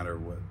doesn't matter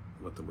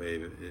what the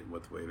wave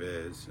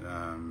is.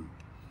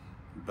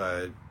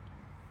 But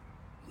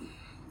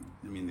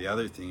I mean, the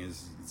other thing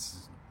is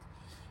it's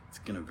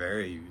going to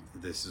vary.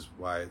 This is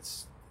why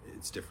it's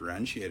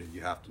differentiated.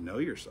 You have to know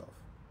yourself.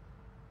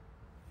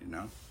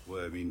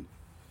 Well, I mean,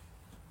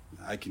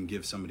 I can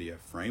give somebody a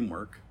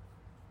framework.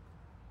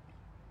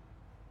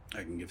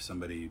 I can give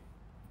somebody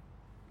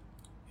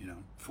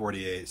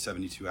 48,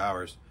 72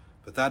 hours,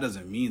 but that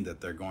doesn't mean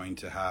that they're going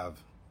to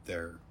have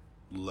their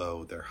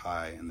low, their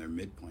high, and their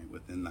midpoint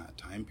within that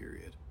time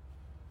period.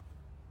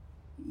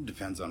 It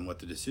depends on what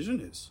the decision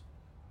is,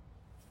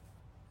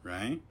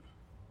 right?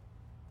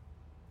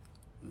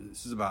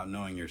 This is about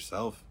knowing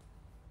yourself.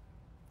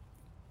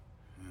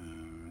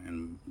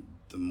 And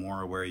the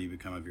more aware you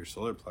become of your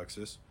solar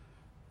plexus,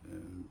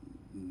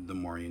 the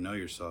more you know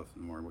yourself,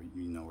 the more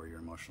you know where your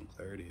emotional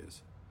clarity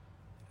is.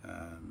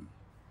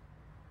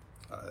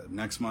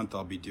 Next month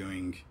I'll be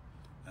doing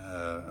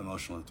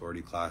emotional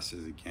authority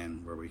classes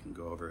again, where we can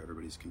go over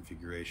everybody's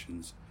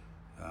configurations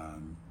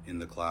in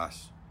the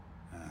class,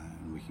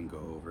 and we can go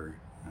over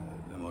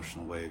the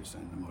emotional waves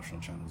and emotional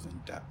channels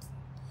in depth,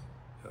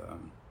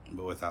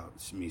 but without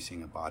me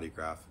seeing a body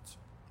graph.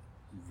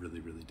 really,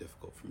 really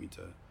difficult for me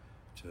to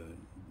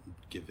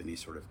give any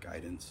sort of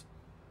guidance.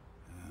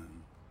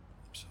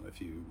 So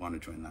if you want to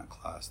join that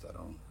class,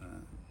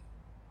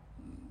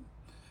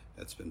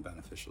 that's been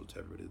beneficial to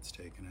everybody that's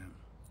taken it.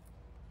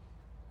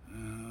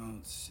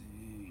 Let's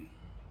see.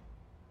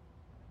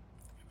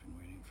 I've been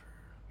waiting for.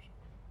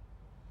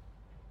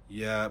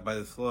 Yeah, by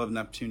the flow of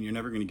Neptune, you're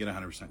never going to get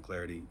 100%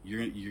 clarity.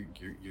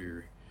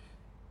 Your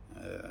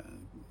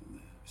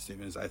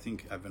statement is, I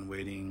think I've been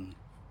waiting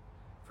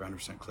for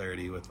 100%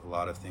 clarity with a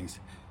lot of things.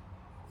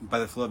 By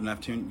the flow of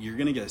Neptune, you're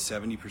going to get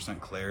 70%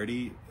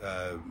 clarity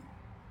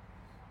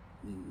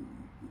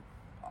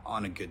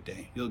on a good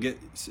day. You'll get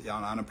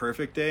on a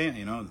perfect day,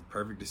 the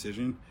perfect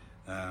decision,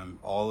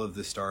 all of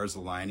the stars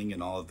aligning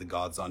and all of the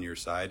gods on your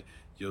side,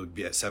 you'll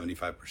be at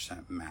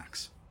 75%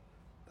 max.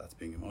 That's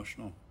being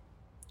emotional.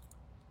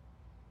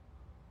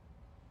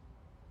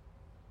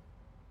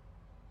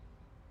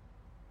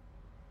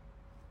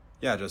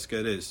 Yeah, Jessica,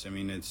 it is. I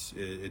mean, it's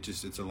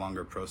a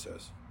longer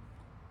process.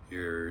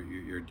 You're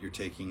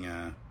taking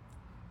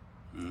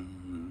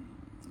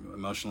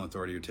emotional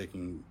authority. You're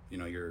taking,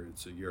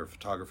 you're a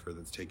photographer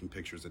that's taking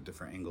pictures at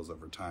different angles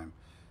over time.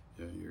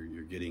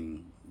 You're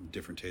getting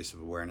different tastes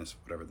of awareness,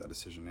 whatever that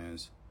decision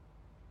is.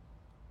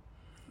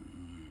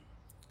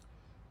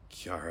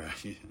 Kiara, I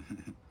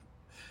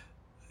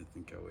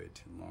think I wait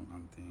too long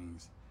on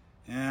things.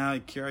 Yeah,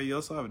 Kiara, you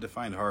also have a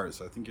defined heart,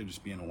 so I think you're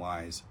just being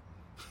wise.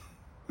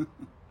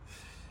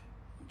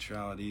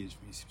 Neutrality to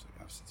me seems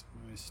like absence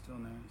of noise,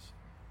 stillness.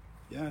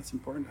 Yeah, it's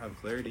important to have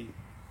clarity.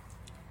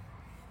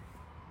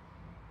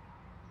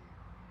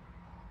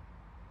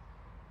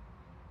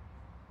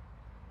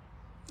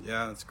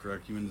 Yeah, that's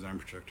correct. Human design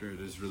projector. It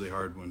is really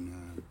hard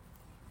when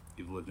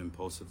you've lived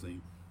impulsively.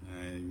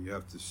 You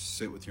have to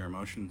sit with your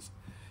emotions.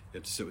 You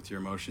have to sit with your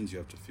emotions. You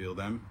have to feel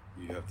them.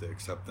 You have to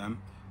accept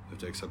them. You have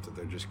to accept that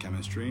they're just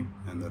chemistry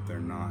and that they're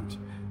not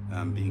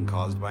being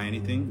caused by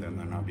anything. Then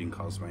they're not being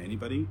caused by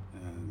anybody.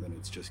 And then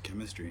it's just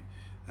chemistry.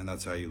 And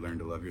that's how you learn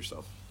to love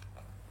yourself.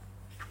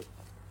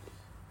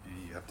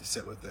 And you have to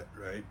sit with it,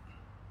 right?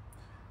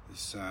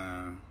 This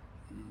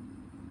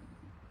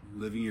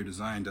living your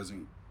design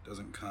doesn't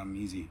come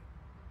easy.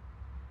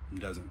 It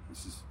doesn't.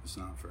 This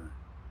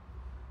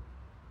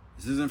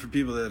isn't for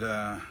people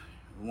that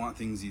want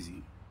things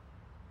easy.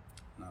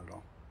 Not at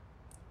all.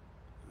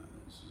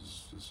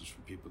 This is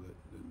for people that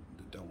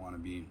don't want to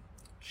be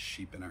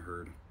sheep in a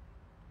herd.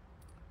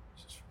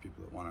 This is for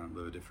people that want to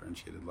live a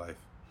differentiated life.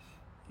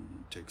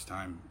 It takes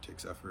time, it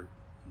takes effort,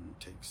 and it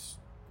takes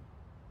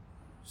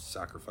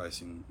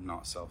sacrificing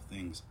not self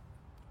things,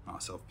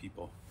 not self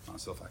people, not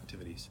self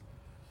activities,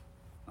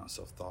 not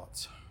self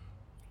thoughts.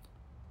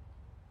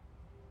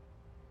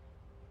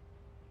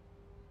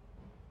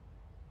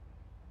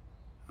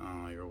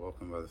 Oh, you're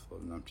welcome by the flow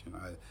of Neptune.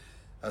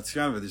 That's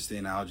kind of just the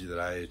analogy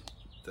that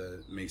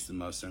makes the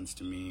most sense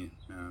to me.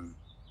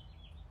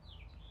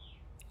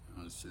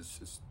 It's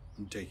just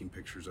taking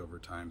pictures over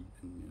time,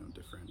 and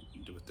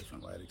with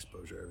different light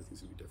exposure,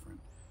 everything's gonna be different.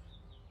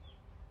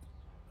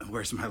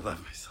 Where's my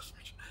love myself?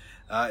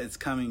 It's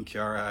coming,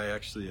 Kiara. I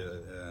actually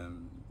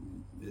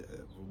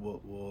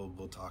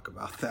we'll talk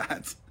about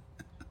that.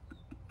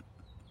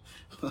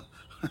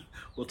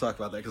 We'll talk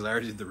about that because I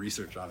already did the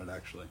research on it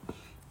actually.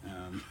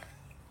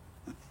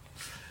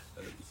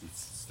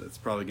 That's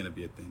probably going to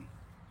be a thing.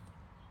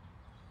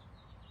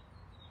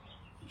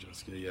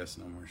 Jessica, yes,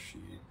 no more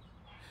sheep.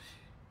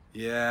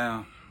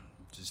 Yeah,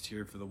 just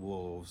here for the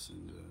wolves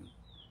and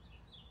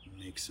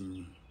make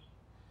some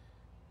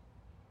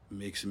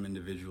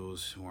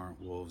individuals who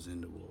aren't wolves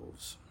into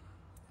wolves.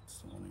 It's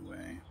the only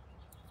way.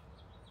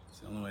 It's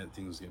the only way that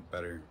things get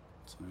better.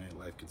 It's the only way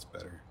life gets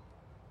better.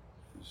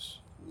 Is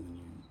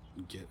when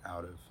you get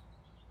out of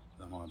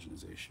the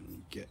homogenization, when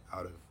you get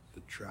out of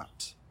the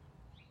traps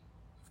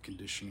of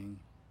conditioning,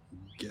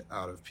 get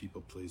out of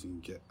people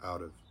pleasing, get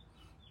out of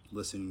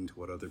listening to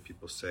what other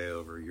people say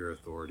over your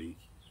authority,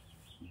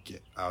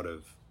 get out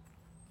of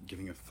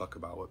giving a fuck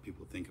about what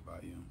people think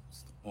about you.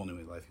 It's the only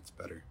way life gets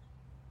better.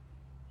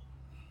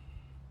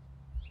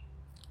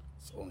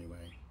 It's the only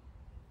way.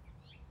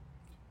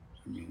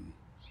 I mean,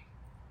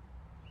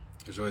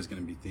 there's always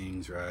going to be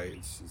things, right?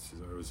 There's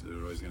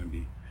always going to be,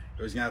 you're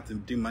always going to have to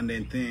do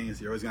mundane things.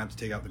 You're always going to have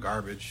to take out the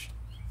garbage,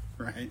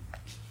 right?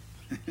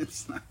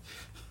 It's not,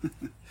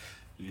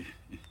 you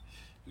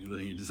look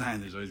at your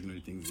design, there's always going to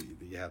be things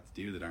that you have to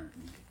do that aren't,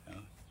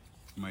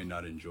 you might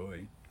not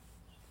enjoy.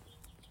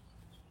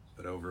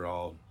 But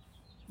overall,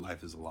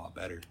 life is a lot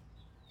better.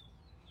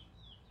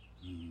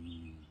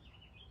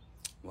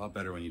 A lot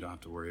better when you don't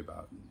have to worry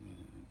about,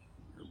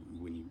 or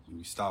when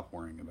you stop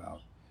worrying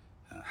about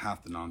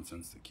half the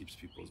nonsense that keeps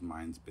people's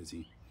minds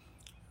busy,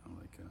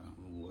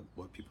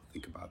 what people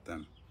think about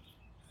them,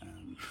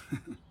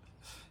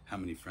 how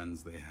many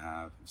friends they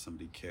have, if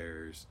somebody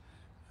cares.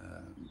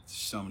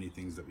 So many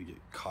things that we get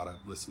caught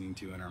up listening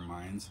to in our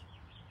minds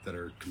that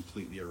are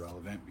completely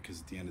irrelevant, because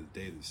at the end of the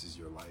day, this is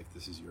your life,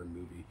 this is your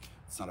movie.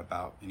 It's not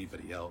about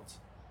anybody else,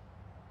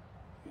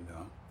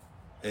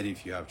 And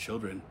if you have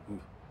children,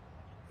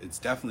 it's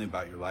definitely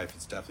about your life,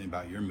 it's definitely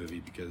about your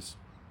movie, because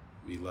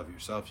You love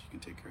yourself, you can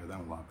take care of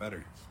them a lot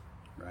better,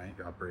 right?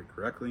 You operate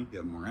correctly, you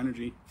have more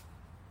energy,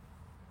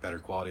 better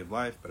quality of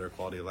life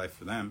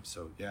for them.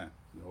 So yeah,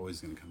 it's always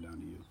going to come down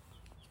to you.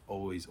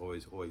 Always,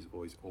 always, always,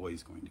 always,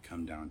 always going to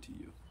come down to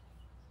you.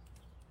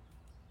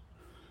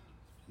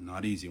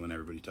 Not easy when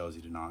everybody tells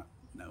you to not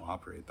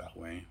operate that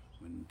way.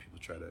 When people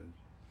try to,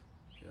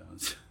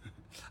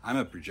 I'm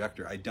a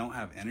projector. I don't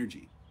have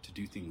energy to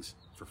do things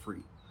for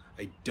free.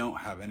 I don't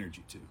have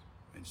energy to.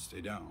 I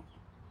don't.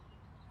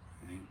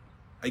 Right?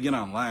 I get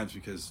on lives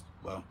because,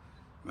 well,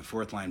 my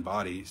fourth line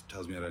body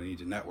tells me that I need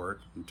to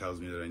network and tells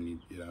me that I need,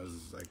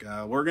 it's like,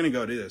 we're going to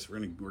go do this. We're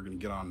going to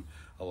get on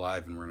a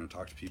live and we're going to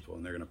talk to people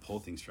and they're going to pull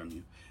things from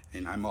you.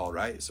 And I'm all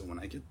right. So when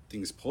I get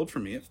things pulled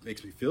from me, it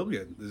makes me feel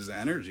good. This is an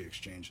energy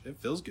exchange. It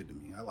feels good to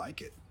me. I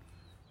like it.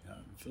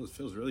 It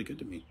feels really good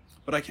to me.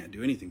 But I can't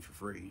do anything for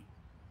free.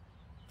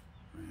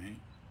 Right?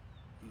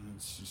 And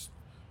that's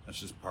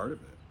just part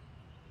of it.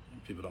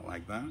 People don't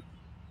like that.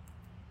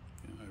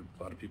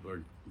 A lot of people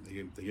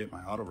they get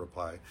my auto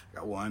reply. I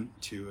got 1,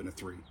 2, and a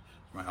 3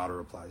 for my auto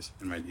replies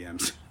in my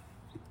DMs.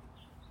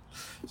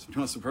 If somebody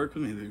wants to work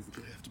with me, they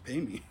have to pay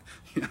me.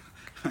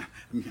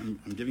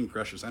 I'm giving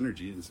precious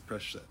energy. It's a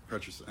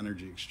precious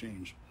energy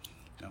exchange.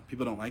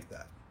 People don't like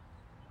that.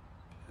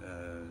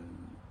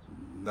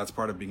 That's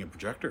part of being a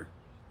projector.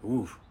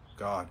 Ooh,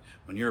 God.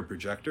 When you're a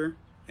projector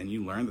and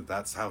you learn that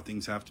that's how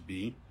things have to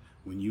be,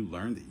 when you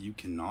learn that you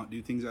cannot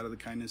do things out of the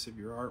kindness of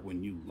your heart,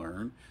 when you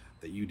learn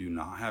that you do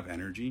not have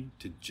energy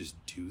to just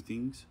do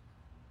things,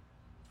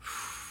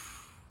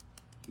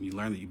 when you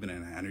learn that you've been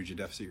in an energy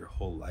deficit your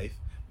whole life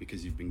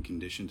because you've been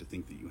conditioned to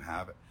think that you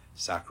have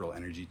sacral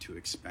energy to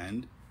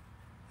expend,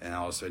 and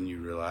all of a sudden you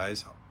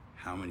realize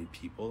how many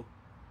people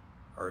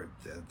are,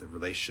 the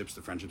relationships,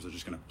 the friendships are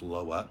just going to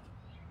blow up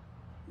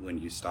when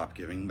you stop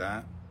giving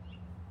that,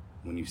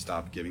 when you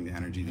stop giving the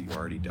energy that you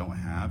already don't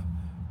have.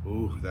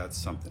 Ooh, that's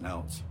something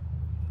else.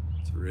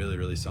 It's really,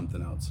 really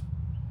something else.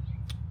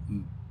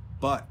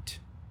 But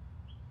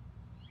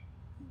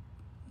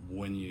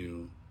when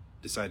you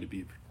decide to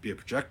be a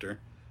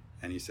projector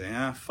and you say,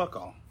 fuck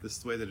all, this is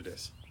the way that it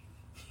is.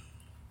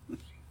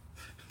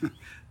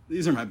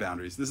 These are my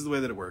boundaries. This is the way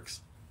that it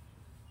works.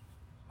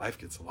 Life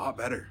gets a lot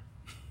better.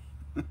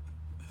 It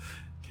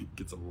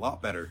gets a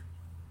lot better.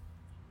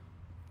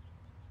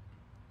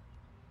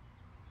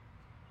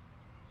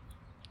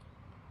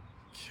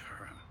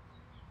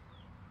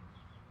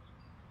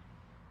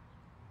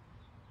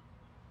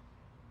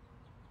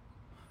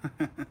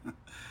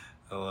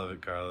 I love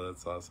it, Carla.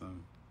 That's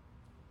awesome.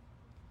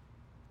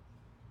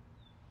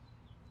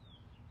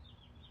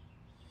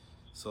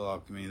 Soul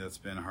alchemy, that's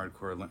been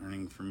hardcore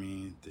learning for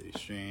me. The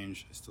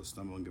exchange, I still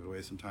stumble and give it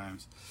away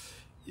sometimes.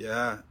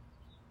 Yeah.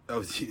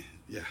 Oh,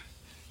 yeah.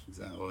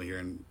 Exactly. Well, here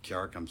in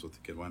Kiara comes with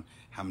a good one.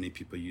 How many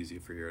people use you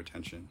for your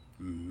attention?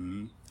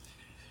 Mm-hmm.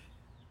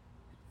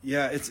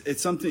 Yeah,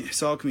 it's something.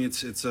 Soul alchemy.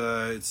 It's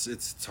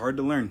hard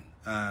to learn.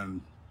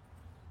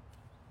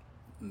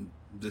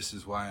 This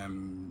is why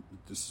I'm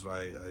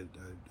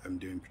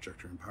doing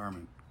projector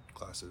empowerment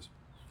classes,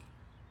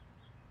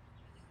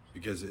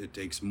 because it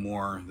takes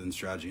more than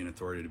strategy and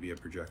authority to be a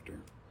projector.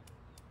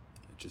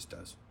 It just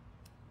does.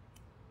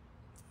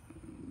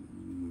 If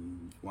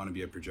you want to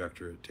be a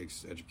projector, it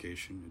takes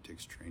education, it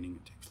takes training,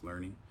 it takes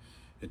learning,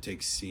 it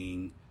takes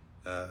seeing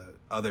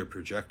other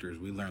projectors.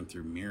 We learn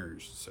through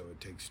mirrors, so it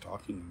takes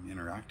talking and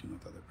interacting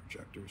with other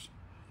projectors.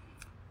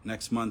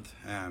 Next month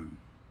I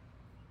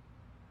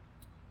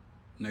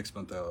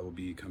will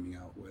be coming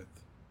out with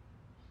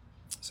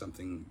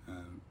something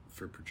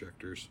for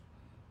projectors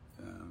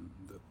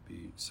that will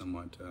be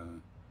somewhat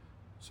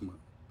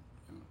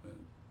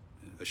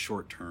a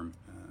short-term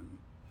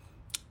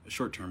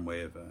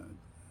way of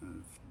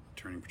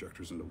turning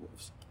projectors into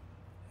wolves.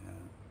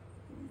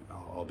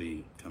 I'll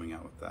be coming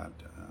out with that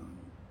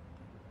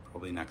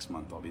probably next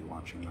month. I'll be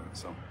launching that.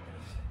 So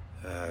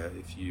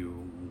if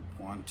you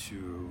want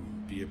to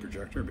be a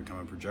projector, become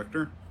a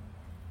projector,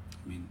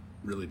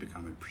 really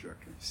become a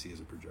projector, see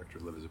as a projector,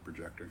 live as a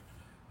projector.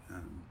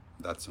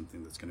 That's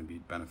something that's going to be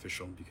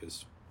beneficial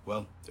because,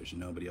 well, there's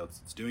nobody else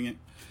that's doing it.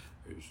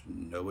 There's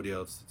nobody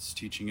else that's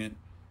teaching it,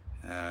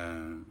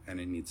 and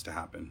it needs to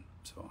happen.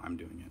 So I'm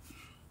doing it.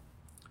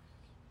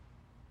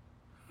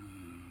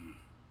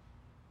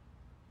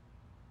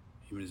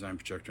 Human design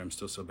projector. I'm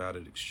still so bad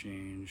at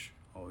exchange.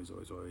 Always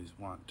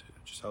want to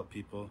just help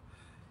people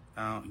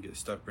out and get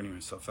stuck burning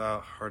myself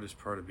out. Hardest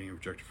part of being a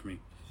projector for me.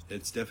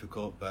 It's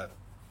difficult, but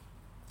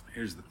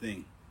here's the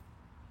thing.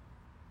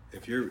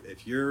 If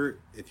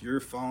you're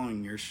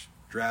following your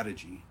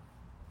strategy,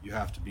 you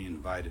have to be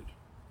invited.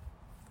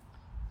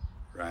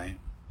 Right?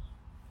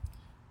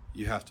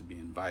 You have to be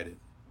invited.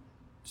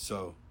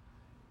 So,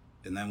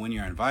 and then when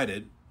you're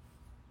invited,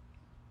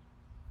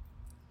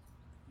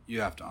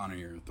 you have to honor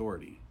your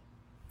authority.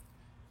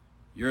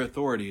 Your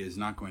authority is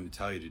not going to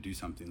tell you to do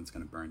something that's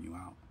going to burn you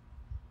out.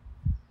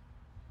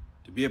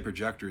 To be a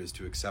projector is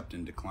to accept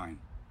and decline.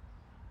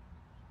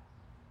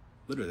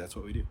 Literally, that's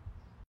what we do.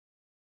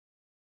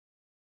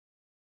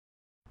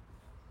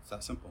 It's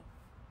that simple.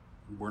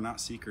 We're not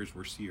seekers,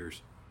 we're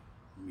seers.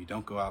 You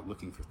don't go out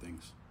looking for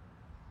things.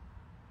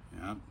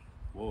 Yeah,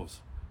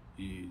 wolves.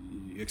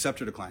 You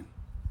accept or decline.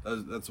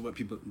 That's what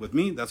people, with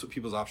me, that's what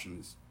people's option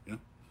is, you know?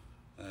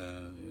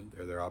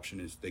 Their option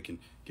is they can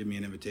give me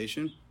an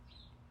invitation,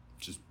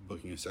 just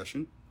booking a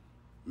session,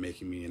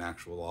 making me an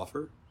actual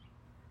offer,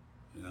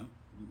 you know,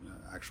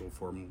 actual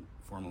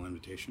formal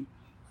invitation.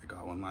 I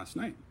got one last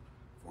night.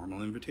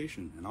 Formal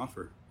invitation, an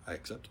offer. I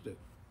accepted it.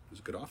 It was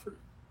a good offer,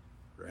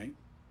 right?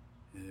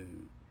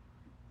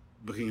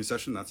 Booking a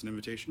session, that's an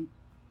invitation.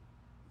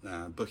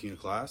 Booking a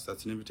class,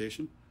 that's an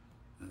invitation.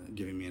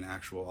 Giving me an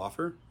actual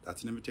offer,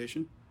 that's an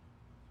invitation.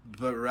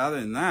 But rather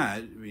than that,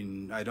 I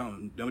mean,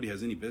 nobody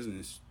has any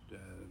business.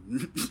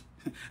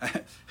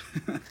 I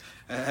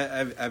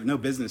have no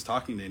business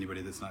talking to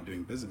anybody that's not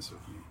doing business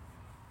with me,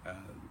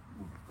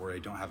 or I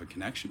don't have a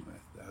connection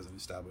with, that hasn't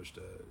established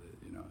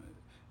an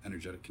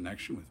energetic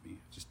connection with me.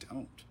 I just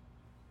don't.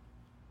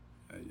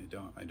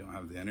 I don't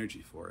have the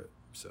energy for it,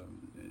 so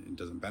it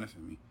doesn't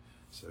benefit me.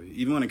 So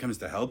even when it comes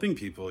to helping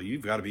people,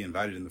 you've got to be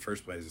invited in the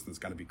first place, and it's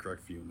got to be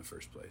correct for you in the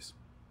first place.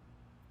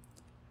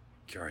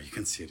 Kiara, you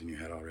can see it in your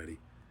head already.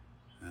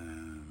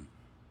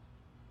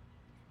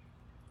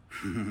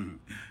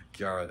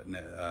 Kiara,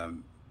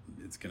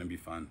 it's gonna be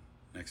fun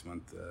next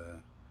month.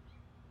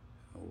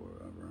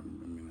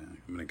 I'm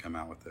gonna come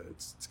out with it.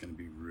 It's gonna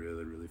be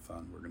really, really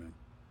fun.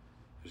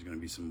 There's gonna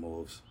be some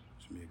wolves.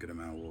 There's gonna be a good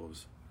amount of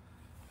wolves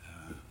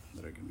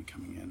that are gonna be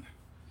coming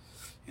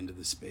into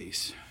the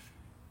space,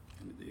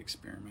 into the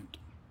experiment.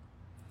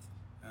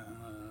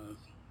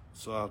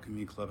 Soul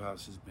Alchemy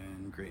Clubhouse has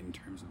been great in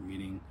terms of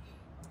meeting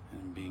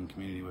and being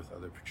community with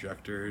other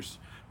projectors.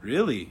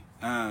 Really,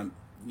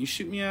 you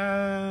shoot me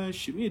a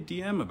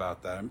DM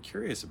about that. I'm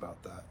curious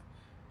about that.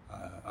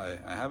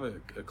 I have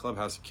a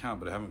Clubhouse account,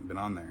 but I haven't been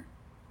on there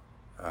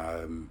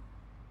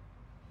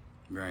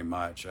very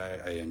much.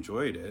 I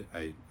enjoyed it.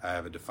 I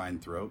have a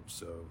defined throat,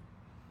 so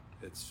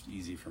it's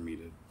easy for me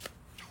to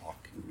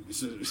talk.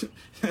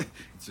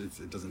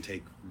 It doesn't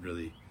take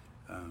really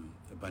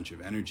a bunch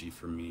of energy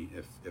from me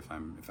if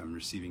I'm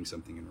receiving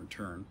something in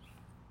return.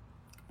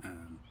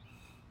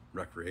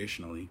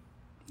 Recreationally,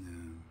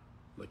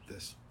 like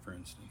this, for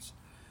instance.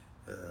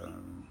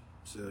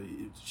 So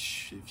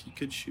if you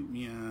could shoot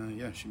me a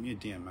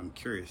DM. I'm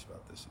curious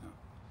about this now.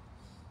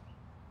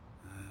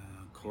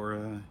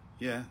 Cora,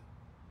 yeah.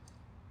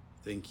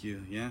 Thank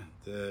you. Yeah,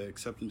 the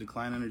accept and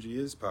decline energy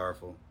is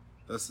powerful.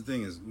 That's the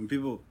thing, is when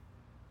people,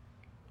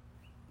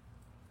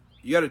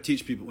 you got to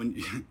teach people,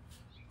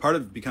 part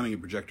of becoming a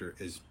projector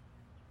is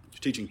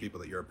teaching people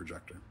that you're a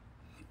projector.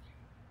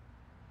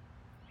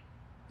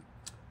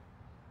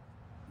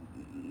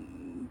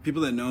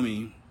 People that know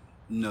me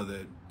know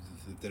that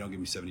if they don't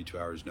give me 72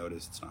 hours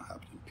notice, it's not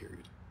happening,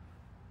 period.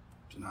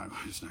 It's not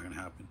going to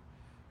happen.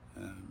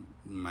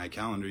 My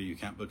calendar, you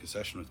can't book a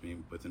session with me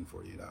within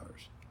 48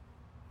 hours.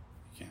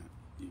 You can't.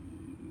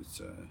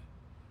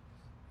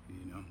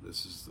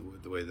 This is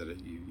the way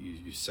that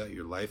you set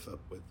your life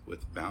up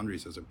with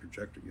boundaries as a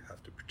projector. You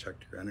have to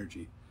protect your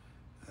energy.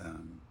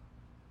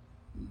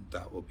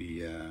 That will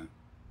be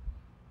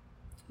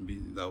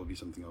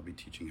something I'll be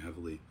teaching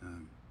heavily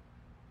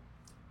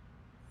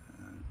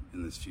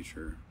in this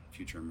future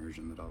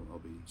immersion that I'll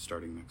be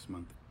starting next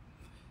month.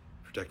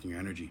 Protecting your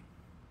energy.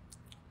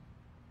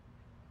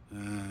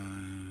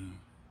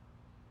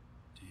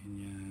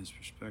 Dania's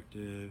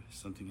perspective.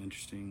 Something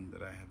interesting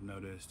that I have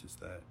noticed is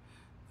that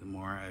the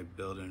more I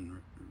build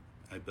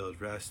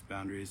rest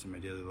boundaries in my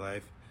daily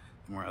life,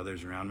 the more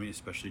others around me,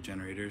 especially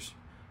generators,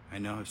 I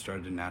know have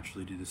started to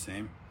naturally do the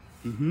same.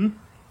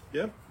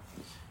 Yep.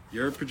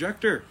 You're a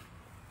projector.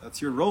 That's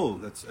your role.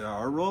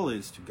 Our role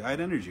is to guide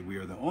energy. We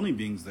are the only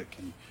beings that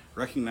can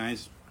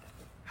recognize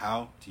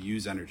how to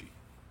use energy.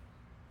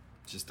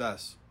 It's just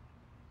us.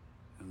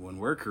 And when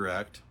we're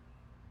correct,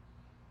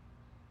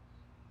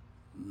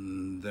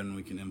 then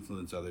we can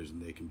influence others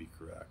and they can be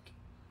correct.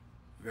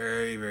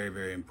 Very, very,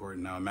 very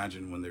important. Now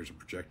imagine when there's a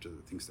projector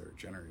that thinks they're a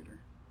generator.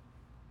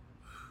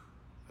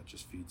 That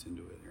just feeds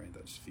into it, right?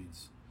 That just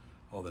feeds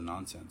all the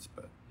nonsense.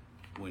 But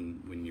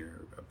when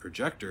you're a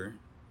projector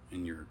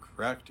and you're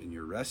correct and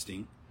you're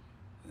resting,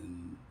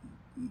 and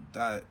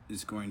that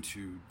is going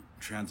to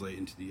translate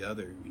into the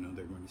other.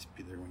 They're going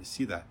to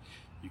see that.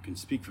 You can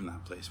speak from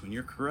that place. When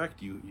you're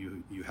correct, you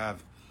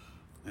have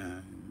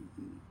the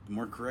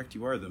more correct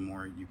you are, the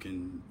more you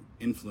can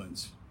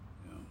influence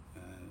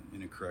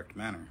in a correct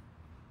manner.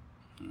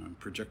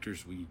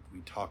 Projectors, we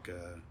talk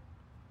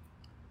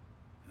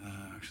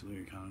actually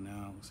we're counting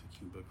now. Looks like you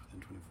can book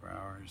within 24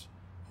 hours.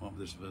 Well,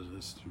 there's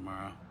this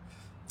tomorrow.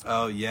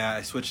 Oh yeah,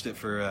 I switched it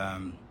for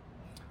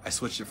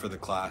the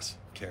class,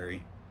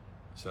 Carrie.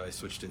 So I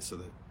switched it so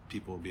that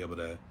people will be able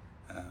to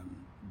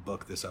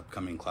book this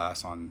upcoming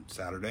class on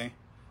Saturday,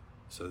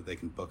 so that they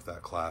can book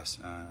that class,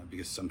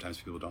 because sometimes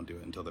people don't do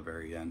it until the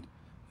very end,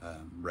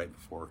 right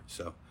before.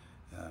 So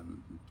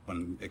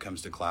when it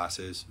comes to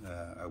classes,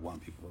 I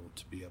want people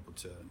to be able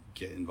to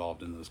get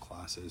involved in those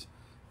classes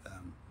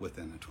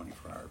within a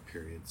 24-hour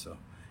period. So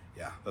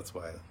yeah, that's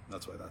why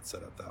that's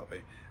set up that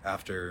way.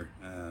 After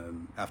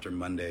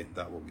Monday,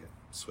 that will get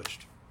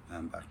switched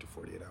back to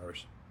 48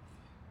 hours.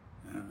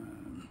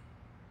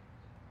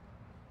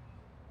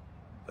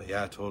 But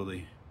yeah,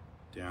 totally.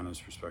 Diana's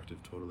perspective,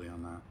 totally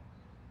on that.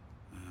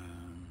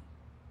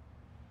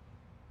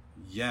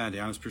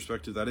 Diana's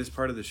perspective, that is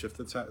part of the shift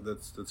that's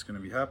going to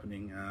be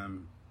happening.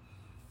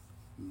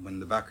 When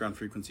the background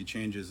frequency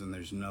changes and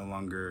there's no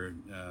longer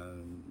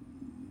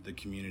the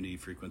community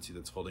frequency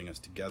that's holding us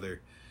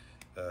together,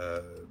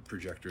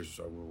 projectors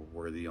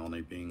were the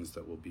only beings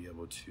that will be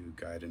able to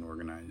guide and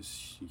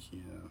organize,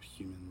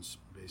 humans,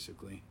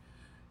 basically.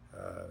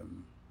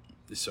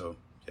 So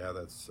yeah,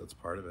 that's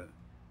part of it.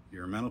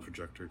 You're a mental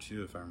projector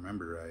too, if I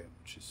remember right,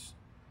 which is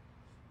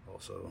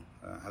also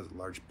has a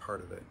large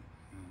part of it.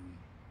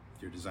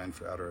 You're designed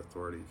for outer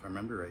authority. If I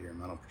remember right, you're a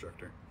mental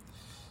projector.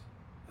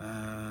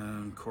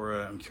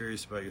 Cora, I'm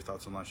curious about your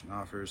thoughts on launching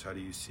offers. How do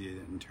you see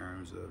it in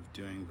terms of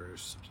doing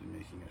versus simply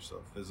making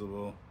yourself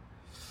visible?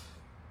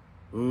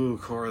 Ooh,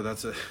 Cora,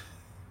 that's a...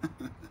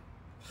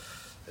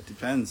 It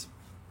depends.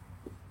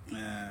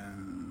 I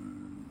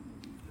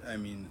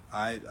mean,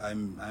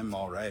 I'm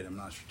all right. I'm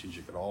not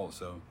strategic at all.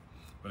 So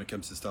when it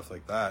comes to stuff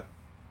like that,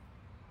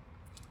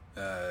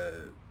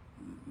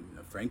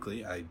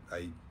 frankly, I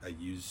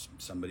use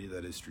somebody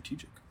that is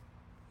strategic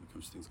when it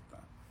comes to things like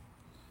that.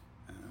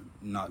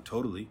 Not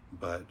totally,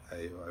 but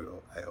I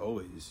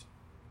always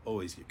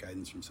get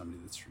guidance from somebody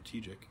that's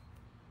strategic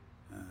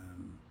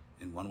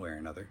in one way or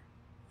another.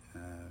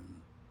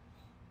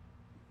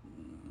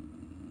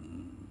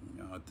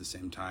 At the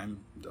same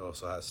time, it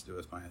also has to do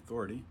with my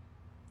authority.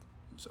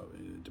 So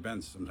it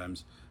depends.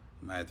 Sometimes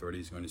my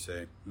authority is going to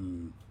say,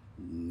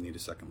 need a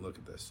second look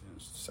at this.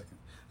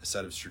 A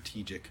set of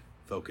strategic,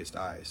 focused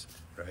eyes,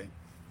 right?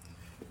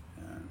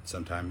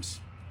 Sometimes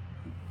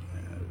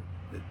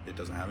it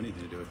doesn't have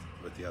anything to do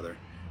with the other.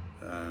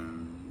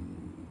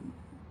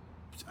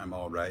 I'm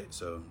all right,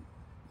 so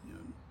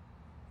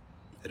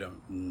I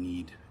don't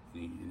need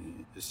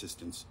any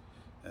assistance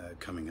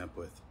coming up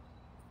with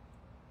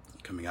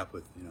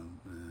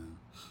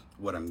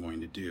what I'm going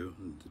to do,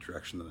 the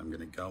direction that I'm going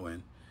to go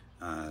in.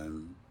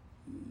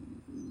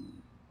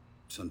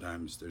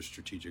 Sometimes there's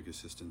strategic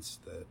assistance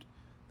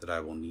that I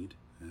will need.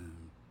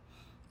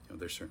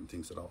 There's certain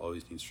things that I'll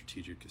always need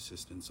strategic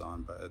assistance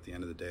on, but at the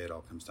end of the day, it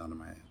all comes down to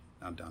my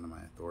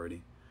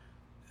authority.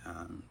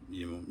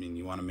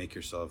 You want to make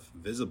yourself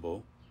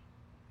visible,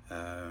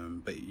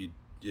 but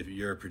if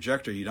you're a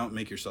projector, you don't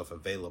make yourself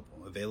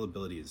available.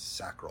 Availability is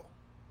sacral.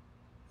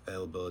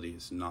 Availability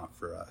is not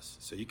for us.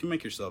 So you can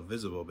make yourself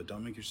visible, but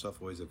don't make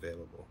yourself always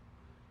available.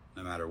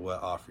 No matter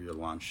what offer you're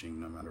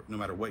launching, no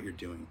matter what you're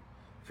doing.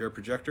 If you're a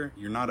projector,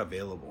 you're not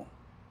available.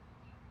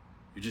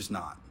 You're just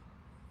not.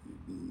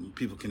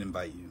 People can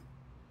invite you.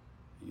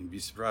 You'd be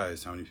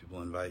surprised how many people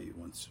invite you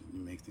once you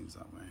make things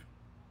that way.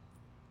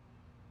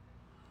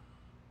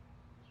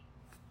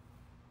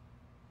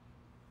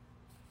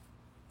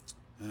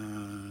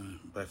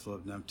 By flow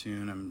of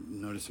Neptune, I'm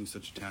noticing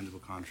such a tangible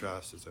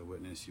contrast as I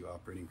witness you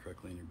operating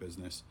correctly in your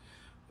business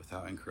with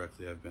how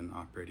incorrectly I've been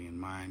operating in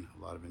mine.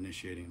 A lot of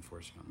initiating and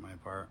forcing on my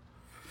part.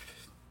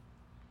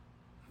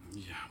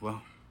 Yeah,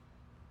 well,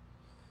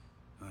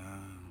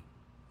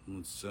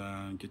 let's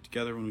get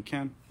together when we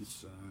can.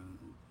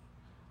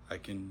 I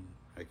can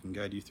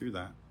guide you through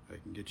that. I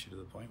can get you to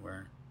the point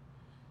where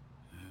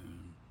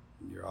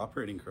you're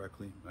operating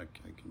correctly. I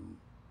can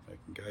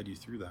guide you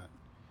through that.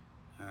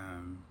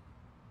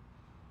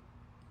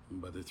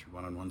 Whether through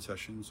one-on-one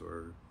sessions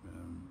or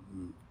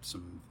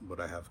what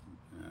I have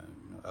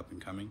up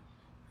and coming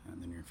in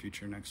the near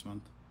future next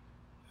month.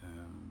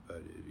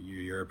 But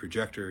you're a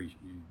projector.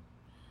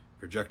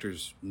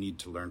 Projectors need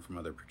to learn from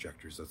other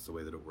projectors. That's the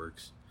way that it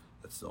works.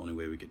 That's the only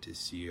way we get to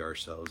see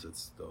ourselves.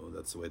 That's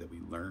the way that we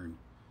learn,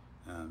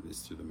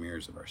 is through the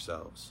mirrors of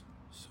ourselves.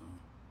 So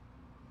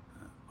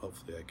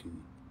hopefully I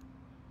can.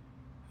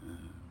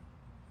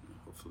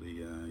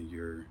 Hopefully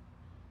your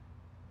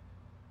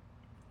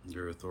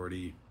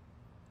authority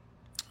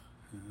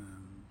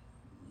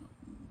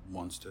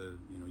wants to,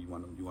 you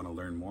want to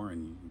learn more,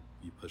 and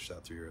you push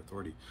that through your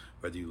authority,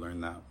 whether you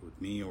learn that with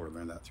me or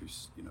learn that through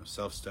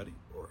self-study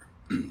or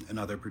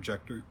another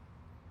projector.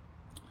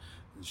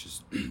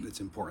 It's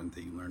important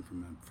that you learn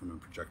from a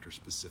projector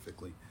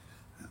specifically.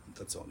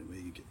 That's the only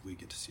way we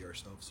get to see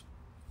ourselves.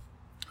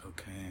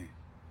 Okay,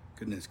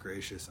 goodness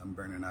gracious, I'm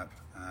burning up.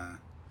 I'm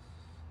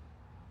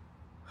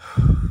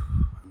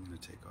gonna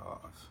take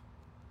off.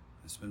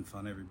 It's been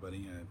fun,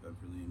 everybody. I've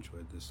really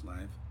enjoyed this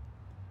live.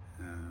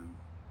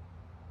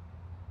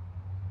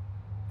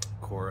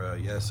 Cora,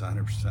 yes,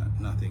 100%.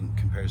 Nothing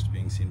compares to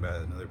being seen by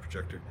another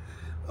projector.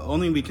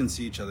 Only we can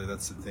see each other,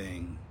 that's the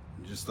thing.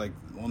 Just like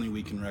only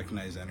we can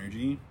recognize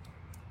energy,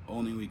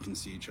 only we can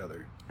see each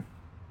other.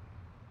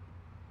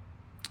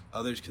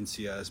 Others can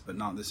see us, but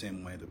not the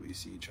same way that we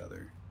see each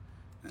other.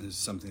 And it's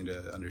something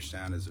to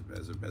understand as a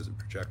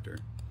projector.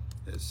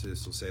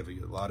 This will save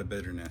you a lot of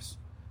bitterness.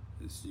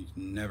 You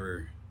can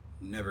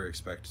never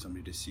expect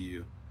somebody to see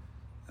you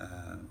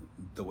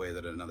the way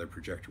that another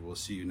projector will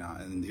see you now.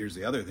 And here's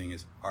the other thing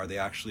is, are they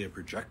actually a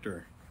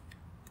projector?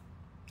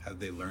 Have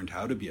they learned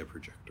how to be a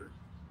projector?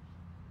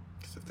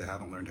 Because if they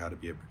haven't learned how to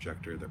be a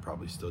projector, they're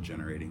probably still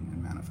generating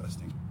and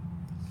manifesting.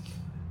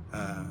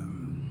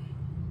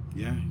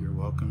 Yeah, you're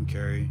welcome,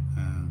 Carrie.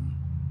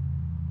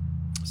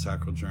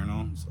 Sacral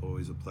Journal, it's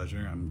always a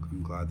pleasure.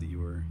 I'm glad that you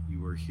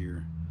were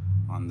here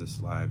on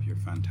this live. You're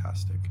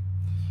fantastic.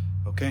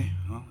 Okay,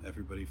 well,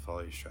 everybody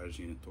follow your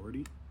strategy and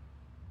authority,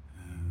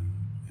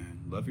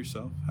 and love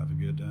yourself. Have a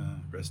good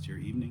rest of your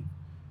evening,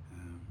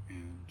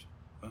 and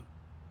well,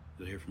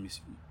 you'll hear from me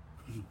soon.